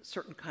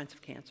certain kinds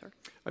of cancer?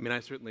 I mean, I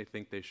certainly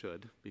think they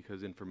should,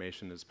 because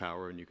information is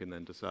power and you can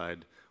then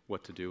decide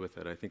what to do with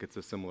it. I think it's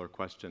a similar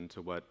question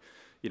to what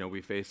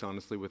we face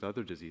honestly with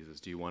other diseases.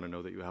 Do you want to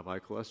know that you have high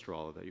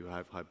cholesterol, that you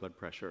have high blood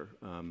pressure?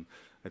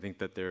 I think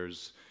that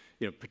there's,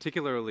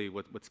 particularly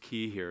what's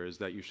key here is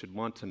that you should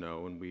want to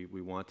know, and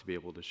we want to be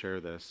able to share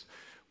this,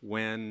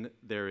 when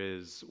there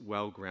is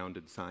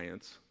well-grounded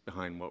science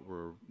behind what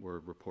we're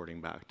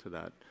reporting back to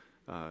that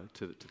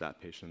to that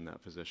patient and that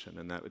physician,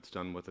 and that it's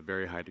done with a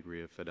very high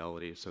degree of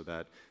fidelity so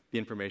that the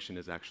information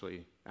is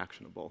actually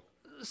actionable.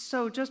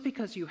 So just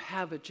because you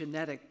have a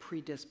genetic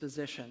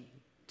predisposition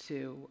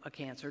to a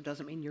cancer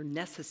doesn't mean you're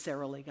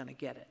necessarily going to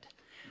get it.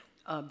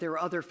 There are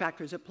other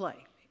factors at play,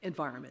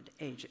 environment,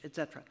 age,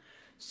 etc.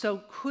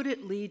 So could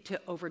it lead to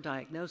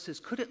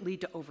overdiagnosis? Could it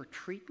lead to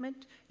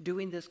overtreatment,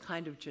 doing this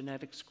kind of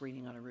genetic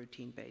screening on a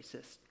routine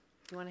basis?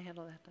 Do you want to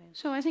handle that, Diane?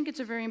 So I think it's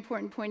a very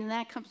important point, and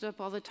that comes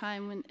up all the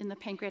time in the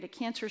pancreatic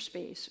cancer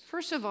space.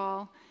 First of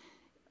all,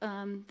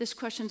 this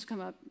question's come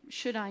up,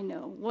 should I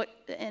know?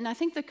 And I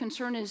think the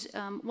concern is,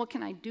 what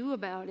can I do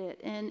about it?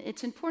 And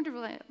it's important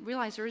to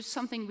realize there is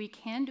something we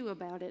can do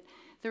about it.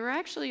 There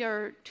actually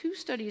are 2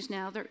 studies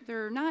now,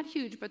 they're not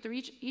huge, but they're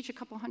each a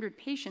couple hundred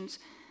patients,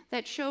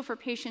 that show for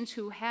patients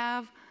who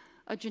have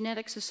a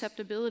genetic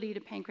susceptibility to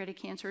pancreatic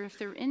cancer, if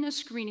they're in a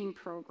screening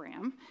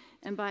program,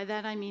 and by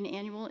that I mean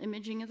annual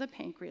imaging of the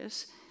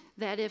pancreas,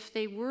 that if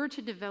they were to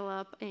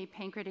develop a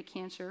pancreatic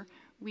cancer,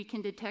 we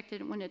can detect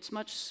it when it's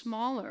much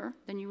smaller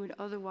than you would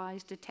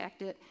otherwise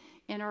detect it,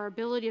 and our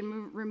ability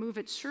to remove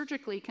it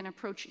surgically can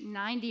approach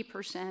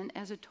 90%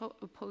 as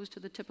opposed to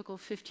the typical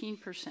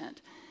 15%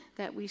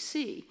 that we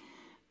see.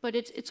 But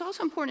it's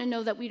also important to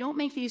know that we don't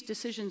make these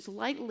decisions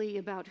lightly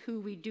about who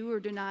we do or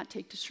do not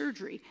take to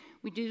surgery.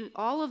 We do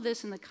all of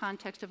this in the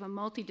context of a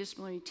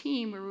multidisciplinary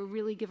team where we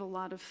really give a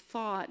lot of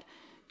thought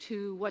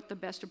to what the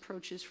best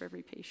approach is for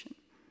every patient.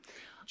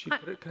 Chief,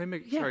 can I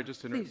make, sorry,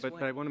 just to interrupt,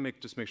 but I want to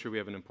just make sure we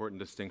have an important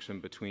distinction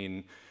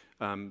between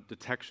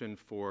detection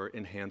for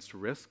enhanced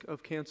risk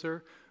of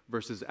cancer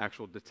versus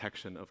actual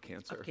detection of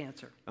cancer.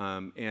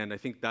 And I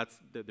think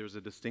there's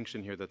a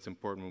distinction here that's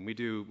important. When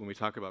we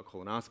talk about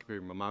colonoscopy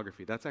or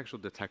mammography, that's actual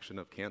detection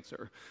of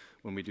cancer.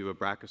 When we do a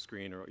BRCA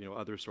screen or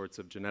other sorts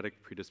of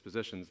genetic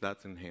predispositions,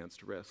 that's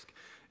enhanced risk.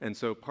 And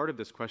so part of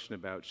this question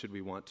about should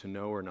we want to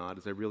know or not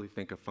is I really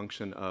think a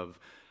function of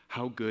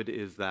how good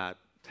is that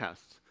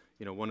test.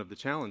 One of the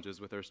challenges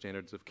with our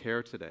standards of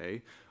care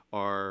today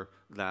are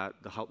that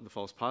the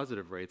false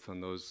positive rates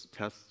on those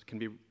tests can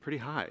be pretty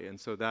high. And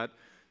so that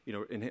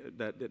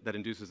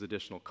induces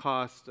additional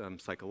cost,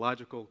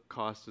 psychological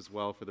cost as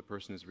well for the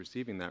person who's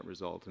receiving that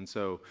result. And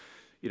so,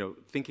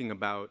 thinking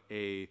about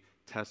a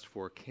test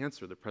for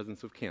cancer, the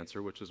presence of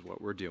cancer, which is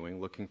what we're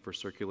doing, looking for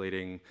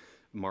circulating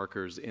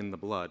markers in the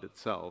blood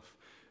itself,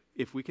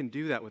 if we can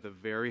do that with a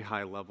very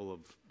high level of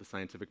the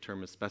scientific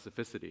term is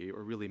specificity,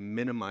 or really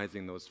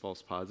minimizing those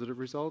false positive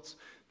results,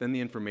 then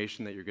the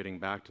information that you're getting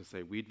back to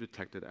say we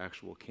detected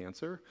actual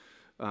cancer,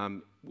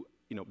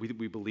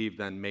 we believe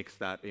then makes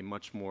that a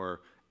much more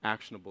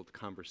actionable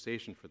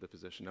conversation for the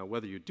physician. Now,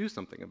 whether you do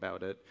something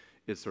about it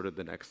is sort of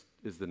the next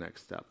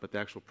step, but the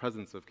actual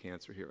presence of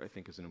cancer here, I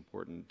think, is an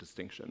important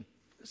distinction.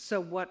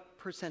 So, what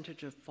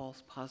percentage of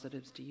false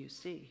positives do you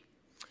see?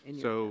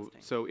 So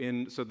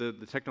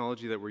the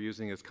technology that we're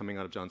using is coming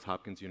out of Johns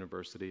Hopkins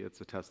University.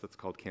 It's a test that's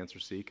called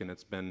CancerSeek, and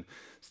it's been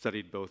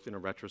studied both in a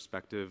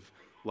retrospective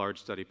large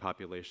study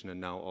population and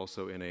now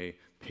also in a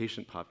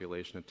patient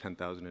population of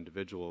 10,000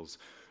 individuals.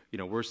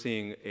 We're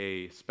seeing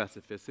a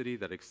specificity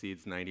that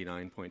exceeds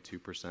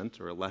 99.2%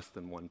 or a less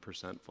than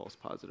 1% false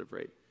positive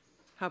rate.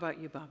 How about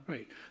you, Bob?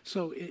 Right.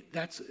 So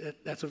that's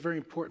a very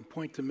important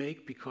point to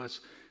make because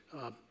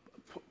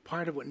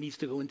part of what needs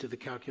to go into the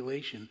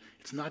calculation,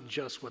 it's not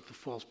just what the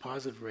false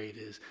positive rate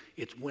is,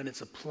 it's when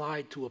it's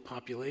applied to a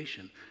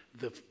population.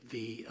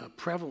 The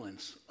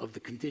prevalence of the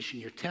condition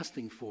you're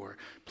testing for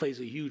plays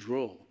a huge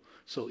role.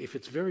 So if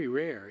it's very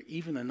rare,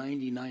 even a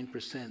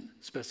 99%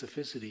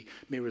 specificity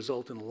may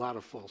result in a lot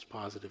of false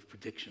positive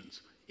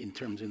predictions in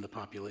terms in the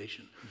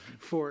population. Mm-hmm.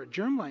 For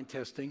germline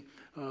testing,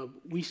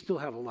 we still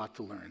have a lot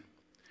to learn.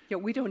 Yeah,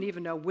 we don't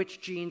even know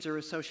which genes are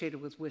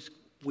associated with which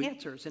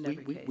cancers in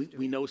every case.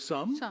 We know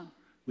some.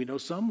 We know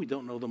some, we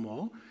don't know them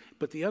all.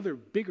 But the other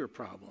bigger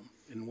problem,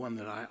 and one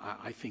that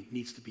I think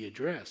needs to be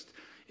addressed,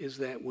 is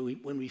that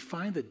when we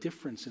find a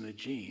difference in a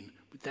gene,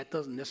 that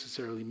doesn't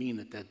necessarily mean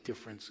that that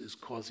difference is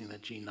causing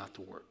that gene not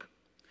to work.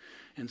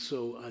 And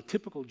so a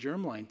typical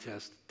germline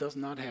test does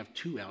not have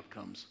 2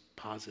 outcomes,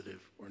 positive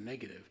or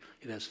negative.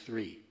 It has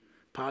 3,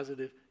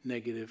 positive,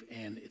 negative,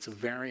 and it's a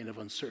variant of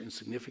uncertain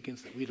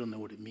significance that we don't know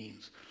what it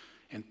means.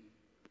 And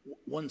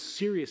one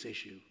serious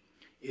issue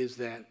is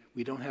that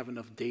we don't have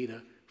enough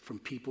data from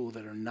people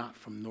that are not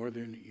from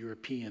Northern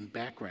European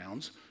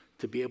backgrounds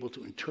to be able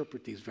to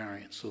interpret these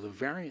variants. So the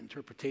variant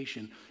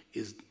interpretation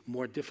is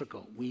more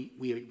difficult.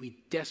 We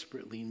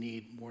desperately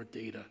need more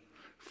data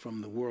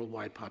from the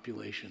worldwide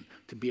population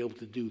to be able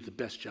to do the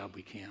best job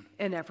we can.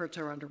 And efforts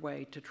are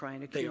underway to try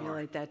and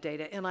accumulate that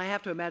data. And I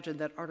have to imagine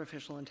that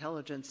artificial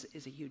intelligence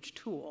is a huge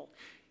tool.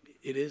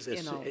 It is,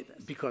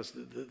 because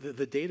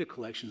the data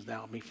collections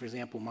now, for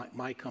example,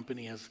 my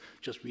company has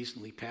just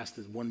recently passed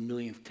the 1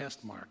 millionth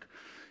test mark.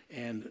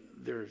 And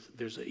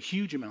there's a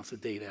huge amounts of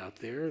data out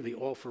there. The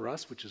All For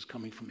Us, which is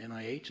coming from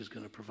NIH, is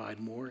going to provide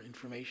more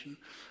information.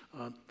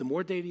 The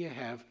more data you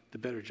have, the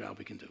better job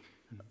we can do.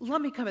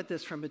 Let me come at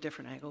this from a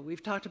different angle.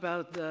 We've talked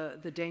about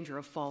the danger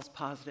of false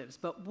positives,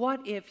 but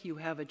what if you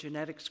have a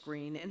genetic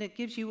screen and it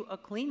gives you a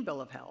clean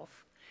bill of health,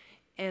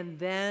 and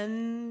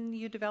then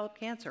you develop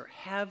cancer?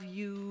 Have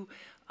you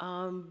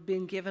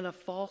been given a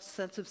false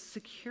sense of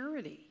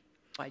security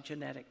by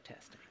genetic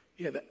testing?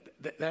 Yeah,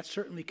 that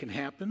certainly can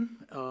happen.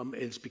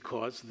 It's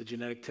because the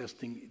genetic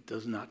testing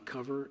does not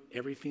cover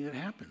everything that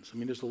happens. I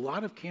mean, there's a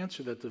lot of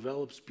cancer that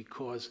develops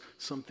because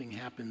something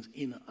happens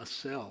in a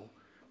cell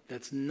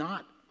that's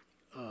not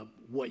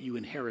what you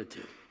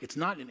inherited. It's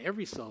not in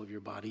every cell of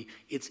your body,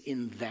 it's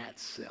in that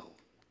cell,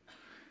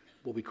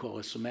 what we call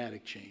a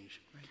somatic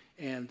change. Right.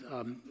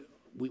 And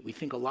we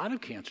think a lot of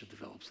cancer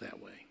develops that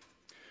way.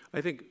 I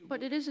think,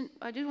 but it isn't.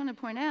 I do want to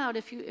point out,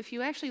 if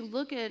you actually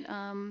look at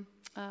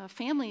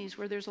families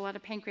where there's a lot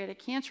of pancreatic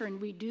cancer, and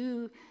we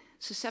do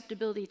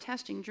susceptibility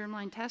testing,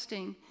 germline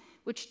testing,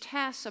 which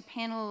tests a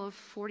panel of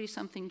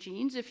 40-something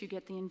genes, if you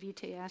get the in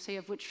vitro assay,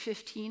 of which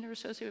 15 are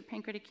associated with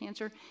pancreatic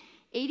cancer.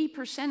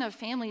 80% of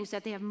families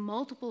that they have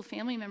multiple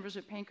family members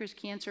with pancreas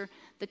cancer,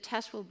 the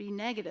test will be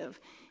negative.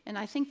 And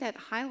I think that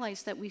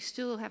highlights that we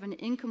still have an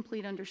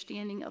incomplete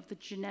understanding of the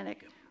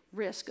genetic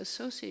risk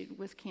associated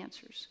with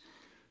cancers.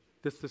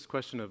 This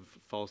question of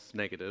false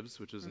negatives,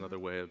 which is another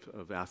way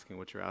of asking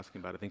what you're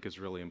asking about, I think is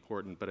really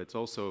important, but it's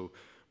also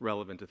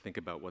relevant to think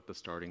about what the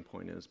starting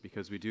point is,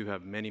 because we do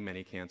have many,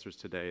 many cancers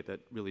today that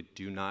really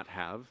do not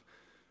have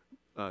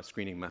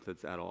screening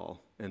methods at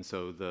all. And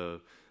so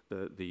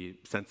the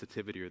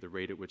sensitivity or the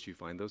rate at which you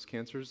find those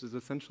cancers is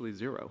essentially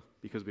zero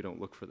because we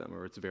don't look for them,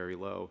 or it's very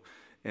low.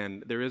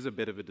 And there is a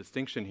bit of a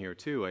distinction here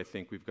too. I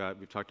think we've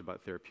talked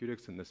about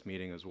therapeutics in this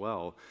meeting as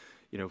well.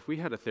 You know, if we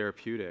had a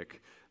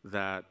therapeutic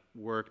that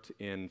worked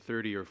in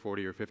 30 or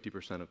 40 or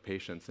 50% of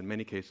patients, in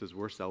many cases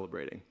we're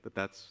celebrating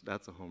that's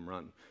a home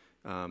run.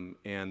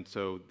 And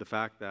so the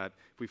fact that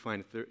if we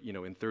find,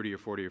 in 30 or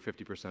 40 or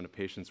 50% of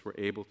patients we're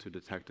able to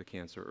detect a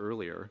cancer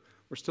earlier,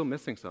 we're still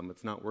missing some,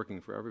 it's not working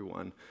for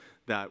everyone,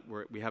 that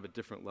we have a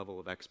different level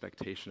of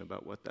expectation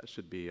about what that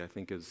should be, I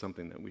think is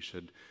something that we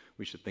should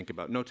think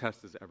about. No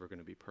test is ever going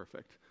to be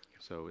perfect.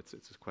 So it's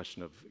a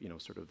question of,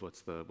 sort of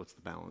what's the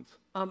balance.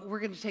 We're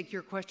going to take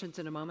your questions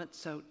in a moment,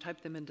 so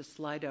type them into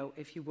Slido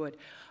if you would.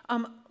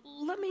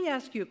 Let me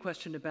ask you a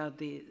question about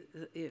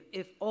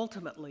if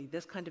ultimately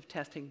this kind of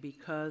testing,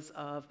 because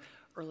of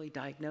early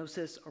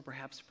diagnosis or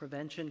perhaps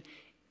prevention,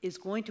 is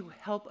going to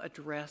help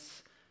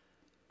address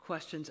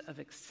questions of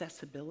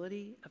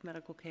accessibility of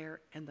medical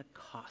care and the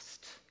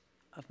cost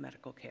of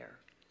medical care.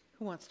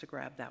 Who wants to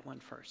grab that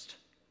one first?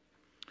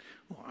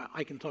 Well,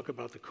 I can talk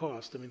about the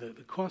cost. I mean,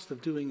 the cost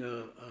of doing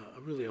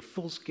really a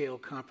full-scale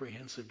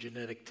comprehensive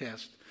genetic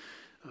test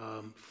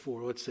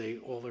for, let's say,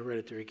 all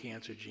hereditary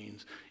cancer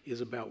genes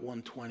is about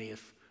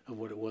 1/20th of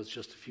what it was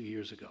just a few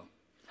years ago.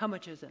 How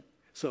much is it?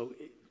 So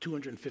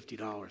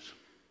 $250.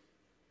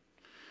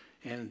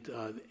 And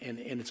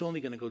it's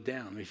only going to go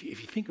down. If you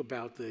think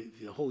about the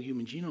whole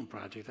Human Genome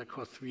Project, that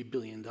cost $3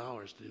 billion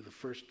to do the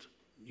first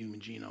human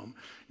genome.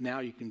 Now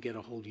you can get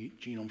a whole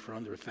genome for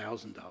under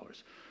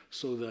 $1,000.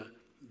 So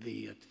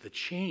the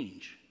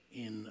change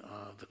in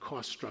the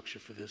cost structure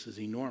for this is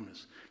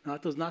enormous. Now,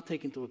 it does not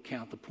take into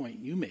account the point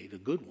you made, a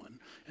good one,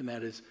 and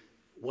that is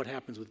what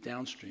happens with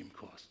downstream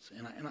costs.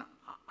 And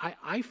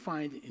I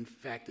find, in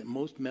fact, that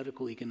most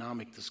medical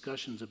economic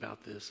discussions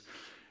about this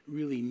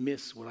really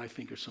miss what I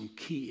think are some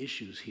key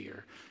issues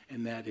here,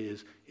 and that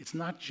is, it's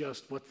not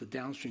just what the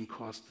downstream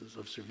cost is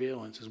of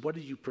surveillance, is what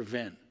did you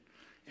prevent,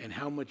 and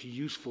how much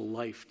useful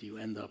life do you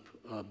end up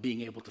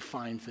being able to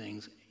find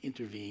things,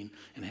 intervene,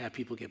 and have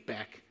people get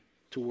back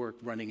to work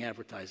running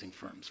advertising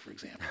firms, for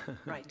example.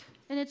 Right.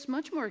 And it's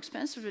much more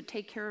expensive to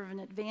take care of an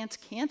advanced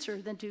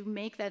cancer than to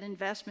make that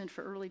investment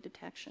for early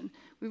detection.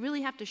 We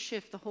really have to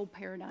shift the whole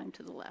paradigm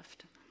to the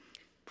left.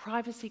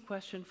 Privacy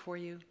question for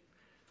you.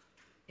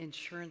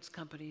 Insurance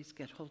companies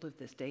get hold of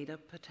this data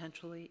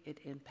potentially. It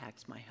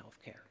impacts my health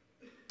care.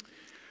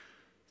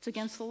 It's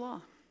against the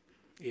law.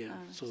 Yeah,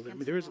 so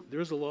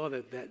there's a law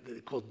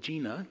that called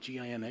GINA,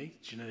 G-I-N-A,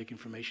 Genetic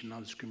Information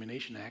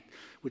Non-Discrimination Act,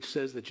 which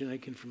says that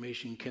genetic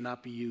information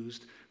cannot be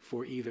used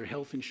for either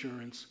health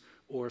insurance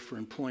or for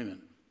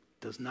employment.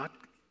 Does not,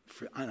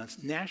 on a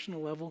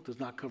national level, does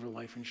not cover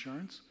life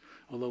insurance,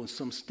 although in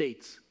some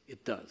states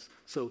it does.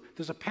 So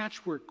there's a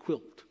patchwork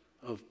quilt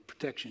of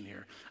protection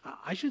here.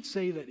 I should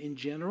say that in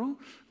general,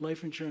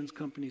 life insurance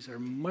companies are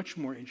much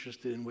more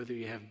interested in whether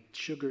you have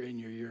sugar in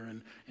your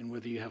urine and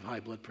whether you have high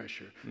blood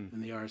pressure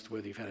than they are as to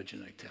whether you've had a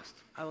genetic test.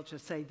 I will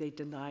just say they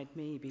denied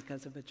me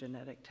because of a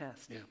genetic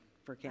test. Yeah.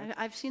 For cancer.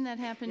 I've seen that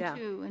happen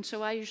too, and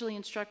so I usually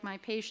instruct my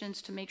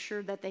patients to make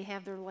sure that they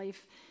have their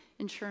life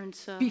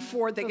insurance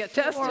before they get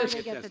tested. Before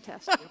they get the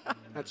test.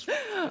 That's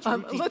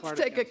let's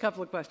take a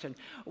couple of questions.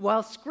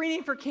 While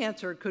screening for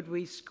cancer, could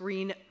we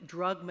screen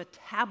drug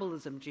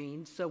metabolism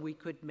genes so we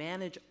could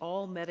manage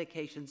all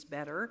medications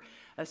better,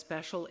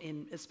 especially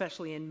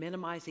in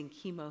minimizing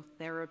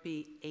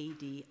chemotherapy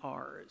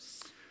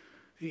ADRs?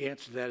 The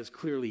answer to that is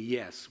clearly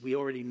yes. We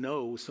already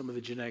know some of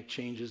the genetic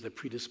changes that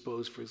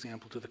predispose, for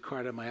example, to the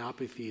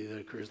cardiomyopathy that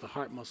occurs, the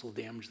heart muscle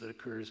damage that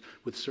occurs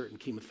with certain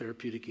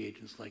chemotherapeutic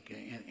agents like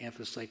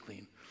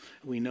anthracycline.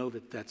 We know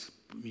that that's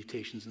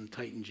mutations in the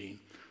Titin gene.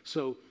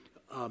 So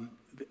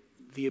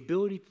the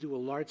ability to do a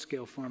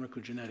large-scale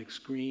pharmacogenetic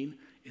screen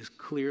is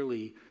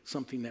clearly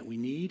something that we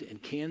need and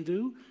can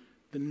do.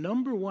 The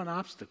number one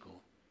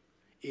obstacle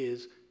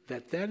is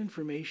that that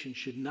information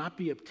should not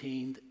be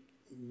obtained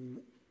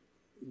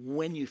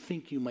when you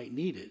think you might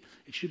need it.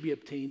 It should be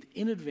obtained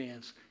in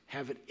advance,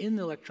 have it in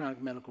the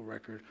electronic medical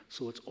record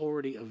so it's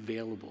already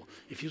available.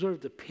 If you sort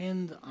of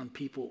depend on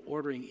people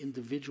ordering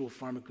individual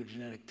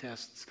pharmacogenetic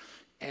tests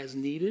as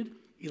needed,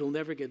 it'll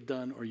never get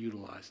done or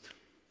utilized.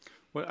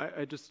 Well,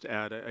 I just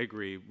add, I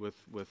agree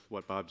with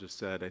what Bob just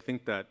said. I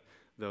think that,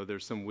 though,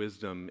 there's some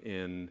wisdom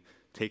in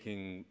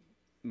taking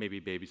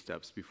maybe baby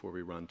steps before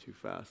we run too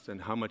fast,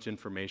 and how much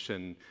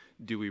information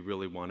do we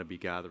really want to be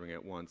gathering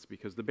at once,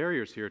 because the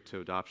barriers here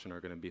to adoption are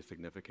going to be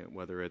significant,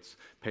 whether it's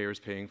payers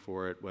paying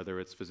for it, whether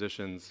it's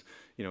physicians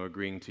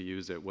agreeing to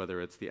use it, whether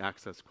it's the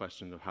access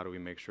question of how do we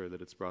make sure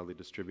that it's broadly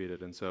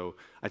distributed. And so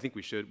I think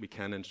we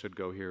can and should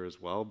go here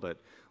as well,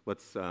 but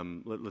let's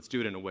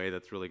do it in a way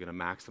that's really going to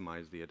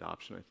maximize the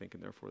adoption, I think,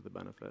 and therefore the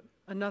benefit.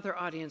 Another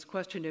audience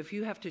question: if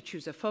you have to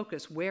choose a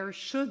focus, where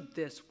should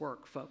this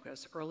work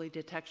focus? Early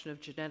detection of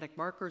genetic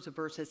markers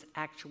versus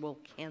actual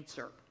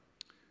cancer?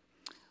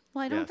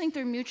 Well, I don't think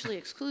they're mutually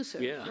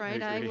exclusive, Yeah,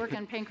 right? I work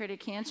on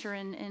pancreatic cancer,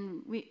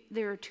 and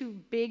there are two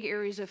big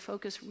areas of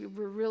focus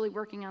we're really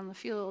working on in the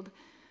field,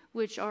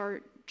 which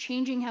are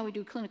changing how we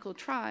do clinical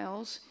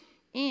trials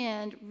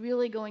and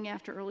really going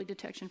after early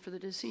detection for the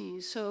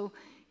disease. So,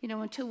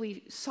 until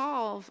we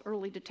solve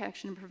early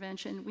detection and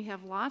prevention, we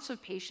have lots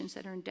of patients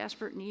that are in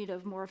desperate need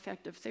of more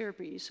effective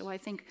therapies. So I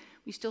think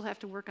we still have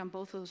to work on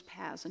both those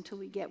paths until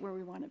we get where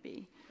we want to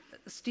be.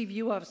 Steve,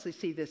 you obviously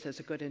see this as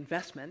a good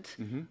investment.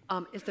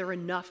 Mm-hmm. Is there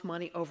enough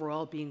money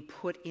overall being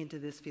put into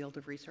this field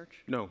of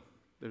research? No,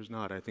 there's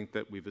not. I think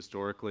that we've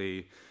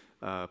historically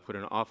put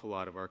an awful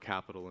lot of our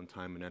capital and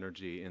time and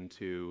energy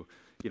into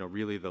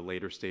really the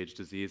later stage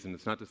disease. And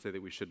it's not to say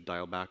that we should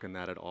dial back on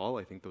that at all.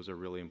 I think those are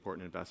really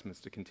important investments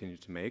to continue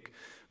to make.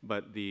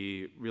 But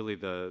the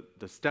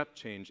step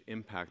change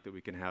impact that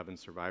we can have in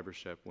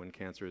survivorship when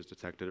cancer is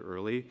detected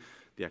early,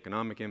 the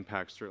economic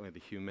impact, certainly the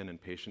human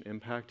and patient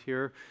impact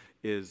here,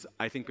 is,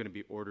 I think, going to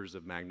be orders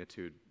of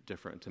magnitude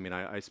different. I mean,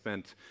 I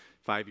spent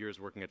 5 years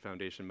working at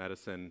Foundation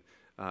Medicine,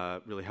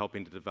 really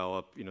helping to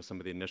develop, some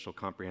of the initial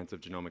comprehensive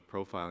genomic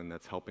profiling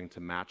that's helping to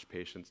match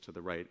patients to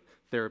the right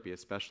therapy,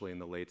 especially in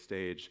the late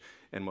stage.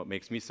 And what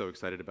makes me so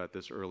excited about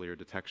this earlier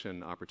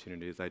detection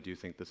opportunity is I do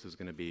think this is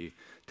going to be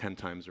 10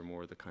 times or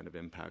more the kind of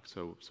impact.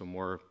 So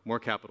more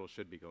capital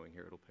should be going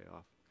here. It'll pay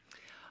off.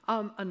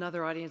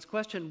 Another audience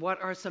question: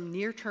 what are some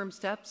near-term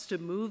steps to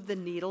move the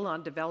needle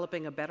on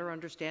developing a better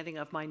understanding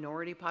of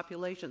minority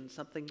populations?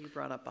 Something you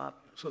brought up, Bob.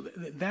 So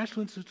the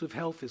National Institute of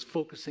Health is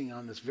focusing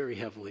on this very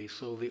heavily.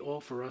 So the All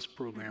for Us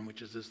program,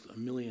 which is this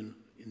 1 million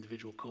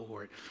individual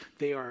cohort,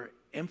 they are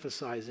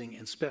emphasizing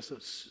and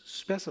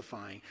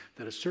specifying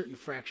that a certain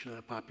fraction of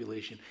the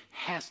population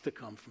has to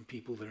come from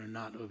people that are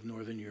not of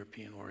Northern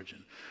European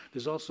origin.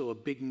 There's also a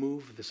big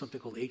move. There's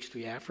something called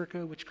H3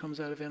 Africa, which comes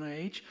out of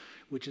NIH,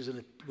 which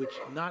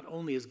not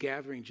only is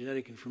gathering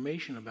genetic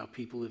information about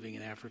people living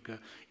in Africa,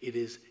 it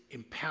is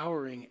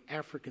empowering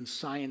African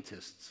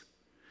scientists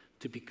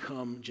to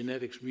become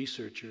genetics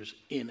researchers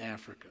in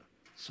Africa.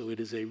 So it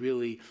is a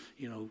really,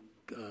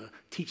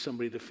 teach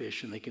somebody to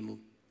fish and they can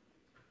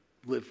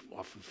live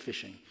off of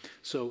fishing.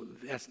 So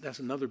that's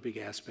another big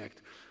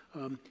aspect.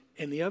 And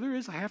the other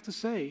is, I have to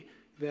say,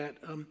 that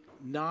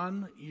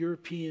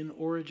non-European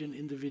origin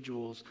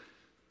individuals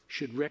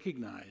should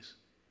recognize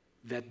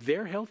that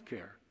their health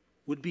care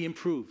would be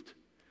improved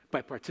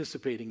by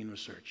participating in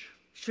research.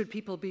 Should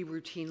people be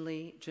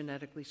routinely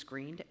genetically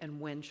screened,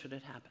 and when should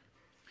it happen?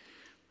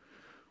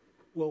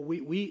 Well,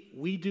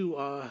 we do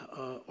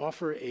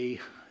offer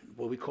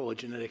what we call a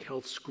genetic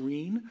health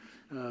screen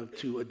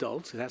to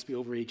adults. It has to be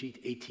over age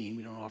 18.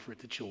 We don't offer it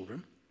to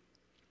children.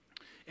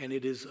 And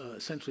it is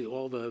essentially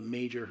all the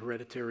major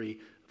hereditary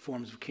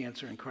forms of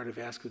cancer and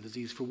cardiovascular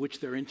disease for which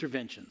there are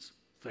interventions.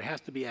 So there has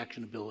to be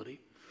actionability.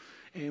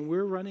 And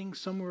we're running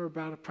somewhere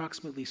about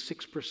approximately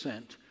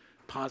 6%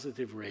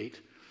 positive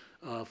rate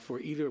for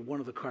either one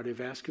of the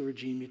cardiovascular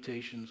gene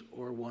mutations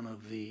or one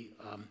of the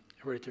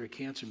hereditary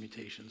cancer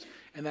mutations.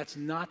 And that's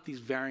not these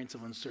variants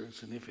of uncertain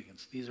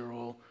significance. These are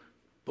all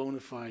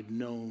bona fide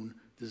known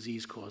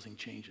disease-causing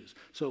changes.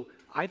 So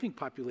I think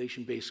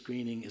population-based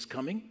screening is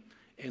coming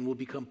and will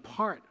become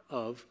part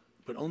of,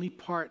 but only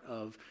part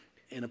of,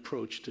 an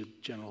approach to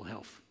general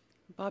health.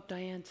 Bob,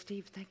 Diane,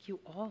 Steve, thank you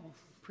all.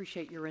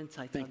 Appreciate your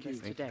insights on this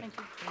today. Thank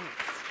you. Thanks.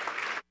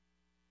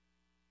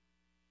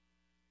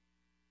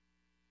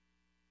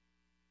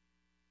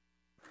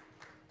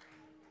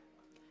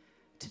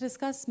 To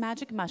discuss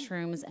magic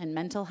mushrooms and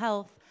mental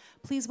health,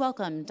 please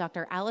welcome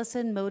Dr.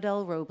 Allison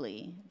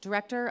Modell-Robley,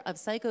 Director of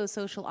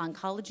Psychosocial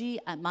Oncology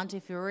at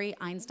Montefiore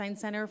Einstein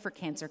Center for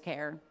Cancer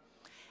Care,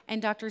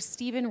 and Dr.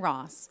 Stephen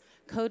Ross,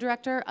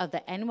 Co-Director of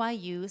the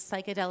NYU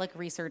Psychedelic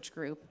Research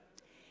Group.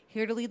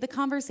 Here to lead the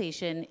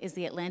conversation is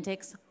the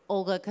Atlantic's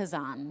Olga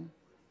Kazan.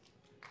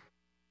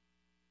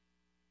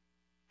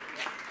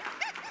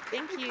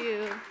 Thank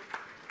you.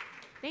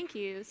 Thank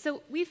you.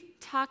 So we've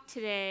talked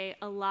today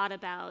a lot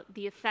about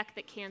the effect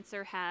that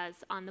cancer has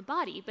on the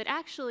body, but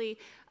actually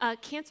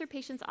cancer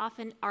patients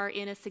often are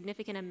in a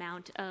significant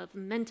amount of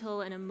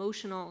mental and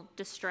emotional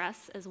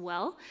distress as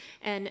well.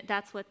 And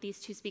that's what these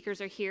two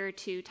speakers are here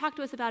to talk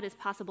to us about, is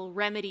possible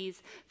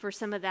remedies for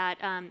some of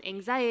that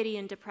anxiety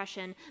and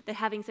depression that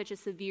having such a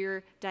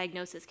severe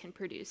diagnosis can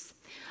produce.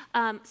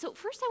 So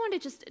first I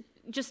want to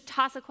just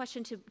toss a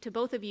question to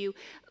both of you.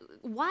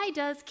 Why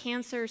does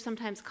cancer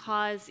sometimes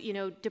cause,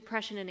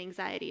 depression and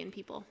anxiety in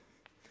people?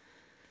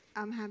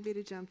 I'm happy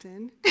to jump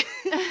in.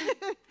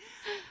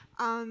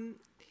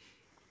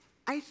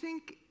 I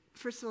think,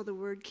 first of all, the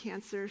word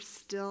cancer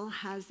still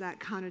has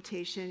that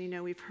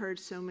connotation. We've heard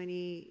so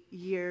many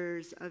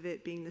years of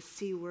it being the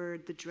C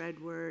word, the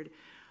dread word,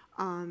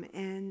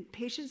 and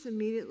patients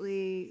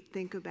immediately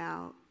think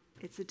about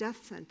it's a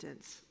death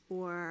sentence,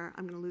 or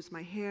I'm going to lose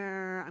my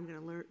hair, I'm going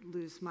to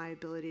lose my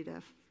ability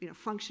to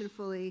function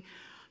fully.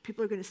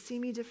 People are going to see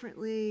me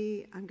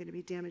differently. I'm going to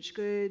be damaged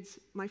goods.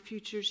 My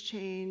future's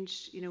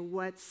changed.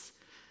 Am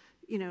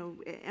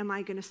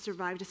I going to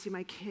survive to see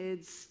my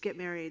kids get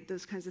married?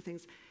 Those kinds of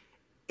things.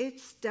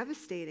 It's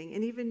devastating.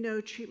 And even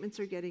though treatments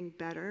are getting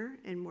better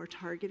and more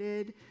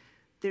targeted,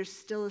 there's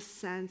still a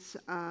sense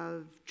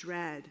of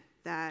dread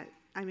that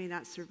I may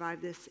not survive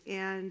this,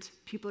 and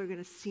people are going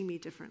to see me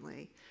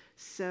differently.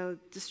 So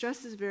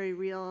distress is very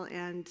real,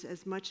 and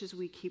as much as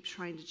we keep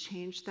trying to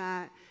change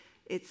that,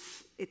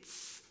 it's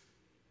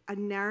a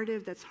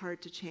narrative that's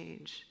hard to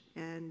change,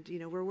 and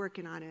we're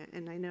working on it,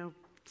 and I know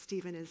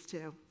Stephen is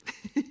too.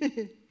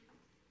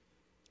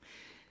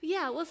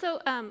 Yeah, well,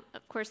 so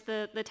of course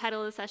the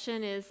title of the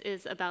session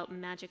is about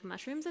magic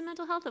mushrooms and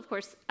mental health. Of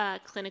course,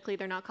 clinically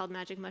they're not called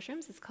magic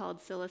mushrooms, it's called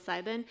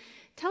psilocybin.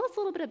 Tell us a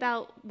little bit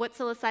about what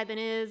psilocybin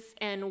is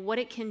and what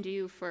it can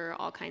do for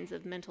all kinds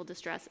of mental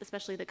distress,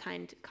 especially the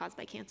kind caused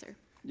by cancer.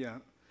 Yeah.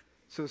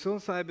 So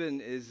psilocybin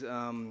is,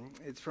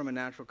 it's from a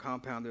natural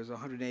compound. There's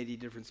 180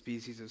 different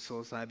species of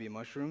psilocybin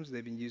mushrooms.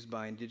 They've been used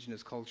by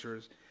indigenous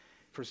cultures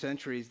for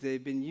centuries.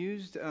 They've been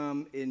used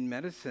in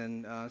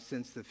medicine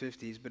since the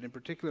 50s, but in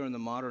particular in the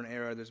modern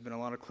era, there's been a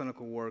lot of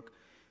clinical work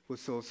with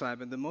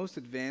psilocybin. The most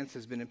advanced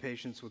has been in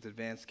patients with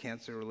advanced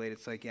cancer-related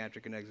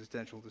psychiatric and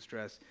existential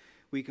distress.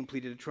 We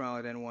completed a trial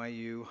at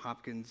NYU.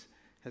 Hopkins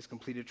has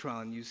completed a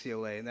trial in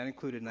UCLA, and that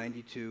included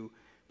 92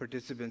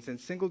 participants. And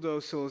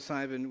single-dose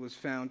psilocybin was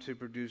found to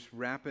produce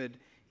rapid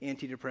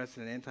antidepressant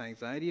and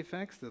anti-anxiety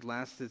effects that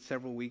lasted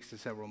several weeks to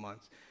several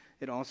months.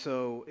 It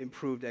also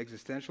improved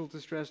existential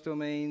distress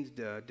domains,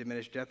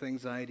 diminished death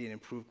anxiety, and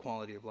improved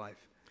quality of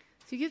life.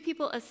 So you give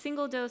people a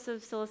single dose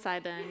of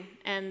psilocybin,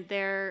 and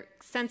their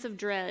sense of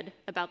dread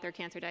about their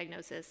cancer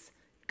diagnosis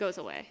goes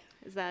away.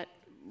 Is that?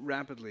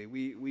 Rapidly.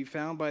 We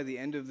found by the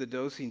end of the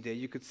dosing day,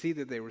 you could see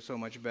that they were so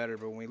much better,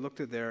 but when we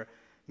looked at their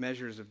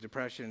measures of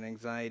depression,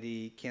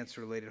 anxiety,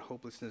 cancer-related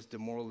hopelessness,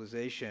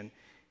 demoralization,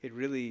 it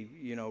really,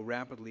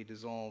 rapidly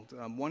dissolved.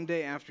 One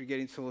day after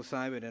getting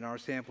psilocybin in our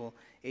sample,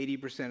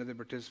 80% of the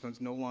participants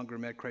no longer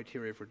met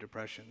criteria for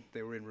depression.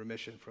 They were in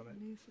remission from it.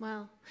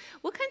 Wow.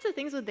 What kinds of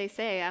things would they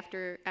say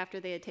after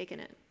they had taken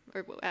it,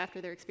 or after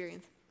their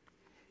experience?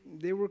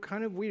 They were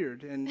kind of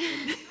weird and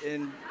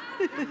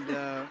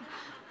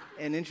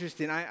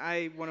interesting.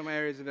 One of my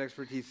areas of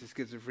expertise is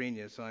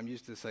schizophrenia, so I'm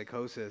used to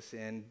psychosis,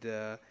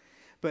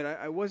 but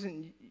I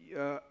wasn't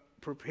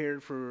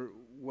prepared for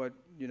what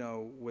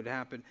would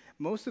happen.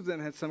 Most of them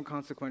had some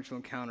consequential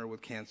encounter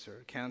with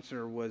cancer.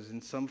 Cancer was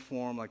in some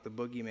form like the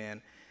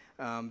boogeyman.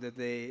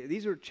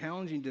 These are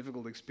challenging,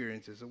 difficult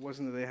experiences. It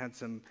wasn't that they had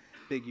some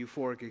big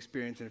euphoric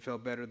experience and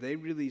felt better. They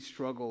really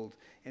struggled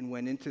and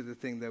went into the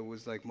thing that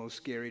was like most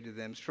scary to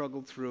them,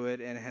 struggled through it,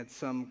 and had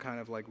some kind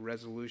of like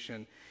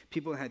resolution.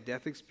 People had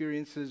death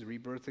experiences,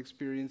 rebirth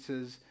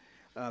experiences.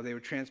 They were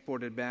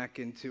transported back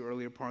into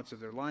earlier parts of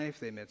their life.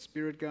 They met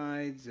spirit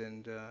guides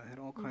and had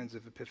all kinds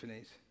of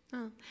epiphanies.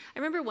 Oh. I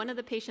remember one of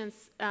the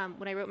patients,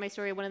 when I wrote my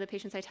story, one of the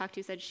patients I talked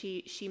to said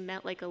she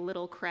met like a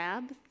little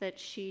crab that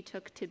she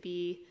took to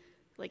be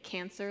like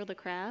Cancer the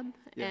crab.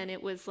 Yeah. And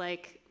it was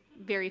like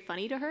very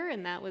funny to her,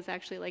 and that was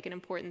actually like an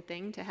important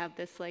thing to have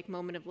this like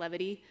moment of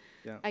levity,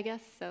 yeah. I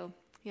guess. So,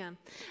 yeah.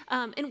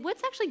 And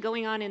what's actually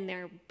going on in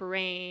their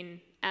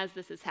brain as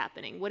this is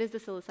happening? What is the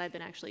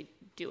psilocybin actually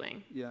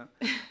doing? Yeah.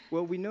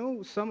 Well, we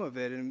know some of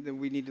it, and then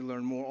we need to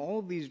learn more. All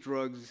of these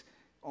drugs,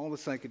 all the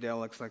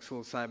psychedelics like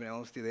psilocybin,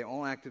 LSD, they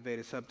all activate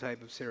a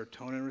subtype of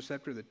serotonin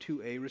receptor, the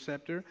 2A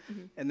receptor,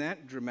 and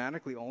that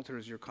dramatically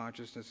alters your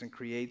consciousness and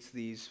creates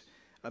these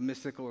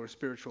mystical or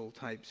spiritual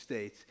type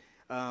states.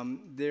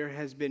 There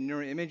has been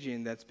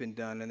neuroimaging that's been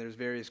done, and there's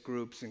various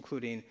groups,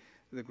 including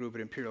the group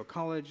at Imperial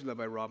College led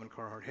by Robin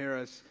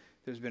Carhart-Harris.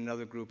 There's been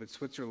another group at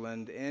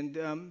Switzerland, and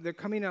they're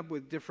coming up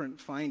with different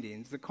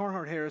findings. The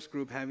Carhart-Harris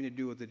group having to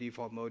do with the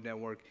default mode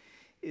network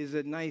is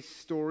a nice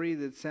story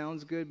that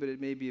sounds good, but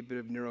it may be a bit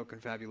of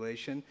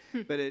neuroconfabulation.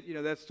 But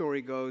that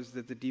story goes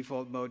that the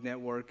default mode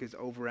network is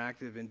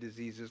overactive in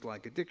diseases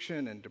like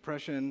addiction and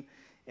depression,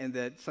 and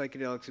that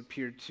psychedelics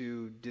appear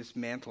to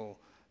dismantle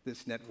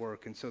this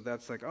network. And so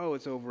that's like, oh,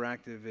 it's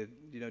overactive,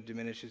 it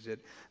diminishes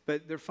it.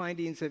 But their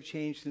findings have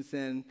changed since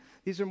then.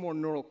 These are more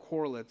neural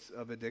correlates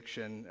of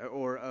addiction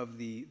or of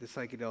the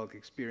psychedelic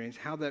experience.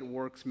 How that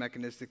works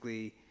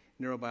mechanistically,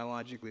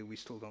 neurobiologically, we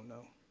still don't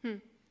know.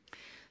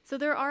 So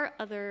there are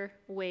other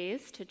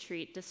ways to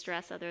treat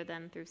distress other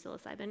than through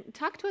psilocybin.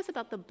 Talk to us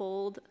about the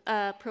BOLD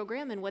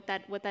program and what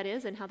that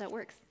is and how that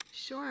works.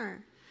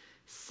 Sure.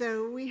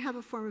 So we have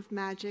a form of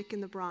magic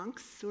in the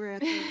Bronx. We're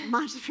at the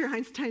Montefiore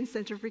Einstein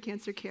Center for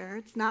Cancer Care.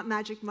 It's not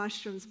magic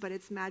mushrooms, but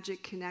it's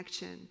magic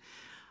connection.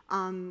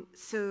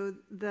 So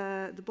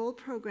the BOLD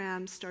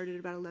program started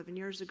about 11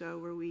 years ago,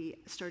 where we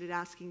started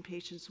asking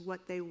patients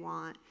what they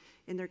want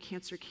in their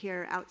cancer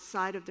care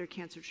outside of their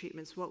cancer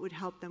treatments, what would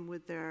help them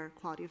with their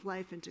quality of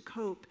life and to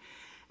cope.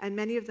 And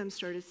many of them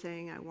started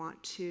saying, I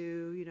want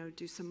to,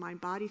 do some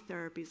mind-body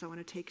therapies. I want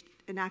to take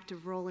an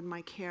active role in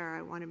my care.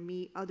 I want to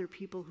meet other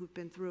people who've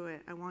been through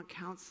it. I want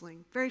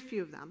counseling. Very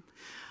few of them.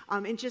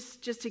 And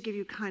just to give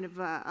you kind of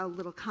a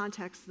little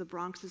context, the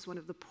Bronx is one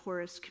of the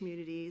poorest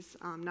communities,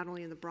 not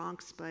only in the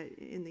Bronx, but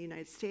in the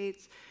United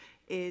States.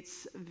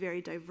 It's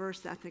very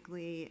diverse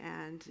ethnically,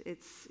 and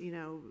it's,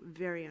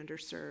 very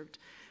underserved.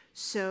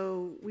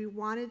 So we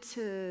wanted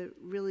to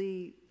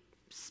really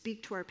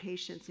speak to our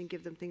patients and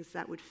give them things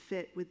that would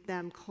fit with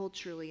them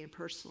culturally and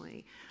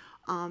personally.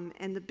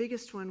 And the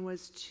biggest one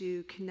was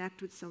to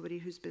connect with somebody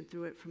who's been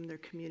through it from their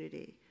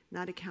community,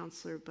 not a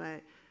counselor,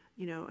 but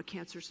a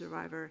cancer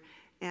survivor.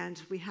 And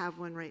we have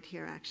one right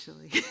here,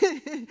 actually,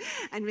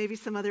 and maybe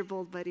some other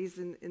BOLD buddies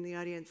in the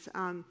audience.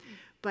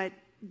 But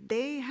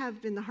they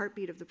have been the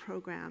heartbeat of the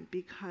program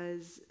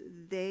because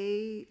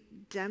they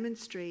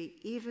demonstrate,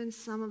 even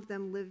some of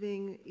them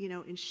living,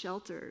 in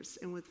shelters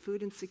and with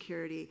food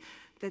insecurity,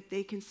 that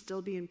they can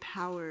still be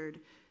empowered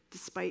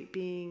despite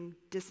being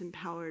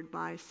disempowered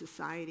by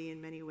society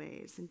in many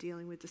ways and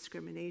dealing with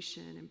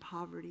discrimination and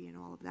poverty and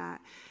all of that.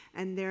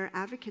 And they're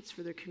advocates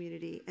for their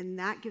community, and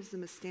that gives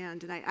them a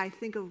stand. And I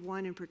think of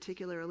one in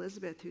particular,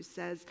 Elizabeth, who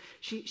says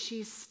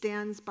she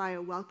stands by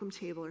a welcome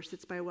table or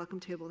sits by a welcome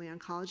table in the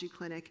oncology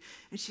clinic,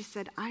 and she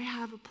said, I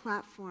have a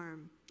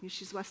platform.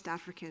 She's West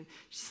African.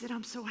 She said,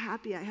 I'm so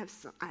happy I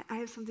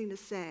have something to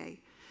say.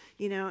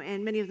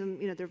 And many of them,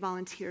 they're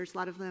volunteers. A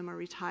lot of them are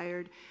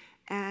retired.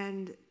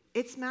 And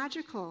it's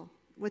magical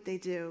what they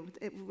do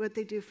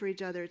for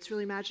each other. It's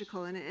really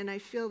magical. And I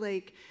feel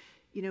like,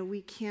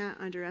 we can't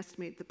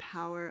underestimate the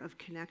power of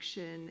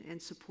connection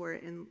and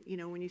support. And,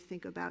 when you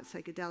think about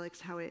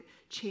psychedelics, how it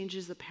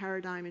changes the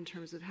paradigm in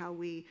terms of how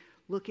we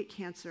look at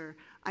cancer,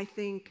 I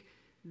think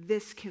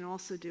this can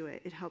also do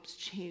it. It helps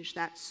change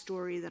that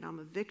story that I'm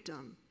a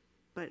victim.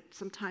 But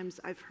sometimes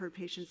I've heard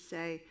patients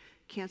say,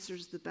 cancer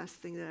is the best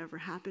thing that ever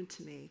happened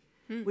to me,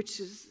 which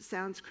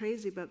sounds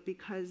crazy, but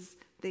because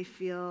they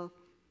feel,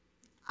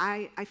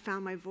 I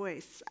found my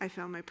voice, I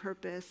found my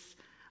purpose,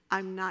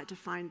 I'm not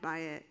defined by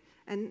it.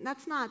 And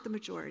that's not the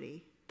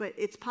majority, but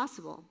it's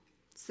possible.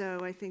 So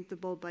I think the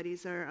BOLD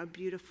Buddies are a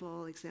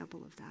beautiful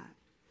example of that.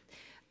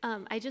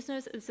 I just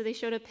noticed, so they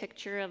showed a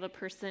picture of a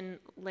person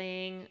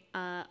laying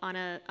on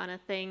a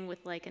thing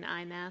with like an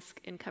eye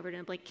mask and covered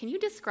in a blanket. Can you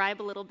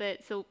describe a little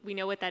bit, so we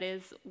know what that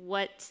is,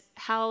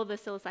 how the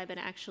psilocybin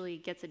actually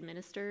gets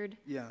administered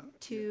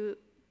to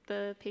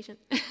the patient?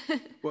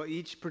 Well,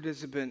 each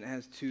participant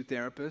has 2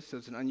 therapists, so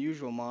it's an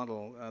unusual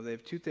model. They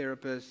have 2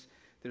 therapists.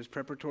 There's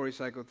preparatory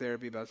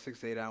psychotherapy, about 6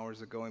 to 8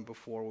 hours of going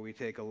before, where we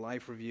take a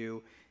life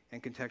review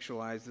and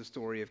contextualize the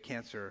story of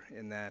cancer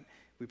in that.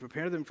 We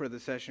prepare them for the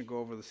session, go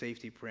over the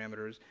safety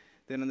parameters.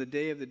 Then on the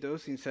day of the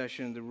dosing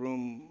session, the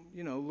room,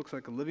 looks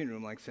like a living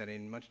room-like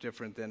setting, much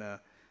different than a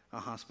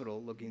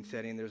hospital-looking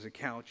setting. There's a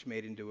couch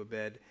made into a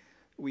bed.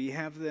 We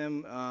have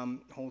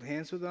them hold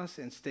hands with us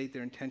and state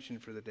their intention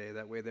for the day.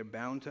 That way they're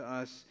bound to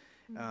us,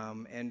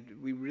 and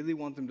we really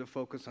want them to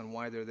focus on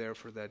why they're there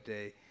for that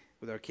day.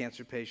 With our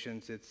cancer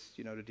patients, it's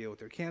to deal with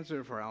their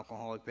cancer. For our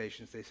alcoholic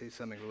patients, they say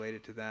something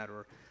related to that,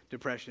 or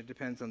depression. It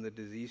depends on the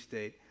disease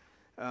state.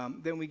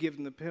 Then we give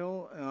them the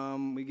pill,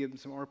 we give them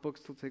some art books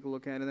to take a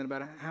look at, and then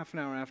about a half an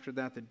hour after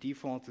that, the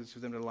default is for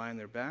them to lie on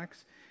their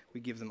backs.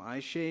 We give them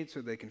eye shades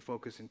so they can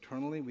focus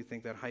internally. We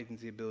think that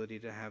heightens the ability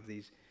to have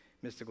these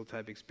mystical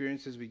type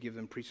experiences. We give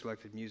them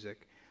pre-selected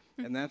music,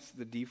 and that's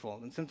the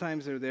default. And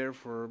sometimes they're there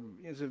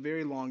it's a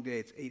very long day.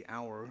 It's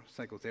 8-hour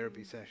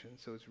psychotherapy session,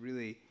 so it's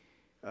really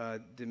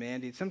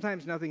demanding.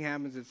 Sometimes nothing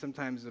happens, and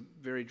sometimes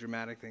very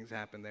dramatic things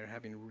happen. They're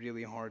having a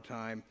really hard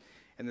time,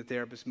 and the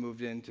therapist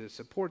moved in to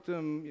support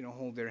them,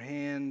 hold their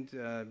hand,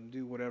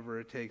 do whatever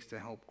it takes to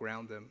help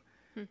ground them.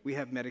 We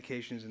have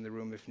medications in the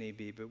room if need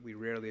be, but we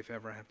rarely, if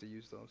ever, have to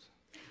use those.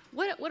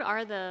 What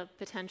are the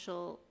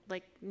potential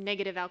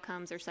negative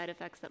outcomes or side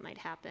effects that might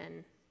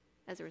happen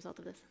as a result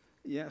of this?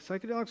 Yeah,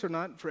 psychedelics are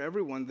not for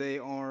everyone. They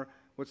are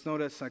what's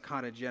known as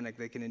psychotogenic.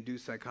 They can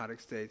induce psychotic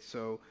states.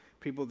 So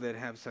people that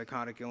have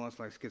psychotic illness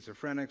like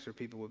schizophrenics or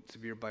people with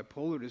severe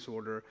bipolar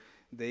disorder,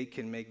 they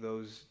can make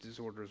those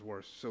disorders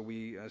worse. So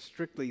we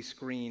strictly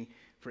screen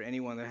for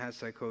anyone that has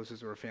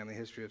psychosis or a family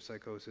history of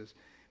psychosis.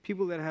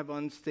 People that have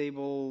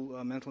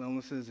unstable mental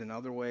illnesses in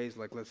other ways,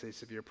 like let's say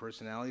severe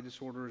personality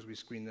disorders, we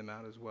screen them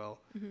out as well.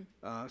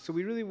 So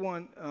we really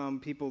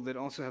want people that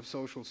also have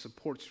social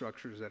support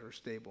structures that are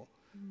stable.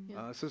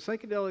 So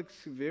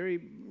psychedelics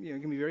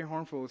can be very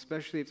harmful,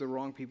 especially if the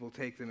wrong people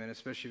take them, and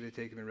especially if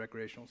they take them in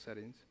recreational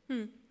settings.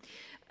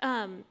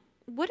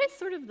 What is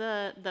sort of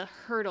the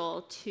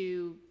hurdle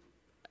to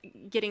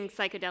getting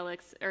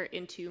psychedelics or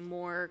into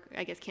more,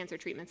 I guess, cancer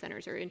treatment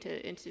centers, or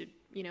into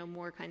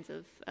more kinds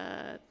of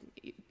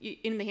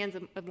in the hands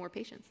of more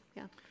patients?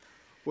 Yeah.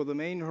 Well, the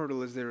main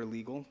hurdle is they're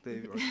illegal.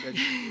 They're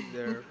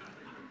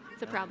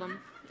it's a problem.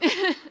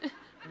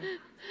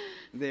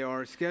 They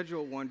are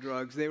Schedule I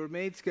drugs. They were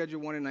made Schedule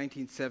I in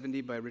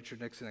 1970 by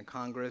Richard Nixon and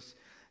Congress,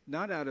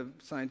 not out of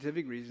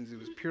scientific reasons. It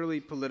was purely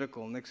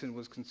political. Nixon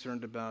was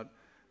concerned about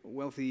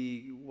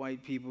wealthy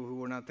white people who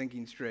were not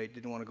thinking straight,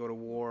 didn't want to go to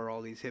war,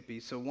 all these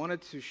hippies, so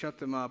wanted to shut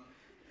them up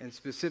and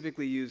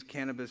specifically use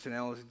cannabis and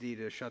LSD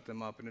to shut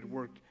them up, and it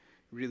worked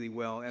really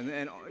well. And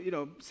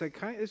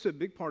it's a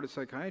big part of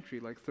psychiatry,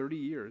 like 30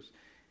 years,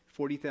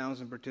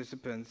 40,000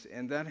 participants,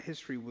 and that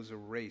history was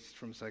erased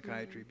from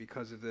psychiatry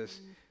because of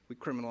this. We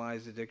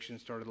criminalized addiction,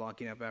 started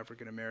locking up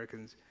African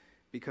Americans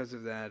because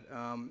of that.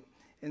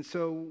 And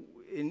so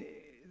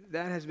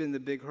that has been the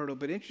big hurdle.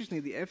 But interestingly,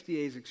 the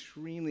FDA is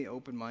extremely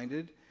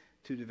open-minded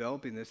to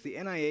developing this. The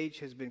NIH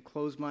has been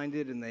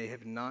closed-minded, and they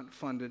have not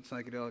funded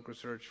psychedelic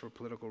research for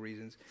political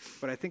reasons.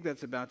 But I think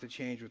that's about to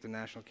change with the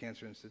National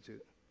Cancer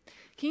Institute.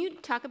 Can you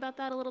talk about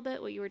that a little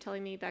bit, what you were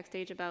telling me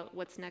backstage about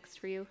what's next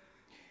for you?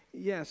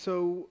 Yeah,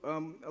 so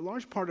a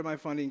large part of my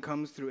funding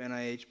comes through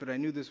NIH, but I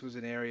knew this was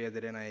an area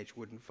that NIH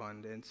wouldn't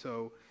fund. And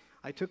so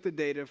I took the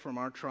data from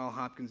our trial,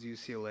 Hopkins,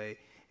 UCLA,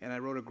 and I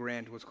wrote a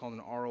grant, what's called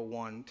an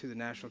R01, to the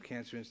National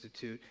Cancer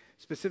Institute,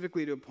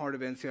 specifically to a part of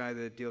NCI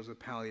that deals with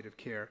palliative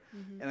care.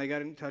 And I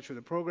got in touch with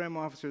a program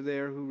officer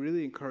there who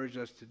really encouraged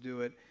us to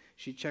do it.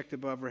 She checked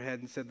above her head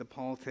and said the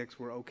politics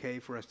were okay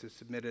for us to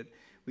submit it.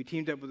 We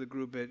teamed up with a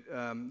group at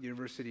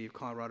University of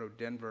Colorado,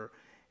 Denver,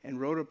 and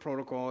wrote a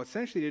protocol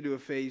essentially to do a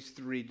phase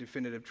 3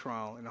 definitive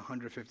trial in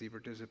 150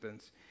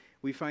 participants.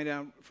 We find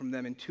out from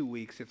them in 2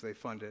 weeks if they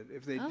fund it.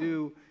 If they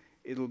do,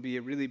 it'll be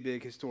a really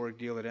big historic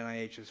deal that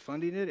NIH is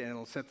funding it, and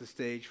it'll set the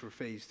stage for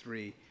phase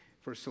 3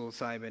 for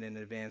psilocybin in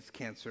advanced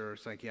cancer,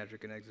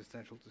 psychiatric, and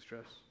existential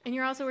distress. And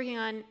you're also working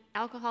on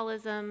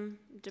alcoholism,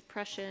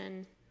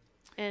 depression,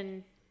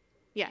 and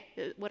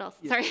what else?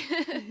 Yeah. Sorry.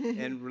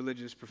 And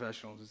religious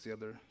professionals is the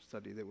other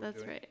study that we're doing.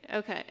 That's right.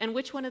 Okay. And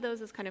which one of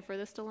those is kind of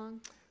furthest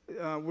along?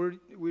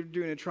 We're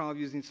doing a trial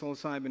using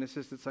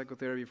psilocybin-assisted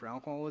psychotherapy for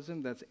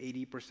alcoholism. That's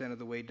 80% of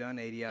the way done,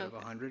 80 out of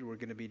 100. We're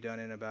going to be done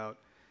in about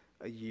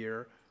a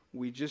year.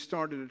 We just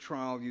started a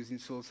trial using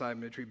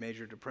psilocybin to treat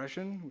major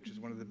depression, which is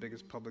one of the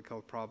biggest public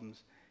health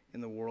problems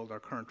in the world. Our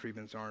current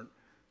treatments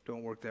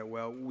don't work that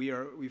well.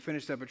 We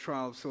finished up a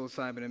trial of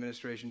psilocybin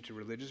administration to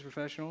religious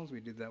professionals. We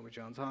did that with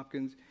Johns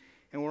Hopkins.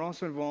 And we're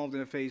also involved in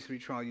a phase 3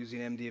 trial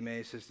using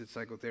MDMA-assisted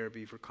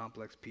psychotherapy for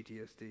complex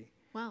PTSD.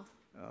 Wow.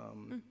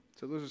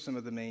 So those are some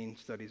of the main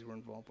studies we're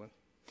involved with.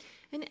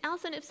 And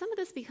Allison, if some of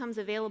this becomes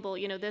available,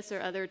 this or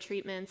other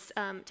treatments,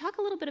 talk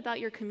a little bit about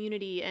your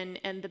community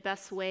and the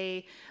best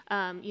way,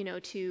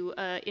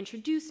 to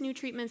introduce new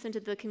treatments into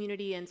the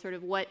community, and sort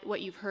of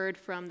what you've heard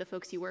from the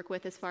folks you work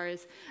with as far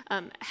as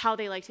how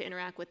they like to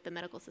interact with the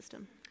medical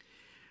system.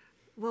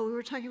 Well, we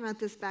were talking about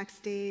this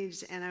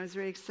backstage, and I was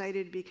very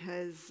excited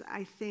because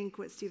I think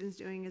what Stephen's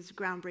doing is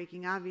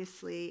groundbreaking,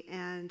 obviously,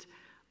 and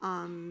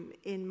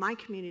in my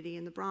community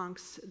in the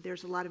Bronx,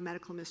 there's a lot of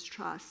medical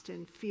mistrust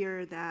and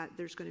fear that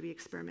there's going to be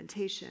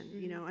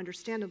experimentation,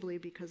 understandably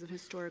because of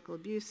historical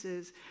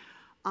abuses.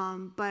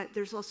 But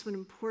there's also an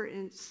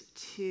importance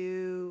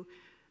to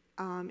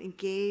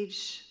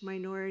engage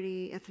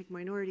ethnic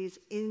minorities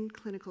in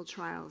clinical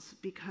trials,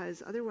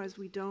 because otherwise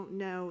we don't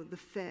know the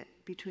fit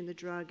between the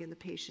drug and the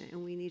patient,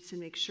 and we need to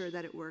make sure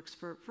that it works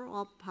for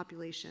all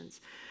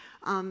populations.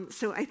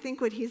 So I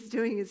think what he's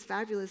doing is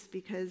fabulous,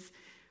 because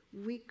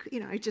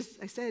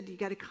I said you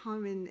got to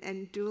come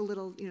and do a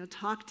little,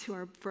 talk to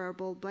our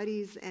bold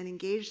buddies and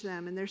engage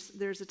them. And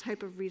there's a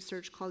type of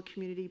research called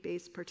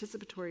community-based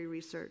participatory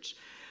research,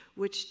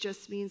 which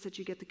just means that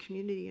you get the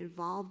community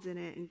involved in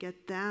it and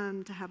get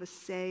them to have a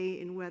say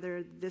in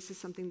whether this is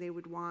something they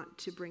would want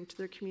to bring to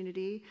their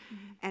community,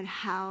 and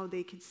how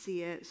they could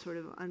see it sort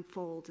of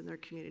unfold in their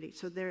community.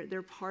 So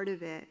they're part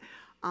of it.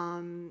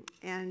 And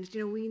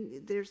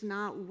there's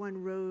not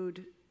one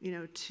road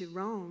to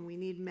Rome. We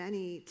need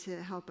many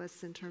to help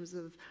us in terms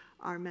of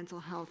our mental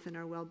health and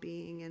our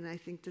well-being. And I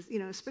think this,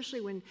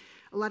 especially when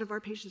a lot of our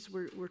patients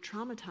were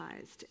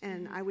traumatized.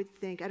 And I would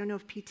think, I don't know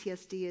if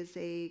PTSD is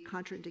a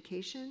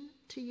contraindication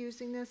to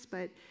using this,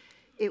 but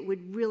it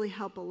would really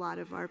help a lot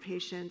of our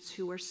patients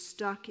who are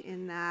stuck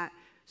in that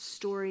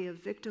story of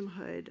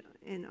victimhood,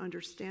 and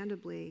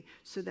understandably,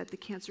 so that the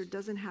cancer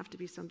doesn't have to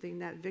be something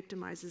that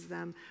victimizes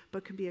them,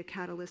 but can be a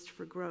catalyst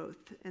for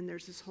growth. And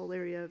there's this whole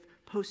area of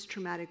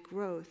post-traumatic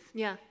growth.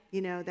 Yeah.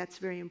 That's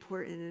very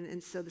important.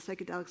 And so the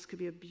psychedelics could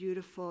be a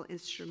beautiful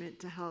instrument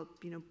to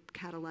help,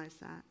 catalyze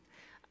that.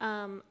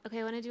 Okay,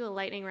 I want to do a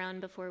lightning round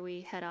before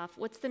we head off.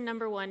 What's the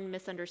 #1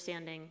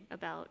 misunderstanding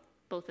about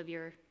both of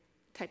your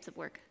types of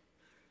work?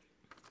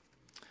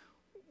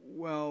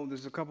 Well,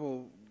 there's a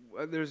couple.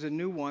 There's a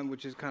new one,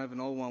 which is kind of an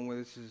old one, where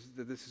this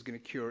is going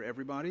to cure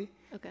everybody.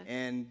 Okay.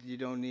 And you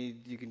don't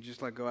need. You can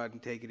just go out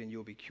and take it, and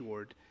you'll be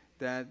cured.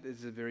 That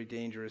is a very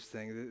dangerous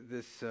thing.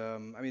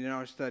 I mean, in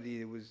our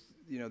study, it was,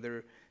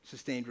 there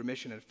sustained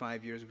remission at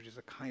 5 years, which is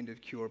a kind of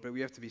cure, but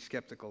we have to be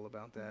skeptical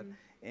about that,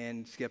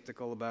 and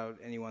skeptical about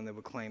anyone that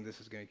would claim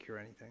this is going to cure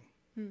anything.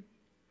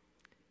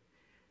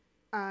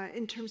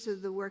 In terms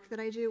of the work that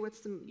I do, what's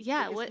the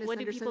what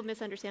do people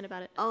misunderstand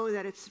about it? Oh,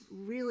 that it's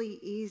really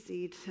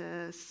easy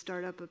to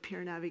start up a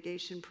peer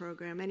navigation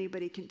program.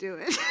 Anybody can do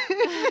it.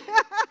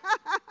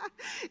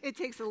 It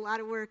takes a lot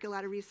of work, a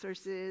lot of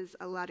resources,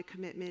 a lot of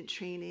commitment,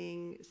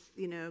 training,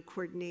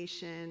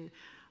 coordination.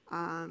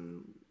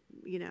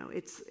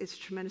 It's a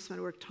tremendous amount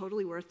of work,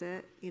 totally worth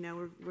it.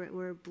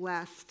 We're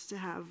blessed to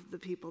have the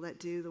people that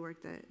do the work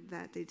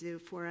that they do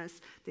for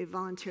us. They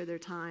volunteer their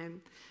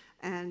time.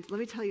 And let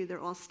me tell you, they're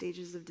all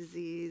stages of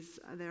disease.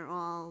 They're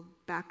all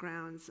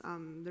backgrounds.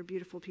 They're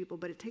beautiful people,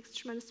 but it takes a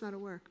tremendous amount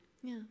of work.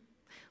 Yeah.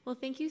 Well,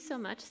 thank you so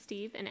much,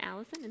 Steve and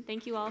Allison, and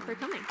thank you all for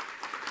coming.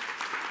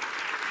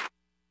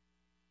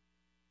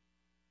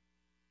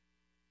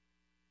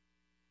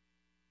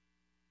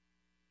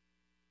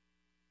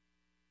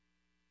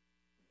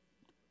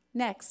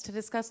 Next, to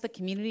discuss the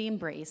community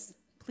embrace,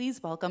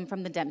 please welcome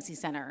from the Dempsey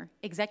Center,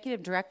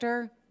 Executive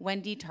Director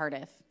Wendy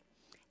Tardif,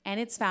 and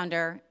its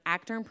founder,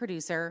 actor and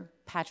producer,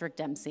 Patrick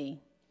Dempsey.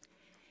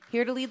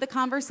 Here to lead the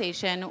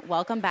conversation,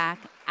 welcome back,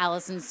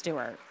 Allison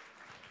Stewart.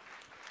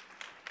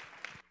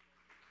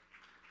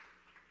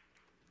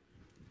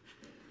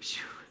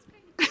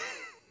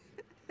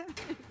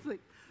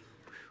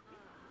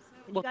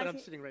 Look, but I'm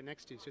sitting right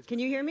next to you. So can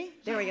you hear me?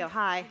 There we go.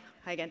 Hi.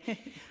 Hi again.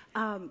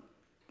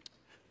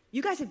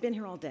 You guys have been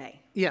here all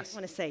day. Yes. I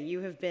want to say you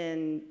have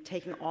been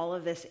taking all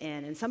of this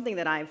in, and something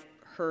that I've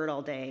heard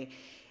all day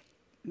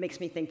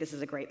makes me think this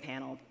is a great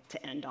panel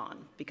to end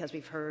on, because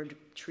we've heard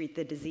treat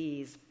the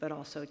disease, but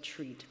also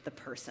treat the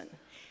person.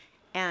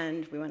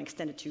 And we want to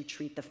extend it to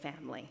treat the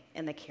family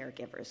and the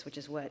caregivers, which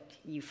is what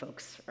you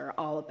folks are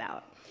all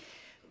about.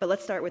 But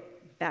let's start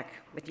back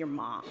with your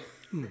mom,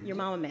 your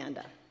mom,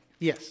 Amanda.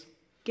 Yes.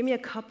 Give me a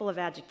couple of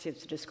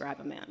adjectives to describe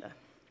Amanda.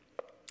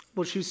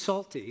 Well, she was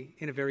salty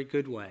in a very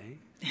good way.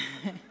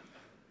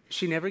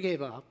 She never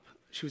gave up.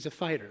 She was a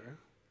fighter.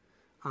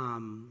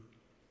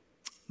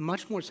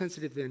 Much more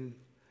sensitive than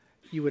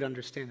you would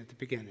understand at the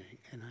beginning.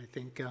 And I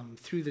think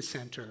through the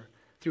center,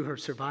 through her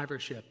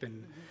survivorship,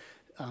 and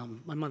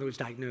my mother was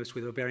diagnosed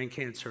with ovarian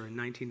cancer in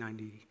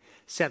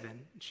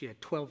 1997. She had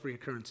over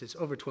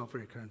 12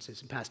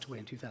 reoccurrences, and passed away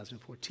in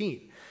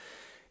 2014.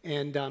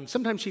 And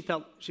sometimes she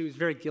felt she was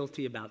very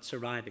guilty about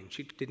surviving.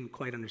 She didn't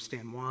quite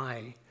understand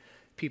why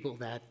people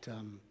that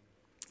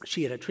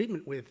she had a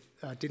treatment with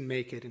didn't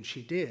make it, and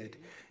she did.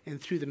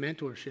 And through the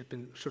mentorship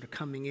and sort of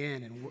coming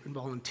in and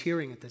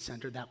volunteering at the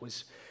center, that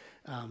was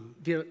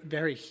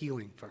very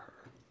healing for her.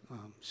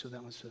 So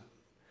that was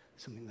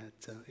something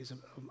that is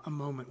a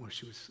moment where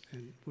she was,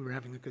 and we were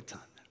having a good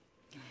time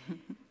there.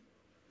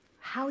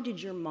 How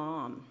did your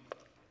mom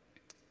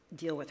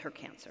deal with her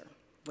cancer?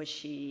 Was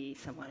she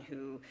someone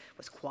who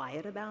was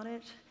quiet about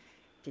it?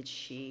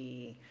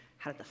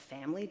 How did the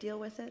family deal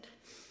with it?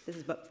 This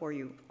is before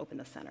you opened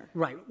the center.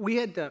 Right.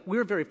 We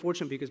were very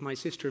fortunate because my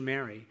sister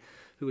Mary,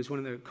 who was one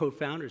of the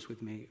co-founders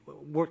with me,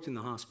 worked in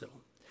the hospital.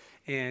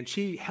 And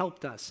she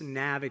helped us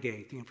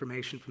navigate the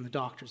information from the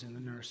doctors and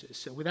the nurses.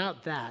 So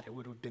without that, it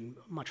would have been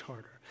much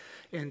harder.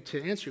 And to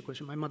answer your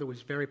question, my mother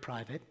was very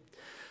private.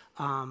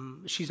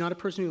 She's not a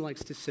person who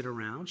likes to sit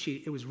around.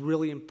 It was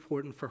really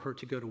important for her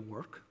to go to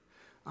work.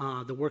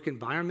 The work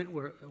environment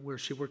where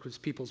she worked was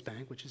People's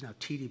Bank, which is now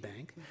TD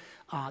Bank.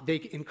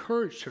 They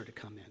encouraged her to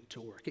come in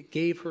to work. It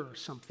gave her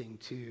something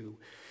to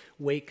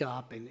wake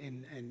up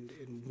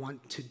and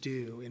want to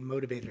do, and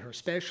motivated her,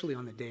 especially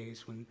on the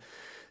days when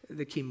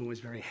the chemo was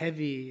very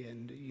heavy,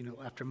 and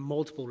after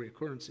multiple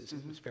recurrences,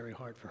 it was very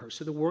hard for her.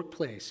 So the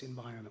workplace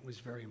environment was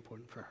very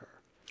important for her.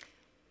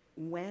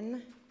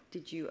 When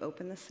did you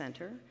open the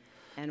center,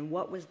 and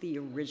what was the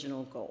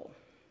original goal?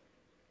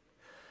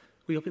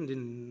 We opened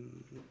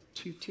in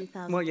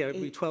 2000. Well, yeah,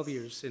 it'll be 12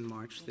 years in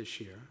March this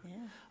year.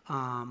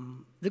 Yeah.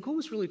 The goal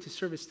was really to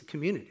service the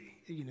community.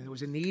 There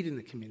was a need in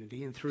the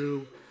community, and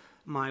through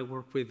my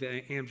work with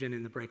Amgen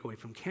and the Breakaway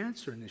from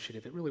Cancer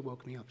initiative, it really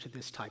woke me up to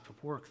this type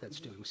of work that's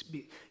doing.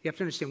 You have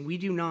to understand, we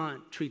do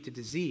not treat the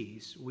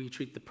disease, we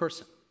treat the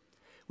person.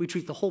 We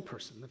treat the whole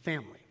person, the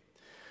family,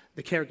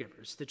 the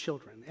caregivers, the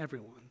children,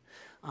 everyone.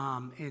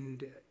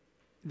 And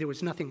there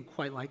was nothing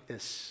quite like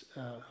this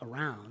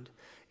around.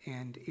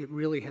 And it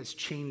really has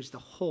changed the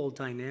whole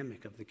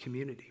dynamic of the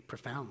community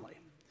profoundly.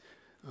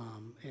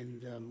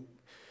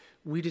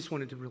 We just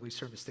wanted to really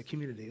service the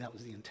community. That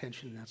was the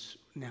intention. That's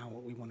now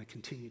what we want to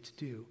continue to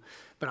do.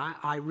 But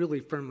I really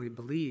firmly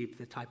believe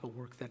the type of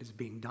work that is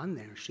being done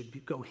there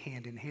should go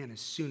hand in hand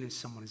as soon as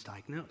someone is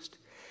diagnosed.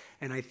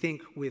 And I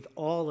think with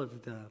all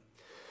of the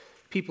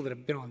people that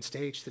have been on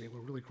stage today, we're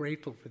really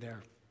grateful for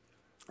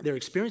their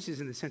experiences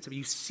in the sense of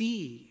you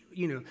see,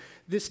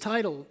 this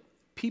title,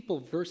 People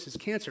versus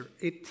Cancer,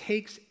 it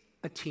takes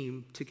a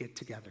team to get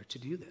together to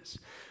do this.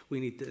 We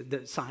need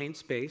the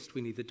science-based,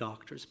 we need the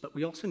doctors, but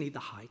we also need the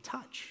high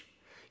touch.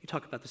 You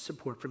talk about the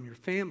support from your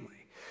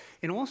family.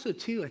 And also,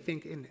 too, I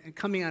think, in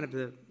coming out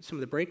of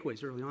some of the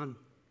breakaways early on,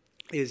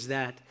 is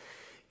that,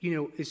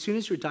 as soon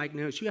as you're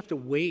diagnosed, you have to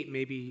wait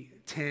maybe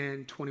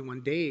 10,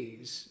 21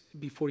 days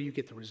before you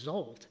get the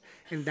result.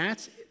 And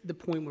that's the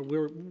point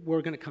where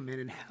we're going to come in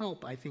and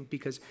help, I think,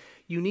 because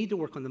you need to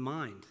work on the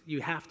mind.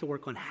 You have to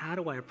work on, how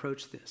do I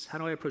approach this? How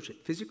do I approach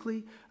it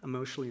physically,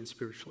 emotionally, and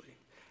spiritually?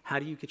 How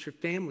do you get your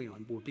family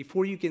on board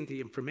before you get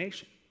the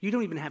information? You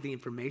don't even have the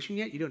information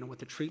yet. You don't know what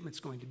the treatment's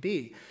going to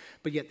be.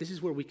 But yet this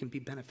is where we can be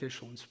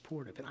beneficial and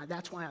supportive. And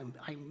that's why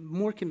I'm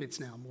more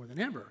convinced now, more than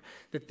ever,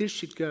 that this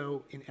should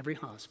go in every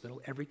hospital,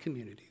 every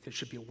community. There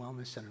should be a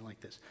wellness center like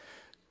this.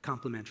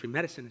 Complementary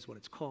medicine is what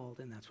it's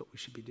called, and that's what we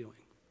should be doing.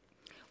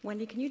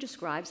 Wendy, can you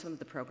describe some of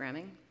the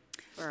programming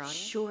for our audience?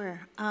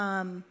 Sure.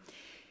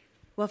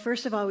 Well,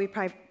 first of all, we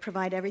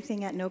provide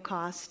everything at no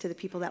cost to the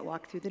people that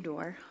walk through the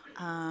door.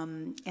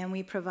 And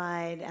we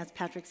provide, as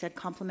Patrick said,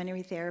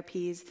 complementary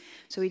therapies.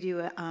 So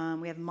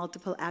we have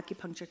multiple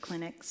acupuncture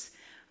clinics.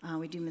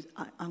 We do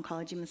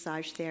oncology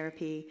massage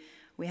therapy.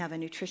 We have a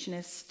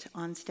nutritionist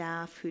on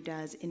staff who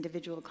does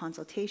individual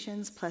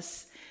consultations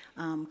plus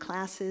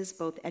classes,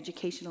 both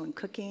educational and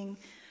cooking.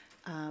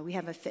 We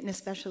have a fitness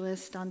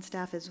specialist on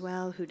staff as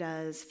well who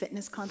does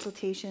fitness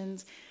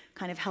consultations,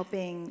 kind of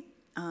helping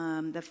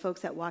the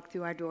folks that walk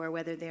through our door,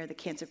 whether they're the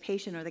cancer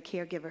patient or the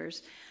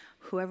caregivers,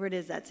 whoever it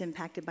is that's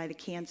impacted by the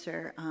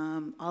cancer.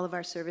 All of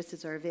our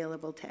services are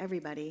available to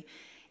everybody,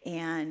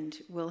 and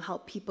we'll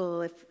help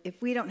people.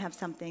 If we don't have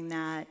something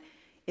that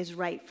is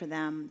right for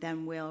them,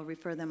 then we'll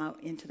refer them out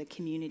into the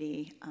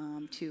community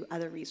to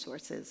other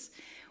resources.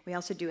 We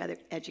also do other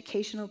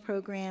educational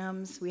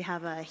programs. We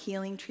have a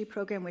healing tree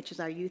program, which is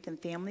our youth and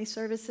family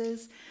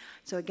services.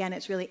 So again,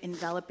 it's really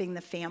enveloping the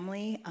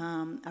family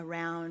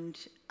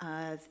around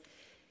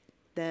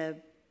the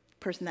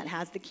person that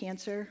has the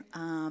cancer.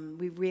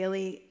 We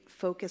really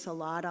focus a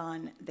lot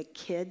on the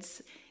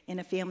kids in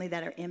a family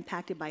that are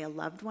impacted by a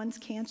loved one's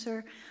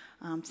cancer.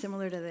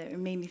 Similar to it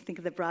made me think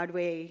of the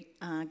Broadway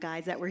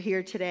guys that were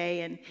here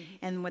today,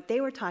 and what they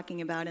were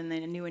talking about in the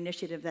new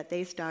initiative that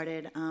they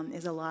started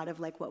is a lot of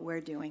like what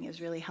we're doing,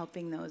 is really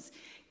helping those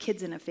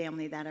kids in a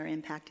family that are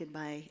impacted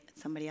by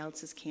somebody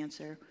else's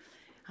cancer.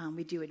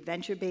 We do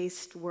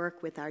adventure-based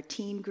work with our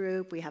teen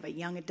group. We have a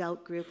young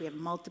adult group. We have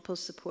multiple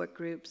support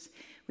groups.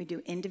 We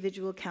do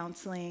individual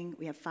counseling.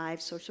 We have 5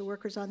 social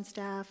workers on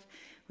staff.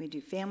 We do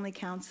family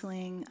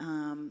counseling.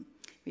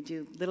 We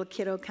do little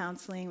kiddo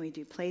counseling. We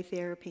do play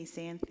therapy,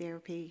 sand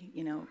therapy.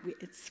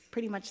 It's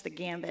pretty much the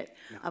gambit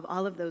of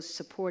all of those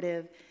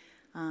supportive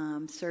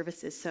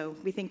services. So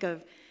we think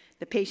of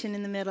the patient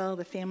in the middle,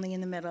 the family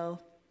in the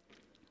middle.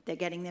 They're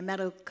getting their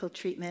medical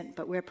treatment,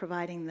 but we're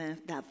providing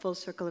that full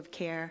circle of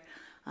care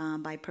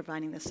by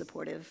providing the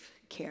supportive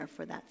care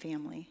for that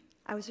family.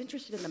 I was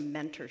interested in the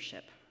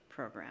mentorship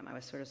program. I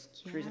was sort of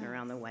cruising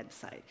around the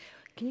website.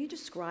 Can you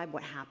describe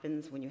what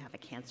happens when you have a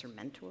cancer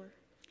mentor?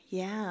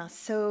 Yeah,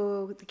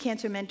 so the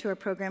Cancer Mentor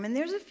Program, and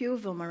there's a few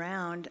of them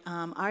around.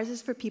 Ours is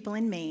for people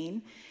in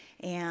Maine,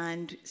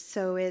 and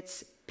so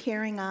it's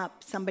pairing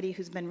up somebody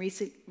who's been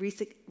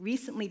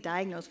recently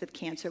diagnosed with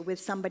cancer with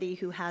somebody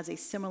who has a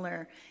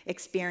similar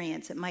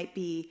experience. It might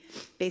be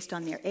based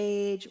on their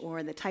age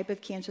or the type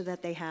of cancer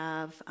that they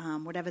have,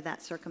 whatever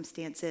that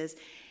circumstance is.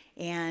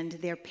 And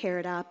they're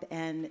paired up,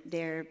 and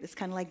it's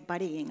kind of like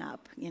buddying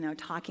up,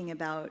 talking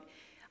about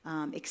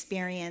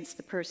experience.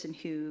 The person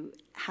who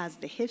has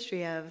the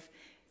history of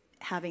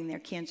having their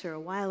cancer a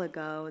while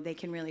ago, they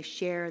can really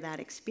share that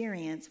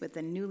experience with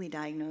a newly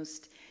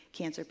diagnosed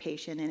cancer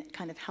patient and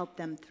kind of help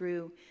them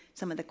through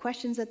some of the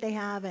questions that they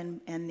have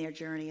and their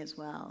journey as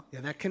well.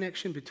 Yeah, that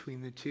connection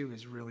between the two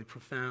is really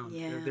profound.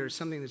 Yeah.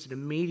 There's an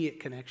immediate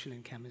connection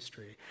in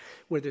chemistry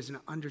where there's an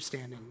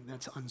understanding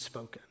that's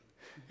unspoken.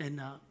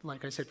 And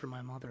like I said, for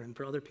my mother and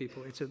for other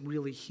people, it's a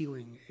really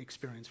healing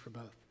experience for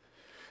both.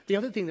 The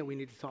other thing that we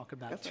need to talk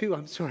about, too,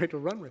 I'm sorry to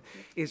run with,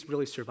 is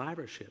really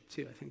survivorship,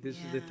 too. I think this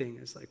is the thing,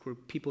 is like where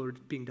people are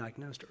being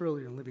diagnosed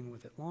earlier and living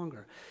with it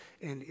longer.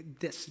 And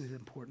this is an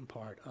important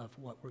part of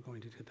what we're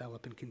going to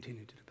develop and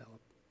continue to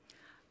develop.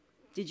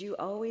 Did you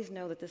always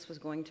know that this was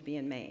going to be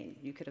in Maine?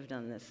 You could have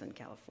done this in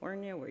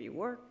California, where you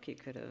work. You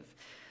could have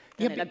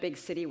done it in a big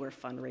city where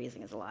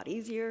fundraising is a lot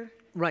easier.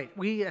 Right.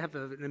 We have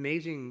an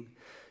amazing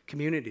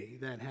community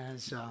that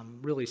has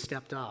really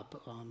stepped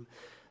up.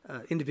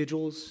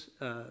 Individuals,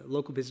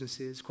 local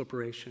businesses,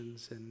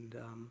 corporations, and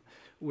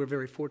we're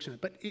very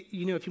fortunate. But if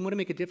you want to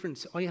make a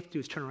difference, all you have to do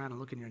is turn around and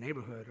look in your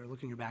neighborhood or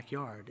look in your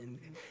backyard.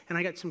 And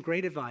I got some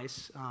great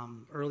advice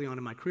early on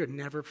in my career: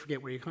 never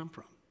forget where you come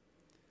from.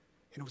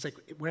 And it was like,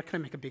 where can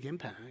I make a big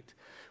impact?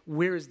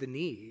 Where is the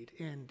need?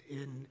 And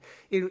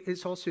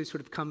it's also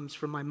sort of comes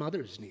from my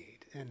mother's need,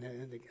 and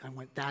I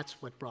went,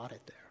 that's what brought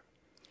it there.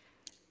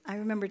 I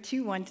remember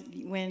too,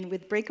 when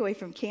with Breakaway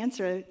from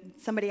Cancer,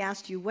 somebody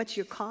asked you, what's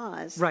your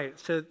cause? Right,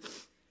 so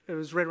it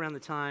was right around the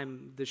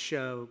time the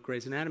show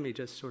Grey's Anatomy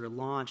just sort of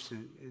launched,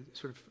 and it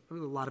sort of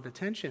a lot of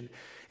attention.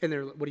 And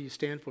they're, what do you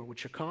stand for?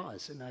 What's your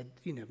cause? And I,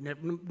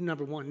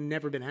 number one,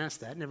 never been asked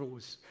that. Never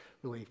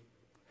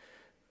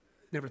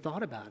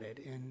thought about it.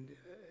 And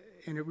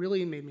it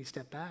really made me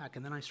step back.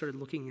 And then I started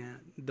looking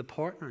at the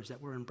partners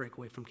that were in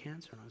Breakaway from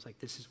Cancer, and I was like,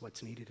 this is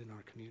what's needed in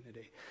our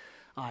community.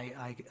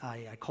 I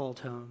called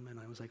home and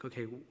I was like,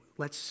 okay,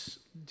 let's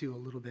do a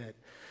little bit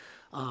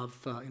of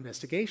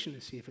investigation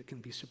to see if it can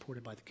be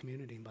supported by the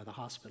community and by the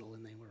hospital,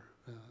 and they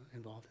were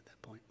involved at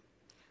that point.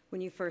 When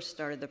you first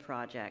started the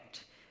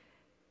project,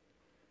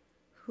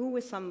 who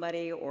was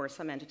somebody or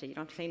some entity, you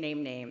don't have to say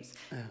names,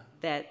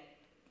 that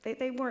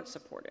they weren't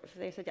supportive?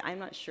 They said, I'm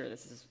not sure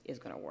this is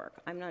going to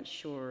work. I'm not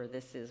sure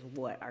this is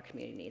what our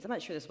community needs. I'm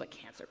not sure this is what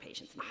cancer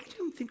patients need. I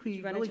don't think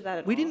we run really, into that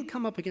at we all? didn't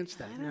come up against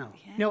that, no.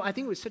 No, I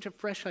think it was such a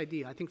fresh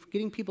idea. I think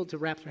getting people to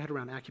wrap their head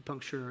around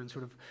acupuncture and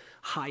sort of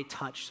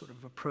high-touch sort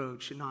of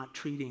approach and not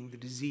treating the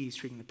disease,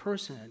 treating the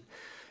person,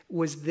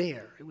 was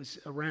there. It was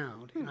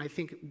around. And I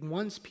think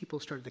once people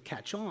started to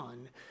catch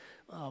on,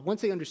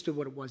 once they understood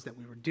what it was that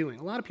we were doing,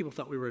 a lot of people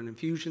thought we were an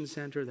infusion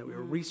center, that we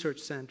were a research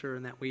center,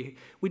 and that we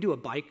do a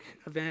bike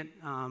event,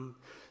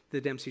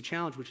 the Dempsey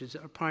Challenge, which is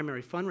a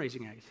primary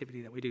fundraising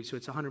activity that we do. So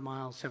it's 100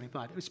 miles,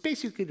 75. It was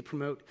basically to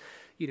promote,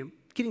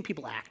 getting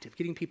people active,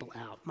 getting people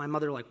out. My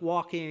mother liked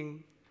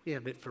walking, a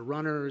bit for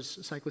runners,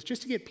 cyclists,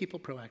 just to get people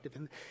proactive.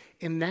 And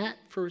in that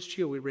first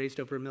year, we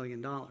raised over $1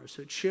 million.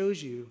 So it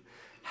shows you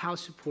how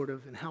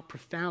supportive and how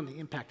profound the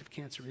impact of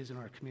cancer is in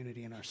our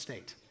community and our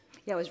state.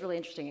 Yeah, it was really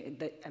interesting.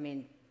 I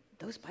mean,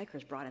 those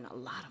bikers brought in a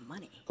lot of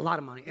money. A lot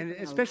of money, and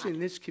especially in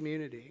this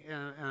community.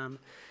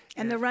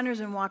 And the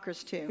runners and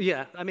walkers too.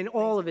 Yeah, I mean,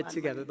 all of it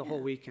together the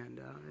whole weekend.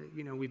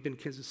 We've been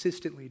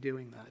consistently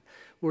doing that.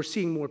 We're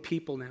seeing more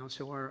people now,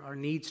 so our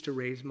needs to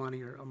raise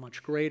money are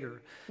much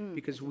greater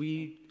because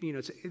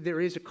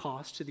there is a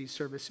cost to these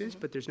services,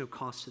 but there's no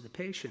cost to the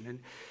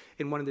patient.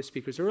 And one of the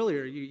speakers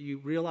earlier, you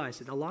realize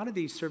that a lot of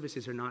these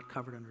services are not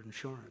covered under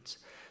insurance.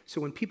 So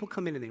when people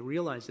come in and they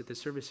realize that the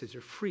services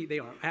are free, they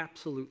are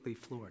absolutely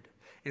floored.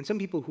 And some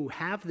people who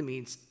have the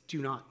means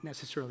do not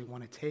necessarily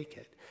want to take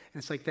it. And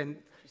it's like, then,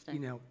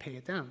 pay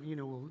it down.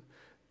 We'll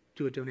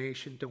do a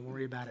donation. Don't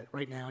worry about it.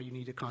 Right now, you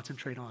need to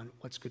concentrate on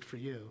what's good for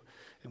you,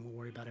 and we'll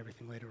worry about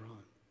everything later on.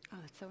 Oh,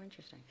 that's so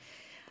interesting.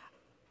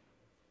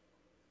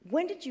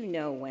 When did you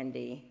know,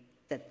 Wendy,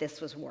 that this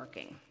was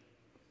working?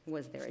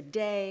 Was there a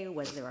day?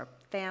 Was there a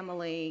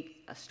family?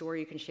 A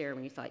story you can share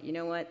when you thought, you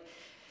know what,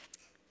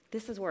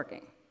 this is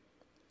working?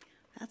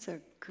 That's a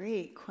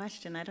great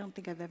question. I don't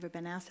think I've ever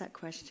been asked that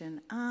question.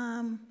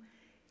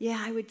 Yeah,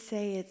 I would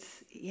say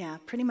it's,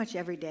 pretty much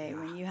every day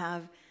when you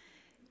have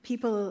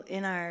people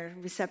in our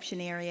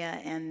reception area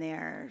and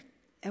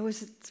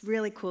it's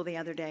really cool the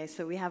other day.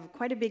 So we have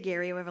quite a big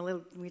area. We have a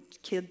little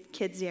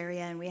kids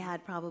area, and we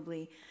had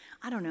probably,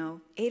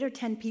 8 or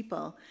 10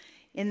 people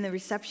in the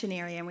reception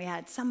area, and we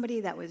had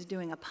somebody that was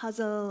doing a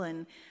puzzle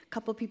and a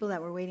couple people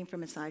that were waiting for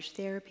massage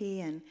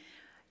therapy, and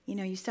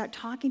you start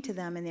talking to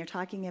them, and they're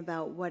talking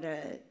about what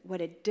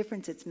a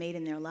difference it's made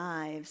in their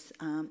lives,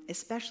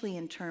 especially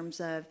in terms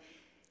of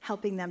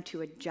helping them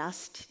to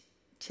adjust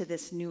to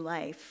this new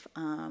life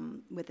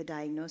with a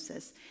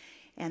diagnosis.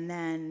 And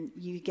then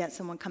you get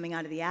someone coming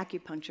out of the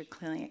acupuncture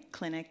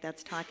clinic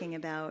that's talking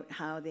about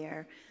how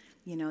their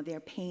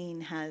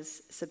pain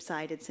has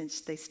subsided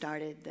since they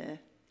started the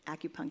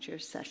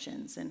acupuncture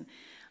sessions. And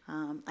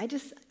I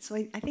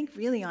think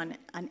really on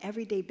an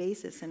everyday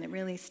basis, and it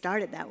really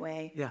started that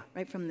way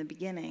right from the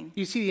beginning.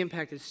 You see the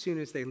impact as soon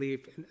as they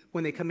leave.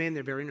 When they come in,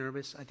 they're very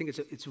nervous. I think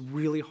it's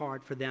really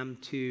hard for them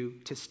to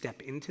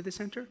step into the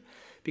center,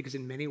 because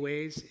in many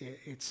ways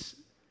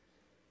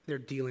they're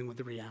dealing with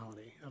the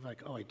reality of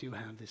like, oh, I do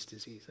have this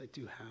disease.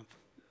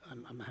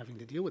 I'm having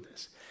to deal with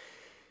this.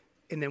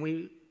 And then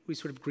we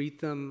sort of greet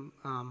them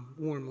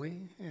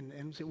warmly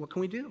and say, what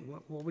can we do?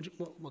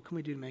 What can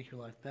we do to make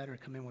your life better?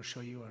 Come in, we'll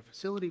show you our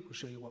facility, we'll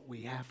show you what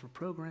we have for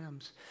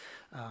programs.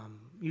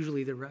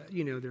 Usually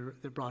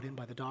they're brought in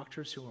by the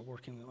doctors who are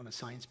working on a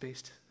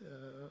science-based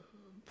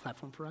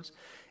platform for us.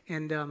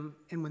 And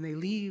when they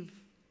leave,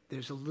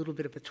 there's a little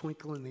bit of a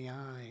twinkle in the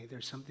eye.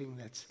 There's something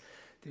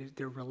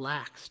they're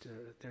relaxed.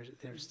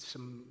 There's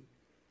some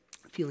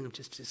feeling of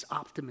just this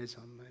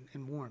optimism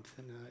and warmth.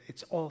 And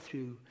it's all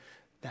through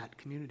that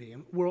community.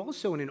 And we're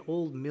also in an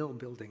old mill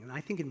building, and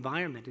I think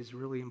environment is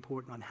really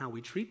important on how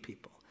we treat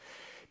people.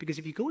 Because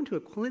if you go into a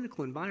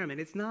clinical environment,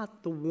 it's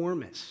not the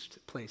warmest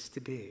place to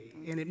be,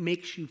 and it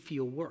makes you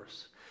feel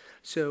worse.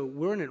 So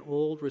we're in an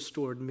old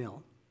restored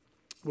mill.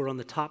 We're on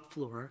the top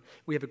floor.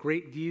 We have a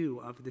great view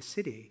of the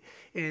city,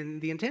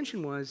 and the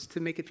intention was to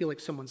make it feel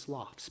like someone's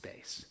loft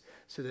space,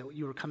 so that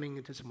you were coming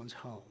into someone's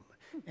home,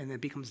 and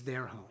it becomes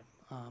their home.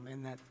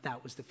 And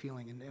that was the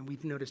feeling. And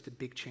we've noticed a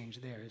big change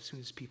there as soon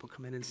as people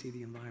come in and see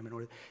the environment,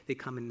 or they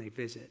come and they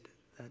visit.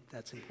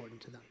 That's important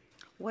to them.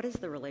 What is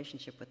the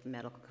relationship with the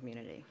medical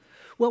community?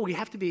 Well, we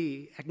have to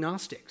be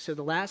agnostic. So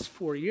the last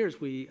 4 years,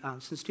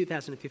 since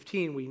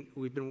 2015,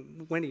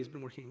 Wendy has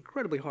been working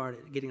incredibly hard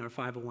at getting our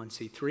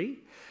 501c3.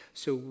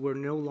 So we're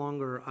no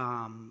longer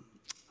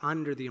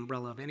under the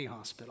umbrella of any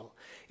hospital.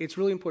 It's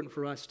really important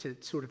for us to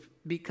sort of,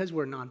 because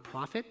we're a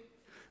nonprofit,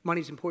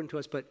 money's important to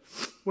us, but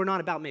we're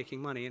not about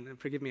making money. And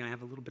forgive me, I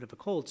have a little bit of a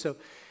cold. So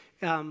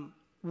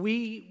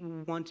we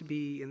want to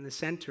be in the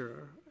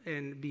center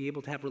and be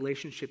able to have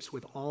relationships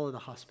with all of the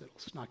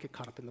hospitals, not get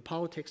caught up in the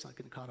politics, not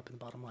get caught up in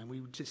the bottom line.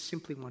 We just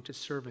simply want to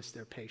service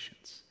their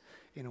patients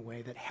in a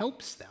way that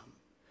helps them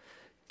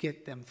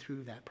get them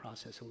through that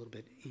process a little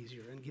bit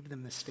easier and give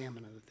them the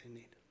stamina that they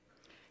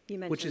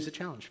need. Which is a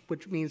challenge,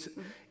 which means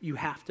you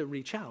have to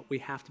reach out. We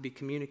have to be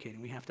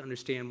communicating. We have to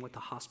understand what the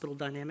hospital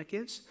dynamic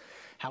is,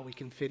 how we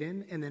can fit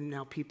in, and then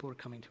now people are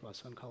coming to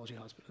us. Oncology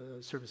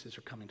services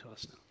are coming to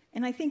us now.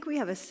 And I think we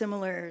have a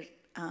similar,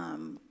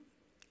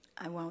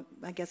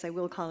 I guess I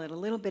will call it a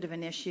little bit of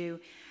an issue,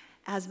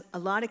 as a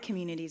lot of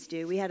communities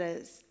do. We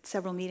had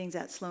several meetings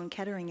at Sloan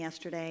Kettering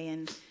yesterday,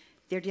 and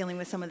they're dealing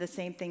with some of the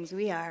same things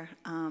we are.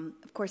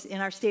 Of course, in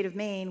our state of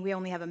Maine, we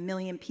only have 1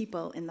 million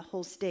people in the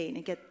whole state,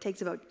 and it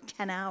takes about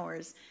 10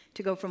 hours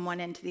to go from one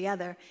end to the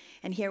other.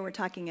 And here we're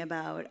talking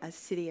about a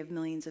city of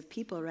millions of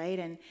people, right?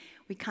 And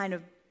we kind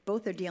of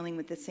both are dealing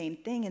with the same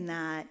thing in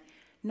that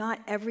not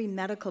every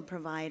medical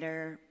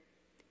provider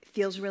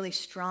feels really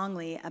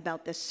strongly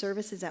about the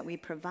services that we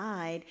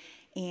provide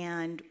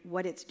and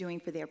what it's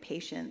doing for their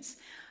patients.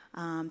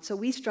 So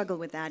we struggle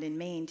with that in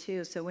Maine,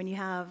 too. So when you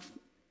have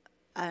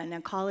an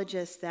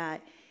oncologist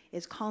that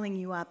is calling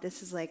you up,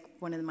 this is like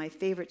one of my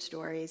favorite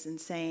stories, and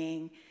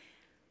saying,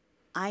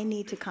 I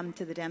need to come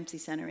to the Dempsey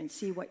Center and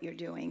see what you're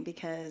doing,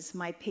 because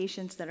my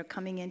patients that are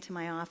coming into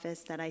my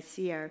office that I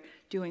see are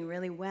doing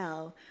really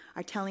well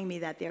are telling me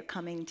that they're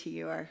coming to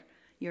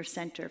your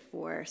center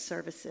for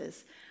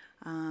services.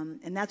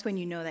 And that's when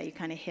you know that you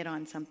kind of hit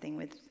on something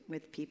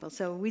with people.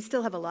 So we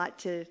still have a lot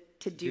to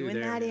do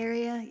in that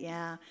area,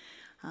 yeah.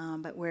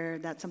 But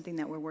that's something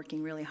that we're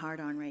working really hard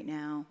on right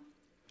now.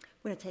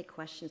 I'm going to take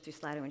questions through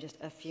Slido in just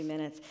a few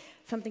minutes.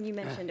 Something you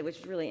mentioned, which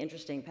was really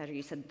interesting, Patrick,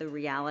 you said the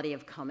reality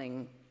of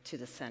coming to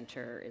the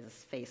center is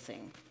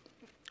facing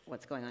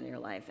what's going on in your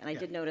life. And I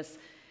did notice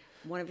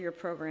one of your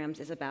programs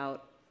is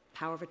about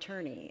power of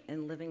attorney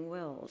and living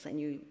wills, and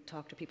you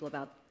talk to people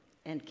about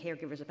and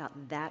caregivers about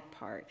that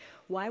part.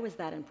 Why was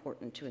that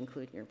important to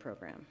include in your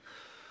program?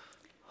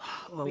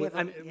 Well,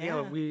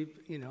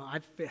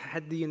 I've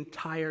had the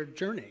entire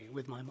journey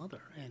with my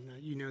mother,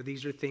 and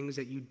these are things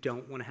that you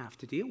don't want to have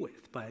to deal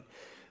with. But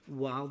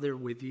while they're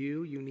with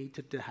you, you need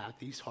to have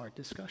these hard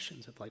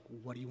discussions of like,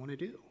 what do you want to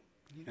do?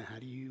 How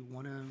do you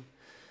want to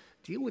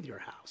deal with your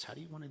house? How do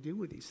you want to deal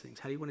with these things?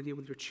 How do you want to deal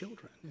with your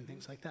children and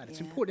things like that?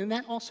 It's important. And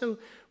that also,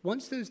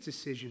 once those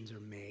decisions are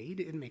made,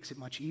 it makes it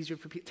much easier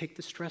for people to take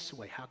the stress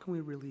away. How can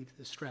we relieve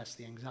the stress,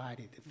 the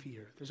anxiety, the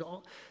fear?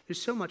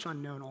 There's so much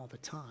unknown all the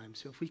time.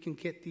 So if we can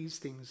get these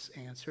things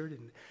answered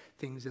and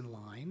things in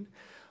line,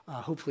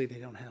 hopefully they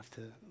don't have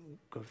to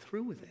go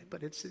through with it. But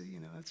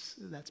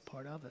that's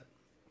part of it.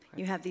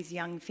 You have these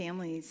young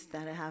families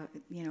that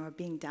are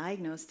being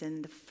diagnosed,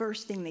 and the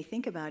first thing they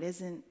think about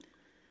isn't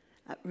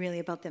really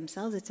about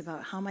themselves. It's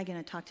about, how am I going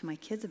to talk to my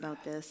kids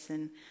about this?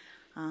 And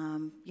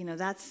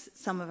that's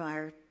some of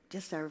our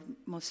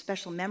most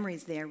special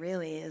memories there,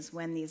 really, is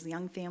when these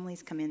young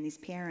families come in, these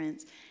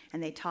parents,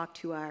 and they talk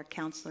to our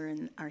counselor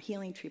in our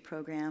Healing Tree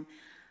program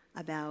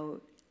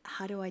about,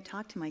 how do I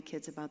talk to my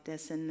kids about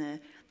this? And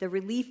the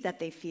relief that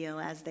they feel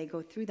as they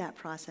go through that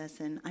process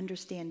and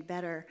understand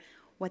better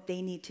what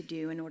they need to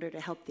do in order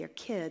to help their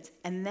kids,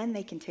 and then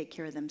they can take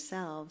care of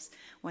themselves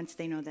once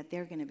they know that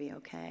they're going to be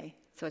okay.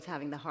 So it's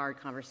having the hard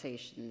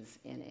conversations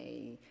in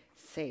a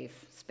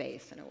safe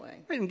space, in a way.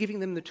 Right, and giving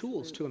them the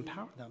tools to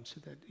empower them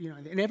so that,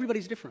 and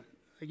everybody's different.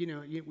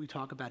 We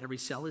talk about every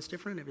cell is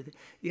different, everything.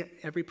 Yeah,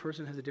 every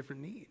person has a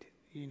different need.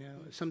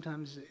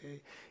 Sometimes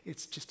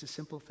it's just a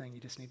simple thing. You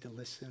just need to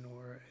listen,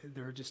 or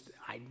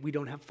we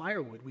don't have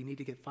firewood. We need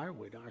to get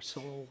firewood. Our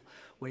sole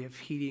way of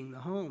heating the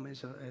home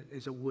is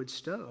a wood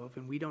stove,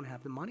 and we don't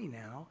have the money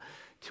now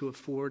to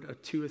afford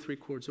 2 or 3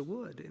 cords of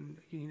wood. And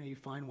you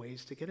find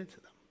ways to get it to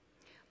them.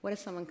 What if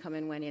someone come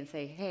in, Wendy, and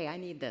say, hey, I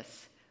need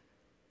this?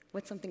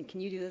 What's something, can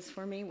you do this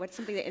for me? What's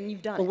something and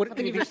you've done it?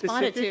 Something you've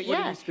responded to. What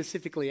are you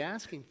specifically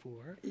asking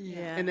for?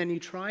 Yeah. And then you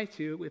try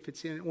to, if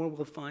it's in, or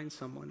we'll find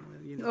someone.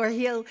 Or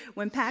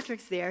when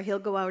Patrick's there, he'll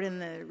go out in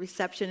the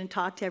reception and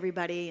talk to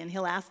everybody, and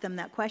he'll ask them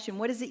that question,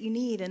 what is it you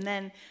need? And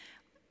then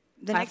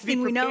the next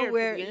thing we know,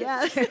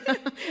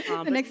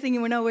 next thing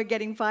you know, we're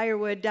getting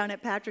firewood down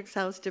at Patrick's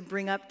house to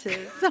bring up to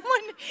someone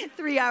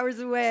 3 hours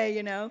away,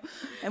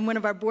 And one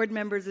of our board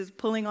members is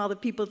pulling all the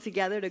people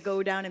together to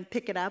go down and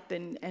pick it up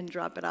and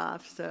drop it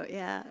off. So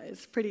yeah,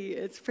 it's pretty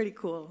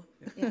cool.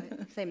 Yeah,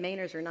 say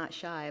Mainers are not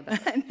shy about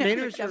it.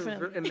 Mainers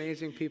are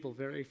amazing people,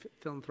 very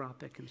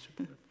philanthropic and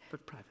supportive,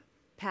 but private.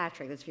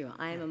 Patrick, that's for you.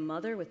 I am a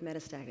mother with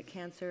metastatic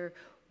cancer.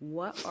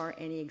 What are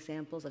any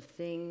examples of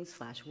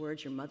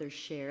things/words your mother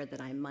shared that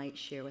I might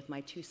share with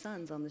my 2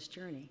 sons on this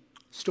journey?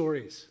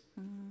 Stories.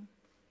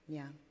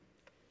 Yeah.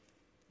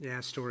 Yeah,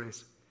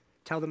 stories.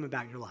 Tell them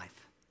about your life.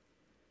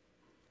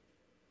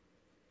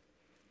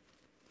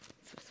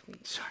 So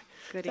sweet. Sorry.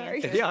 Good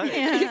Sorry. answer.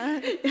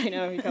 Yeah. I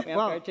know, you got me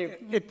off guard too.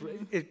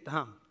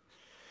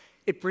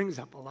 It brings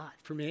up a lot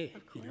for me,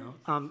 you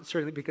know,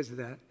 certainly because of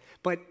that.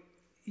 But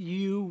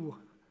you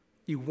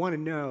want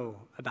to know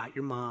about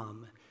your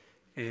mom,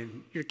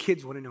 and your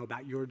kids want to know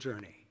about your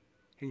journey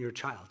and your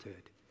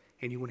childhood,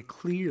 and you want to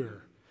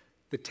clear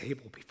the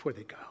table before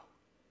they go,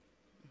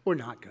 or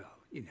not go.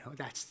 You know,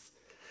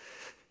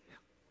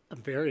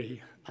 I'm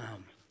very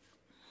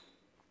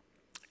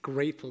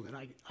grateful that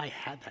I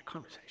had that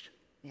conversation.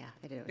 Yeah,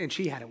 I do. And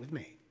she had it with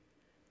me,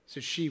 so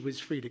she was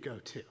free to go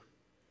too.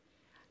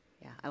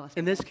 Yeah, I lost.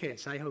 In this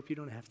case, I hope you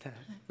don't have to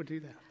do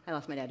that. I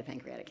lost my dad to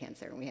pancreatic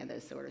cancer, and we had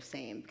those sort of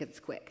same, because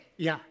it's quick.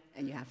 Yeah.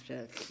 And you have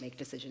to make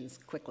decisions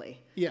quickly.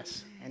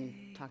 Yes.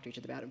 And talk to each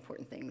other about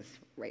important things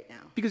right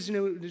now. Because, you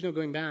know, there's no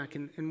going back.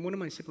 And one of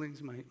my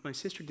siblings, my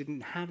sister,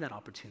 didn't have that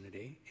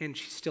opportunity, and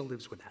she still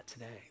lives with that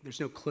today. There's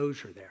no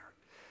closure there.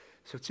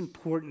 So it's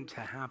important to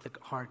have the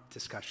hard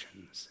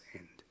discussions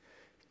and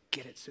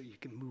get it so you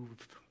can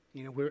move.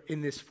 You know, we're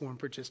in this form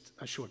for just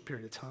a short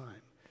period of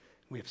time.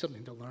 We have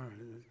something to learn,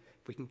 and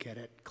if we can get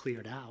it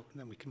cleared out,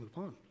 then we can move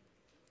on.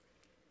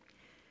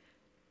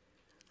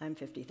 I'm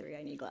 53,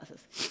 I need glasses.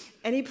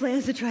 Any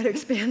plans to try to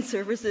expand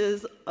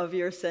services of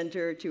your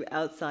center to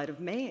outside of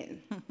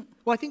Maine?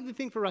 Well, I think the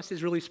thing for us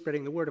is really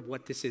spreading the word of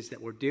what this is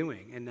that we're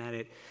doing, and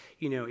that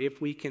you know,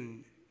 if we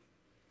can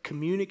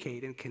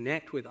communicate and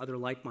connect with other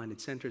like-minded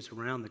centers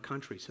around the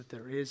country, so that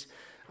there is,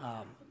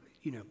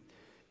 you know,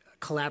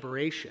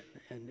 collaboration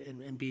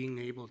and being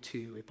able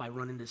to, if I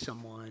run into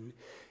someone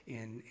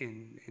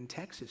in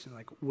Texas and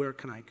like, where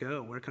can I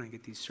go? Where can I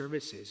get these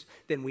services?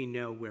 Then we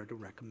know where to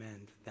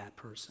recommend that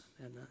person.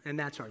 And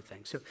that's our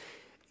thing. So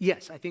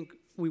yes, I think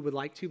we would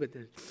like to, but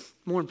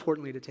more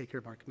importantly, to take care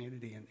of our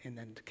community and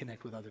then to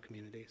connect with other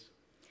communities.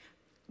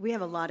 We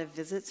have a lot of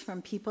visits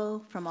from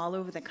people from all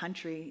over the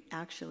country,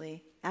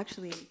 actually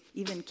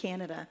even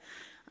Canada,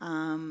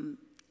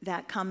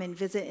 that come and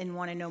visit and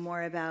want to know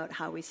more about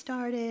how we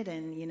started.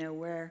 And, you know,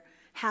 we're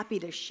happy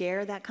to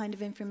share that kind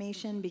of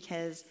information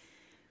because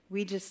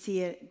we just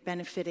see it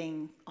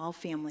benefiting all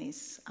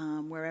families,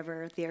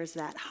 wherever there's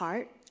that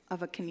heart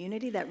of a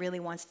community that really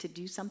wants to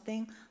do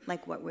something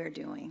like what we're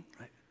doing.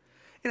 Right.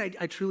 And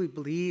I truly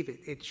believe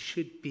it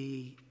should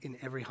be in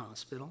every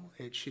hospital.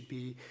 It should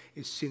be,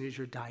 as soon as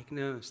you're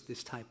diagnosed,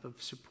 this type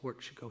of support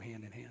should go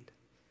hand in hand.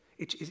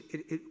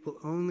 It will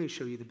only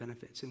show you the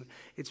benefits. And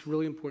it's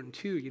really important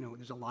too, you know,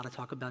 there's a lot of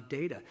talk about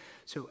data.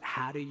 So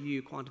how do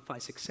you quantify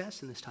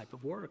success in this type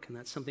of work? And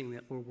that's something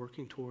that we're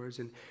working towards,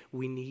 and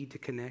we need to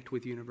connect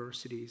with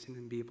universities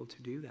and be able to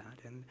do that.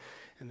 And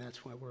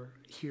that's why we're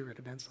here at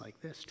events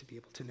like this, to be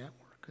able to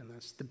network. And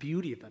that's the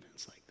beauty of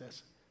events like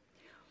this.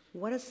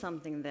 What is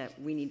something that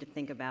we need to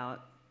think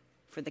about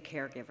for the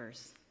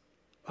caregivers?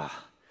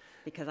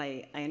 Because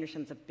I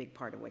understand it's a big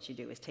part of what you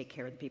do is take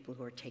care of the people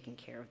who are taking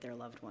care of their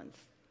loved ones.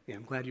 Yeah,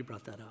 I'm glad you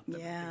brought that up.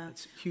 Yeah.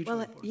 It's hugely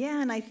important.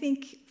 Yeah, and I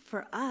think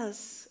for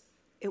us,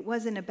 it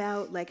wasn't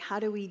about like, how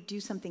do we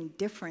do something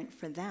different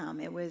for them?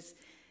 It was,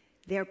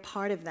 they're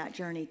part of that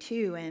journey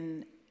too.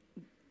 And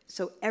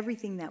so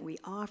everything that we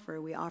offer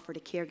to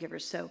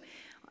caregivers. So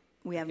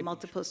we have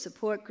multiple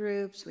support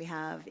groups. We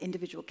have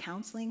individual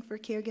counseling for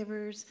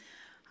caregivers.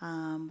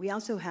 We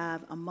also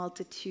have a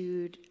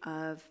multitude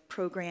of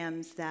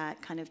programs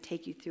that kind of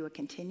take you through a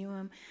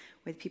continuum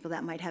with people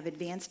that might have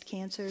advanced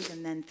cancers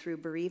and then through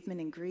bereavement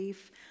and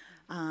grief.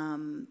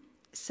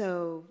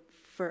 So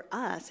for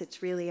us,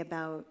 it's really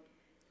about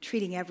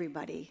treating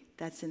everybody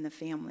that's in the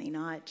family,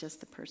 not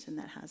just the person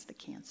that has the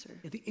cancer.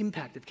 Yeah, the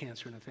impact of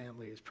cancer in a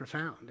family is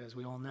profound, as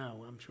we all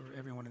know. I'm sure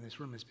everyone in this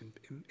room has been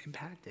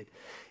impacted,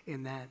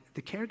 in that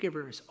the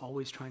caregiver is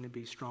always trying to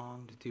be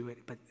strong to do it,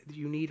 but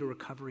you need a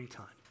recovery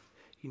time.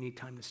 You need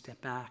time to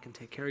step back and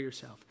take care of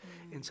yourself.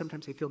 And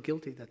sometimes they feel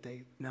guilty that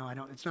this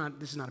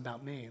is not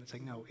about me. And it's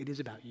like, no, it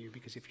is about you,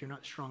 because if you're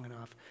not strong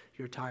enough,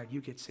 you're tired,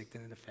 you get sick,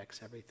 then it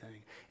affects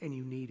everything. And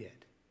you need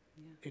it.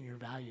 Yeah. And you're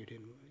valued,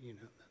 and, you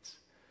know, that's...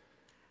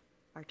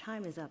 Our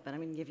time is up, and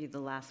I'm going to give you the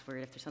last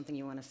word if there's something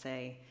you want to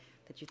say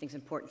that you think is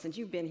important. Since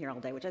you've been here all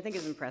day, which I think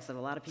is impressive,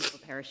 a lot of people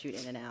parachute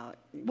in and out.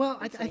 Well,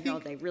 I think... all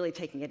day, really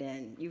taking it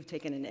in. You've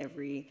taken in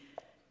every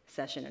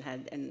session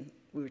and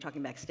we were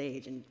talking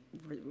backstage, and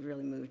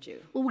really moved you.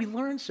 Well, we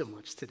learned so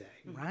much today,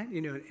 right?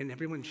 You know, and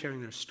everyone's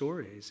sharing their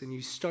stories, and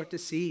you start to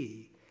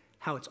see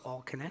how it's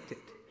all connected.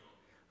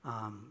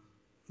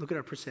 Look at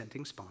our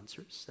presenting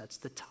sponsors. That's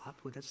the top.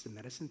 That's the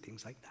medicine,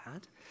 things like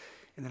that.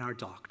 And then our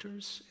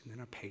doctors, and then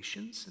our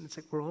patients, and it's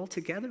like we're all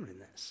together in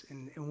this.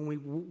 And when we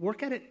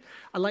work at it,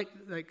 I like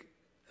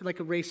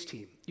a race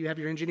team. You have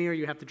your engineer,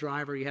 you have the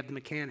driver, you have the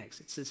mechanics.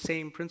 It's the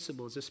same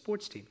principle as a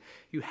sports team.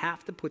 You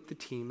have to put the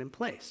team in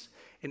place,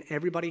 and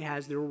everybody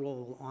has their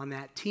role on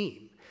that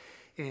team.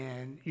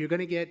 And you're going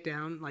to get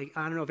down, like,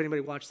 I don't know if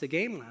anybody watched the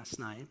game last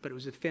night, but it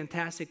was a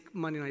fantastic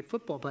Monday Night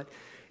Football. But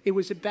it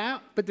was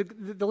about, but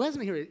the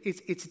lesson here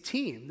is it's a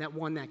team that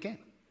won that game.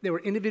 there were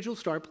individual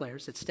star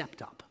players that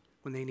stepped up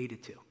when they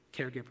needed to.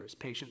 Caregivers,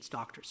 patients,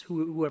 doctors,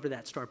 whoever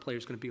that star player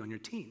is going to be on your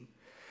team.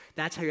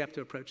 That's how you have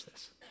to approach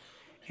this.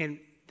 And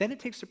then it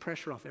takes the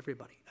pressure off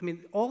everybody. I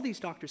mean, all these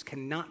doctors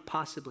cannot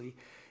possibly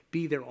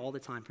be there all the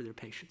time for their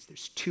patients.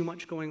 There's too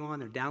much going on.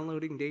 They're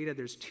downloading data.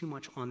 There's too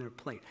much on their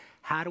plate.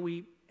 How do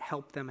we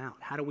help them out?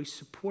 How do we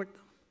support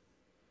them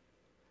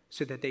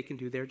so that they can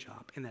do their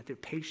job and that their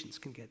patients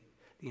can get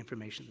the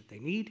information that they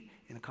need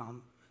in a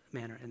calm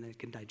manner and they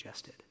can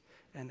digest it?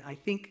 And I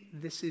think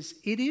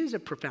it is a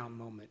profound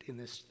moment in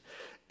this,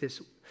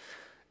 there's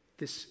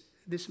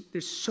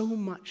so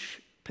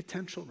much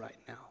potential right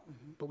now,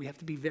 but we have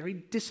to be very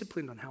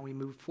disciplined on how we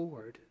move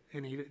forward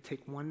and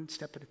take one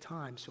step at a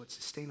time so it's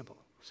sustainable.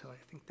 So I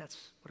think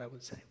that's what I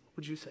would say. What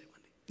would you say,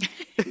 Wendy?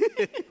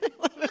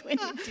 When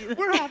you do that.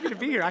 We're happy to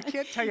be here. I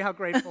can't tell you how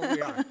grateful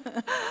we are.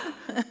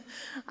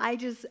 I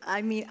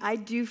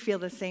do feel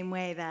the same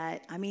way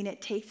that,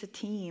 it takes a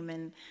team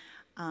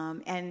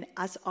and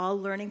us all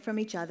learning from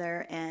each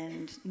other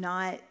and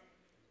not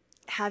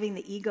having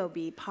the ego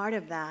be part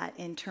of that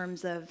in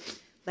terms of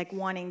like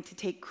wanting to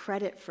take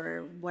credit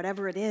for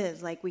whatever it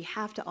is. Like we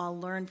have to all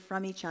learn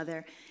from each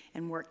other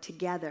and work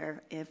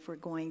together if we're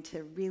going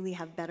to really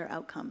have better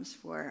outcomes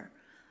for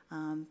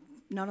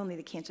not only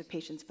the cancer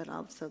patients, but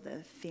also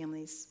the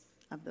families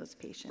of those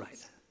patients.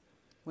 Right.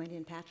 Wendy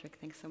and Patrick,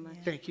 thanks so much.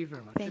 Thank you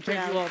very much. Thank you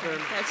all very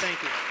much.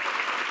 Thank you.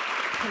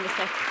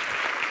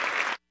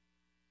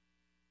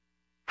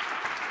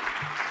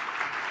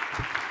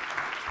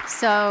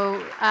 So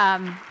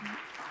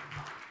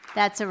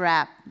that's a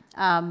wrap.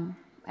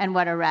 And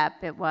what a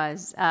wrap it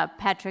was.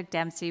 Patrick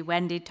Dempsey,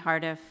 Wendy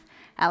Tardif,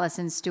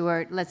 Allison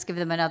Stewart. Let's give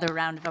them another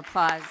round of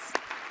applause.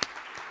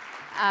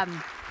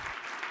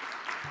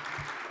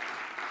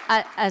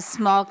 A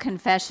small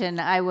confession.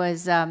 I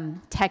was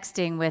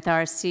texting with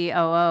our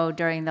COO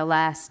during the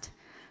last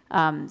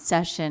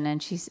session,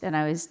 and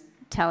I was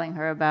telling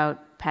her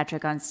about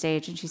Patrick on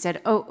stage, and she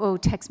said, oh,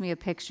 text me a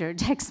picture,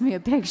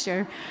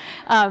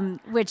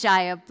 which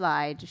I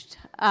obliged.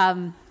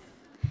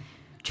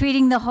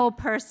 Treating the whole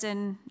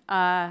person,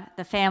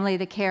 the family,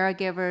 the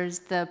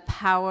caregivers, the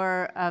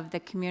power of the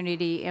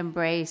community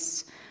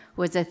embrace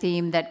was a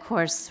theme that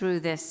coursed through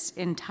this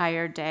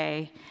entire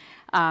day.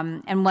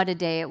 And what a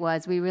day it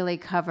was. We really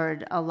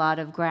covered a lot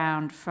of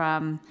ground,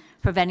 from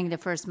preventing the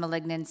first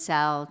malignant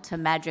cell to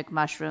magic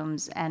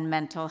mushrooms and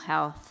mental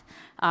health.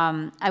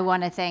 I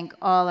want to thank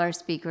all our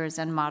speakers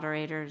and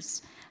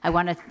moderators. I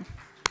want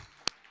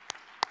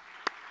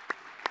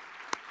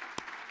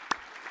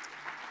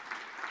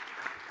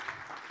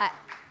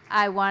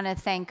to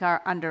thank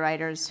our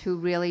underwriters who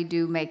really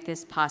do make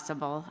this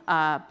possible.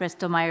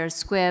 Bristol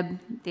Myers Squibb,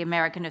 the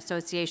American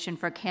Association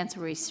for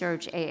Cancer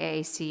Research,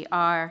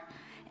 AACR,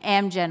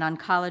 Amgen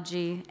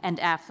Oncology, and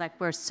AFLEC.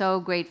 We're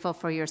so grateful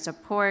for your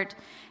support,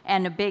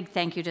 and a big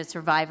thank you to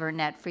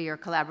SurvivorNet for your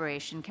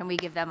collaboration. Can we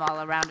give them all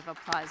a round of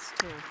applause,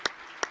 too?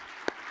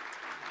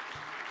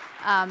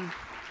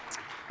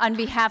 On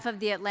behalf of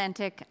The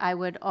Atlantic, I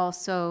would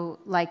also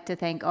like to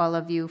thank all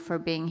of you for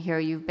being here.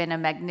 You've been a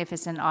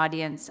magnificent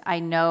audience. I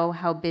know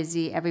how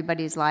busy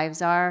everybody's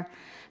lives are,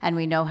 and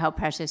we know how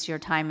precious your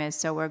time is,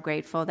 so we're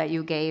grateful that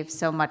you gave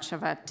so much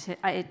of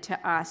it to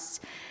us.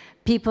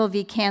 People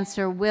v.